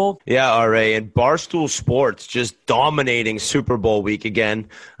Super Bowl. Yeah, RA, and Barstool Sports just dominating Super Bowl week again.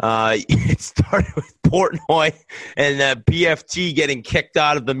 It started with Portnoy and BFT getting kicked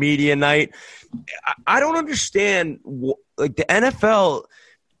out of the media night. I don't understand, like the NFL.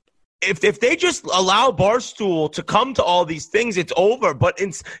 If they just allow Barstool to come to all these things, it's over. But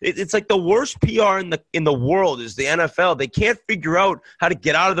it's like the worst PR in the world is the NFL. They can't figure out how to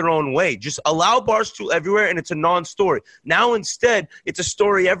get out of their own way. Just allow Barstool everywhere, and it's a non-story. Now instead, it's a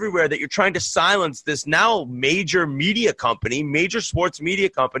story everywhere that you're trying to silence this now major sports media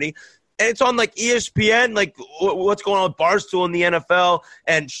company. And it's on like ESPN, like what's going on with Barstool in the NFL.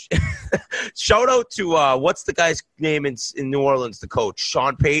 And shout out to what's the guy's name in New Orleans, the coach,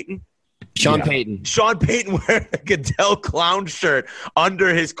 Sean Payton. Sean Payton wearing a Goodell clown shirt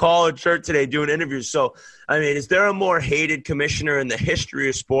under his college shirt today doing interviews. So, I mean, is there a more hated commissioner in the history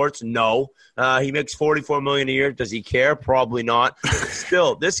of sports? No. He makes $44 million a year. Does he care? Probably not.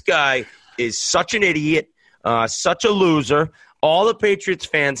 Still, this guy is such an idiot, such a loser. All the Patriots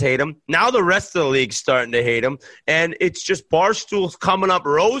fans hate him. Now the rest of the league's starting to hate him. And it's just Barstool's coming up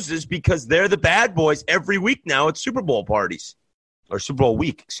roses because they're the bad boys every week now at Super Bowl parties. Or Super Bowl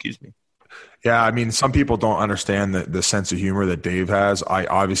week, excuse me. Yeah, I mean, some people don't understand the sense of humor that Dave has.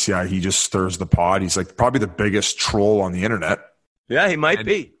 He just stirs the pot. He's like probably the biggest troll on the internet. Yeah, he might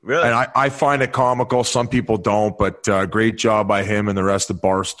be, really. And I find it comical. Some people don't, but great job by him and the rest of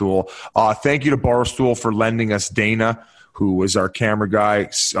Barstool. Thank you to Barstool for lending us Dana, who was our camera guy,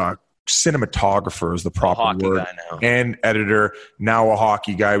 cinematographer is the proper word, and editor, now a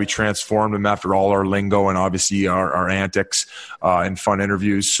hockey guy. We transformed him after all our lingo and obviously our antics and fun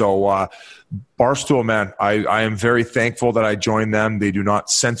interviews. So Barstool, man, I am very thankful that I joined them. They do not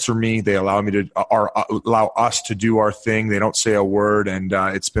censor me. They allow me to allow us to do our thing. They don't say a word, and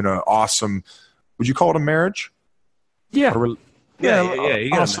it's been an awesome. Would you call it a marriage? Yeah.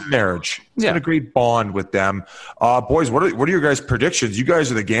 Awesome marriage. It's been a great bond with them. Boys, what are your guys' predictions? You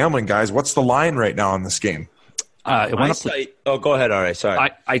guys are the gambling guys. What's the line right now in this game? It went up go ahead. All right,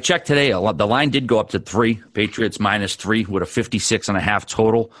 sorry. I checked today. The line did go up to 3. Patriots -3 with a 56.5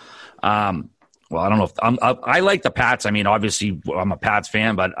 total. Well, I don't know if I like the Pats. I mean, obviously, I'm a Pats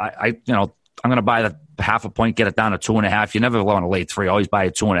fan, but I'm going to buy the half a point, get it down to 2.5. You never want to lay 3. Always buy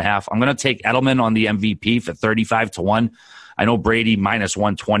a 2.5. I'm going to take Edelman on the MVP for 35-1. I know Brady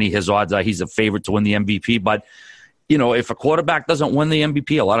 -120. His odds are he's a favorite to win the MVP. But, if a quarterback doesn't win the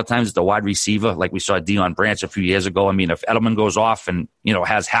MVP, a lot of times it's the wide receiver, like we saw Deion Branch a few years ago. I mean, if Edelman goes off and,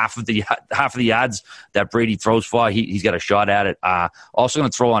 has half of the odds that Brady throws for, he's got a shot at it. Also going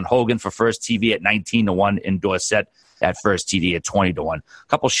to throw on Hogan for first TV at 19-1 and Dorsett at first TD at 20-1. A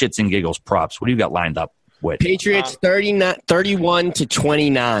couple shits and giggles props. What do you got lined up with? Patriots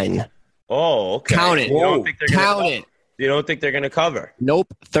 31-29. Oh, okay. Count it. Count it. You don't think they're going to cover?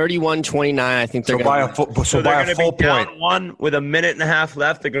 Nope. 31-29. I think they're going to. So they're going to be down 1 with a minute and a half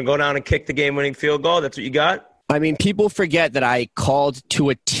left. They're going to go down and kick the game-winning field goal. That's what you got? I mean, people forget that I called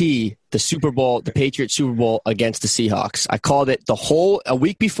to a T the Super Bowl, the Patriots Super Bowl against the Seahawks. I called it a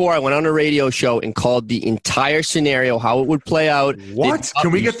week before I went on a radio show and called the entire scenario, how it would play out. What?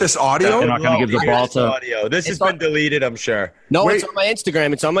 Can we get this audio? They're not going to give the ball to audio. This has been deleted, I'm sure. No, It's on my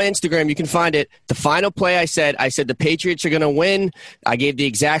Instagram. It's on my Instagram. You can find it. The final play I said the Patriots are going to win. I gave the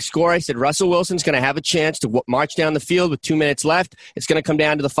exact score. I said Russell Wilson's going to have a chance to march down the field with 2 minutes left. It's going to come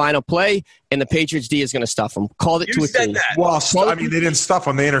down to the final play, and the Patriots D is going to stuff them. Called it to a T. Well, I mean, they didn't stuff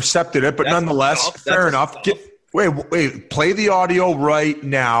them. They intercepted it, but nonetheless, fair enough. Wait, play the audio right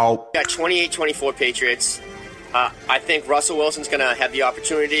now. Got 28-24 Patriots. I think Russell Wilson's going to have the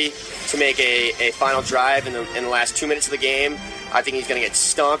opportunity to make a final drive in the last 2 minutes of the game. I think he's going to get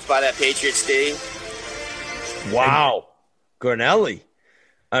stomped by that Patriots D. Wow. Gurnelli.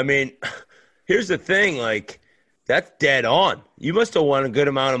 I mean, here's the thing, that's dead on. You must have won a good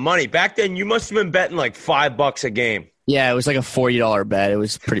amount of money. Back then, you must have been betting like $5 a game. Yeah, it was like a $40 bet. It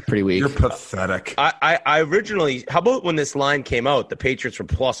was pretty weak. You're pathetic. I originally, how about when this line came out, the Patriots were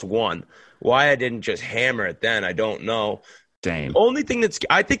 +1. Why I didn't just hammer it then, I don't know. Damn. Only thing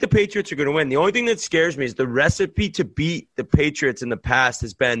I think the Patriots are going to win. The only thing that scares me is the recipe to beat the Patriots in the past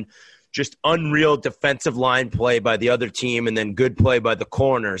has been just unreal defensive line play by the other team and then good play by the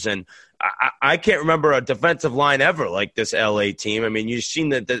corners. And I can't remember a defensive line ever like this LA team. I mean, you've seen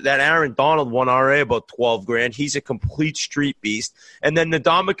that Aaron Donald won RA about $12,000. He's a complete street beast. And then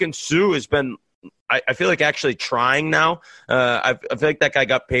Ndamukong Suh has been, I feel like actually trying now. I feel like that guy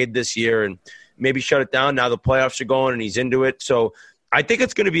got paid this year and maybe shut it down. Now the playoffs are going and he's into it. So I think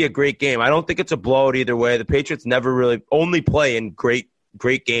it's going to be a great game. I don't think it's a blowout either way. The Patriots never really only play in great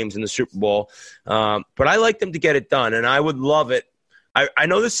games in the Super Bowl. But I like them to get it done, and I would love it. I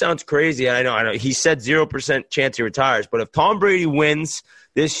know this sounds crazy, and I know. He said 0% chance he retires, but if Tom Brady wins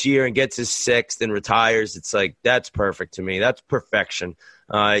this year and gets his 6th and retires, it's like that's perfect to me. That's perfection.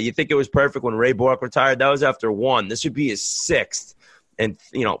 You think it was perfect when Ray Bork retired? That was after 1. This would be his 6th. And,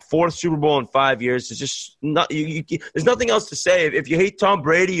 4th Super Bowl in 5 years. It's just not. There's nothing else to say. If you hate Tom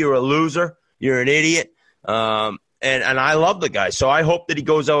Brady, you're a loser. You're an idiot. And I love the guy, so I hope that he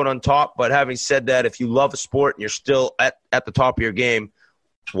goes out on top. But having said that, if you love a sport and you're still at the top of your game,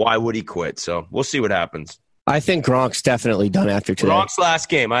 why would he quit? So we'll see what happens. I think Gronk's definitely done after today. Gronk's last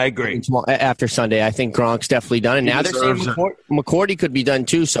game, I agree. After Sunday, I think Gronk's definitely done. And now they're saying McCourty could be done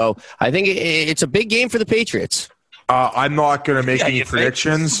too. So I think it's a big game for the Patriots. I'm not going to make any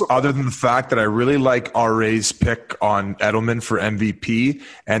predictions other than the fact that I really like RA's pick on Edelman for MVP,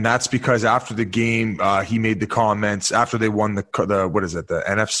 and that's because after the game, he made the comments after they won the what is it, the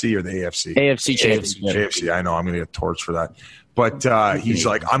NFC or the AFC? AFC. I know I'm going to get torched for that. But he's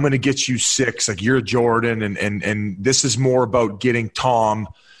like, I'm going to get you 6. Like, you're Jordan, and this is more about getting Tom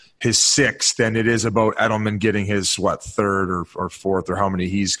his 6th than it is about Edelman getting his, 3rd or 4th or how many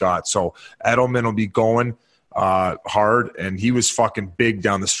he's got. So Edelman will be going. hard, and he was fucking big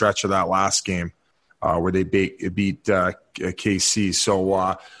down the stretch of that last game where they beat KC.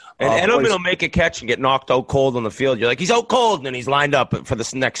 So and Edelman will make a catch and get knocked out cold on the field. You're like, he's out cold, and then he's lined up for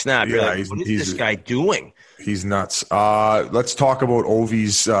the next snap. You're like, what is this guy doing? He's nuts. Let's talk about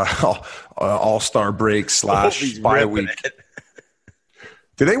Ovi's All-Star break / bye week.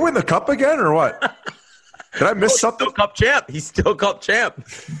 Did they win the cup again or what? Did I miss something? Still cup champ. He's still cup champ.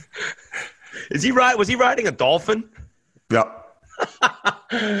 Was he riding a dolphin? Yeah.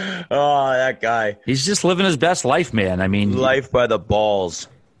 Oh, that guy. He's just living his best life, man. I mean, life by the balls.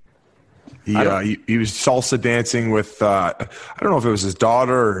 He was salsa dancing with, I don't know if it was his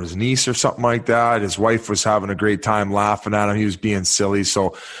daughter or his niece or something like that. His wife was having a great time laughing at him. He was being silly.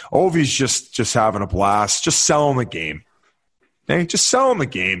 So Ovi's just having a blast, just selling the game. Hey, just selling the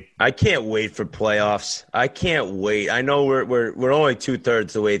game. I can't wait for playoffs. I can't wait. I know we're only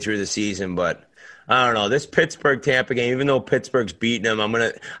 2/3 the way through the season, but I don't know. This Pittsburgh-Tampa game, even though Pittsburgh's beating them,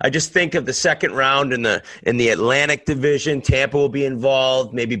 I just think of the second round in the Atlantic Division. Tampa will be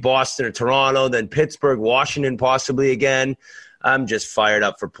involved, maybe Boston or Toronto, then Pittsburgh, Washington possibly again. I'm just fired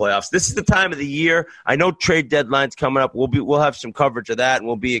up for playoffs. This is the time of the year. I know trade deadline's coming up. We'll have some coverage of that, and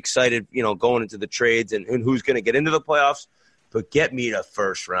we'll be excited, going into the trades and who's going to get into the playoffs. But get me to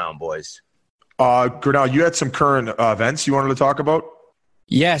first round, boys. Grinnell, you had some current events you wanted to talk about?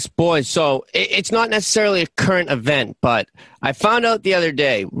 Yes, boys. So it's not necessarily a current event, but I found out the other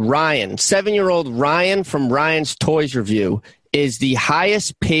day, Ryan, 7-year-old Ryan from Ryan's Toys Review, is the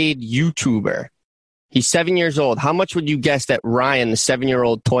highest paid YouTuber. He's 7 years old. How much would you guess that Ryan, the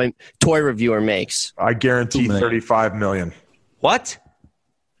 7-year-old toy reviewer, makes? I guarantee $35 million. What?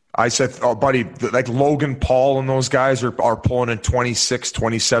 I said, buddy, like Logan Paul and those guys are pulling in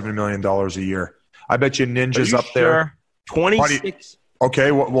 $27 million a year. I bet you Ninja's up there. 26.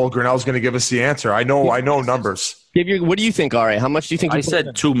 Okay, well, Grinnell's going to give us the answer. I know numbers. What do you think, Ari? How much do you think? I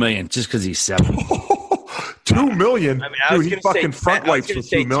said $2 million just because he's 7. $2 million? Dude, he fucking front wipes for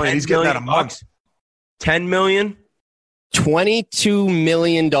 $2 million. He's getting that a month. $10 million? $22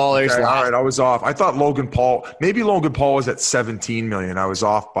 million. Okay, all right, I was off. I thought Logan Paul was at $17 million. I was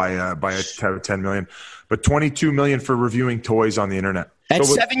off by $10 million, but $22 million for reviewing toys on the internet. At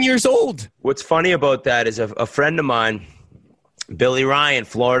 7 years old. What's funny about that is a friend of mine, Billy Ryan,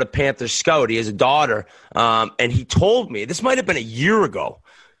 Florida Panthers scout. He has a daughter, and he told me this might have been a year ago.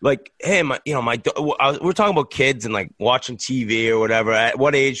 Like, hey, we're talking about kids and like watching TV or whatever. At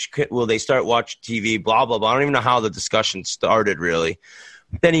what age will they start watching TV? Blah blah blah. I don't even know how the discussion started really.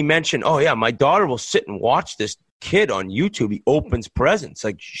 Then he mentioned, oh yeah, my daughter will sit and watch this kid on YouTube. He opens presents.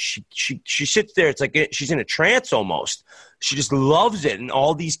 Like she sits there. It's like she's in a trance almost. She just loves it, and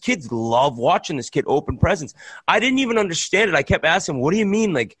all these kids love watching this kid open presents. I didn't even understand it. I kept asking, "What do you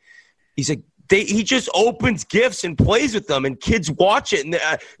mean?" Like, he's like, he just opens gifts and plays with them, and kids watch it, and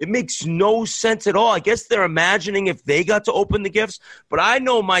it makes no sense at all. I guess they're imagining if they got to open the gifts, but I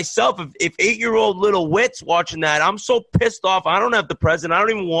know myself, if 8-year-old little Wit's watching that, I'm so pissed off. I don't have the present. I don't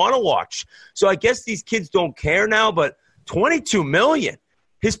even want to watch. So I guess these kids don't care now, but $22 million.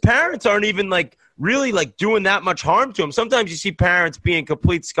 His parents aren't even really doing that much harm to him. Sometimes you see parents being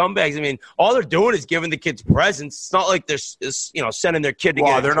complete scumbags. I mean, all they're doing is giving the kids presents. It's not like they're sending their kid to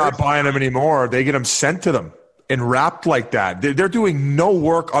get. They're not buying them anymore. They get them sent to them and wrapped like that. They're doing no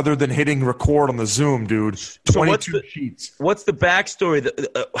work other than hitting record on the Zoom, dude. 22 sheets. What's the backstory?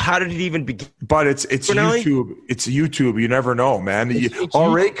 How did it even begin? But it's YouTube. It's YouTube. You never know, man.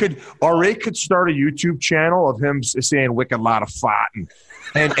 RA could start a YouTube channel of him saying "wicked lot of fat"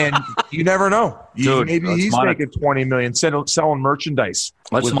 and you never know. Dude, maybe he's making $20 million selling merchandise.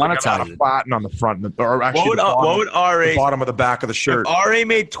 Let's monetize it. Flatten on the front, or actually the bottom of the back of the shirt. If RA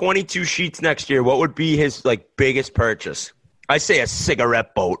made 22 sheets next year, what would be his biggest purchase? I say a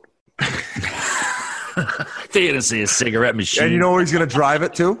cigarette boat. They're gonna say a cigarette machine. And you know where he's gonna drive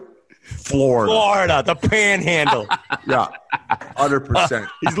it to? Florida, the Panhandle. Yeah, 100%.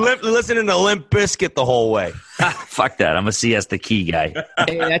 He's listening to Limp Bizkit the whole way. Fuck that. I'm a Siesta Key guy.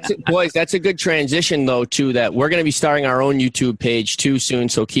 Hey, that's a good transition, though, too, that we're going to be starting our own YouTube page, too, soon.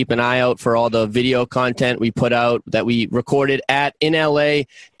 So keep an eye out for all the video content we put out that we recorded in L.A.,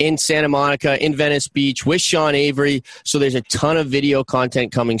 in Santa Monica, in Venice Beach, with Sean Avery. So there's a ton of video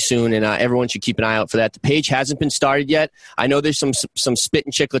content coming soon, and everyone should keep an eye out for that. The page hasn't been started yet. I know there's some Spit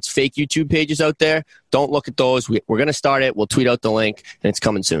and Chicklets fake YouTube pages out there. Don't look at those. We're going to start it. We'll tweet out the link, and it's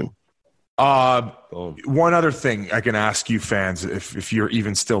coming soon. One other thing I can ask you fans, if you're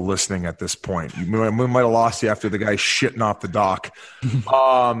even still listening at this point, we might have lost you after the guy shitting off the dock.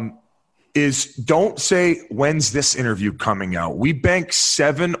 is don't say, when's this interview coming out? We banked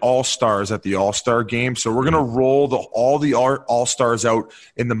 7 All-Stars at the All-Star game, so we're going to roll all the All-Stars out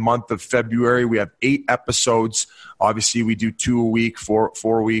in the month of February. We have 8 episodes. Obviously, we do 2 a week,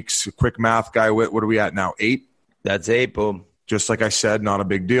 4 weeks. Quick math guy, what are we at now, 8? That's 8, boom. Just like I said, not a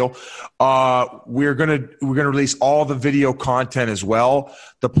big deal. We're gonna release all the video content as well.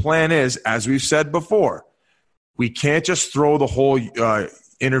 The plan is, as we've said before, we can't just throw the whole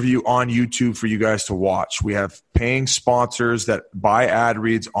interview on YouTube for you guys to watch. We have paying sponsors that buy ad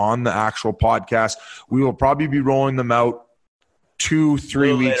reads on the actual podcast. We will probably be rolling them out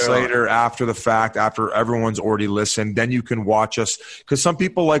 2-3 weeks later after the fact, after everyone's already listened. Then you can watch us, because some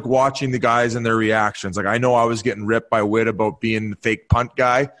people like watching the guys and their reactions. Like, I know I was getting ripped by Whit about being the fake punt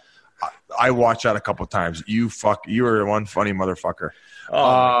guy. I watched that a couple times. You were one funny motherfucker.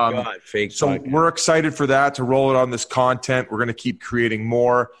 Oh my God, fake. So we're excited for that, to roll it on this content. We're going to keep creating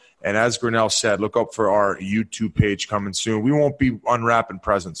more. And as Grinnell said, look up for our YouTube page coming soon. We won't be unwrapping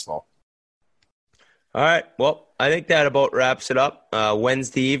presents, though. All right. Well, I think that about wraps it up.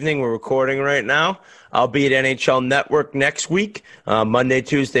 Wednesday evening, we're recording right now. I'll be at NHL Network next week, Monday,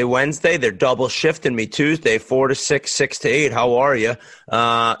 Tuesday, Wednesday. They're double shifting me Tuesday, 4 to 6, 6 to 8. How are you?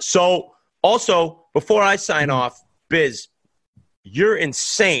 So also, before I sign off, Biz, you're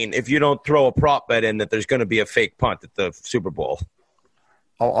insane if you don't throw a prop bet in that there's going to be a fake punt at the Super Bowl.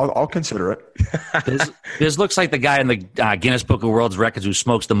 I'll consider it. This looks like the guy in the Guinness Book of World Records who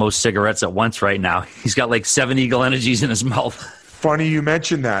smokes the most cigarettes at once right now. He's got like 7 Eagle Energies in his mouth. Funny you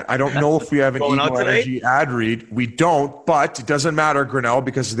mentioned that. I don't know if we have an Eagle Energy ad read. We don't, but it doesn't matter, Grinnell,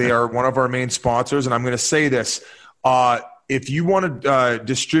 because they are one of our main sponsors. And I'm going to say this. If you want to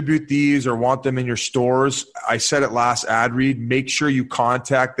distribute these or want them in your stores, I said it last ad read, make sure you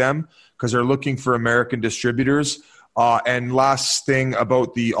contact them because they're looking for American distributors. And last thing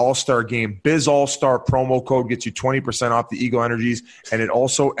about the All-Star game, Biz All-Star promo code gets you 20% off the Eagle Energies, and it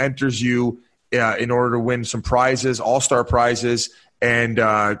also enters you in order to win some prizes, All-Star prizes, and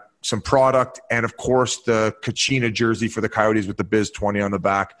some product, and of course the Kachina jersey for the Coyotes with the Biz 20 on the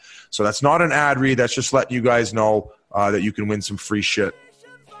back. So that's not an ad read. That's just letting you guys know that you can win some free shit.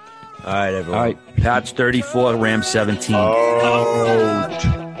 All right, everyone. All right, Pats 34, Rams 17.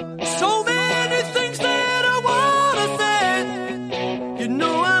 Oh.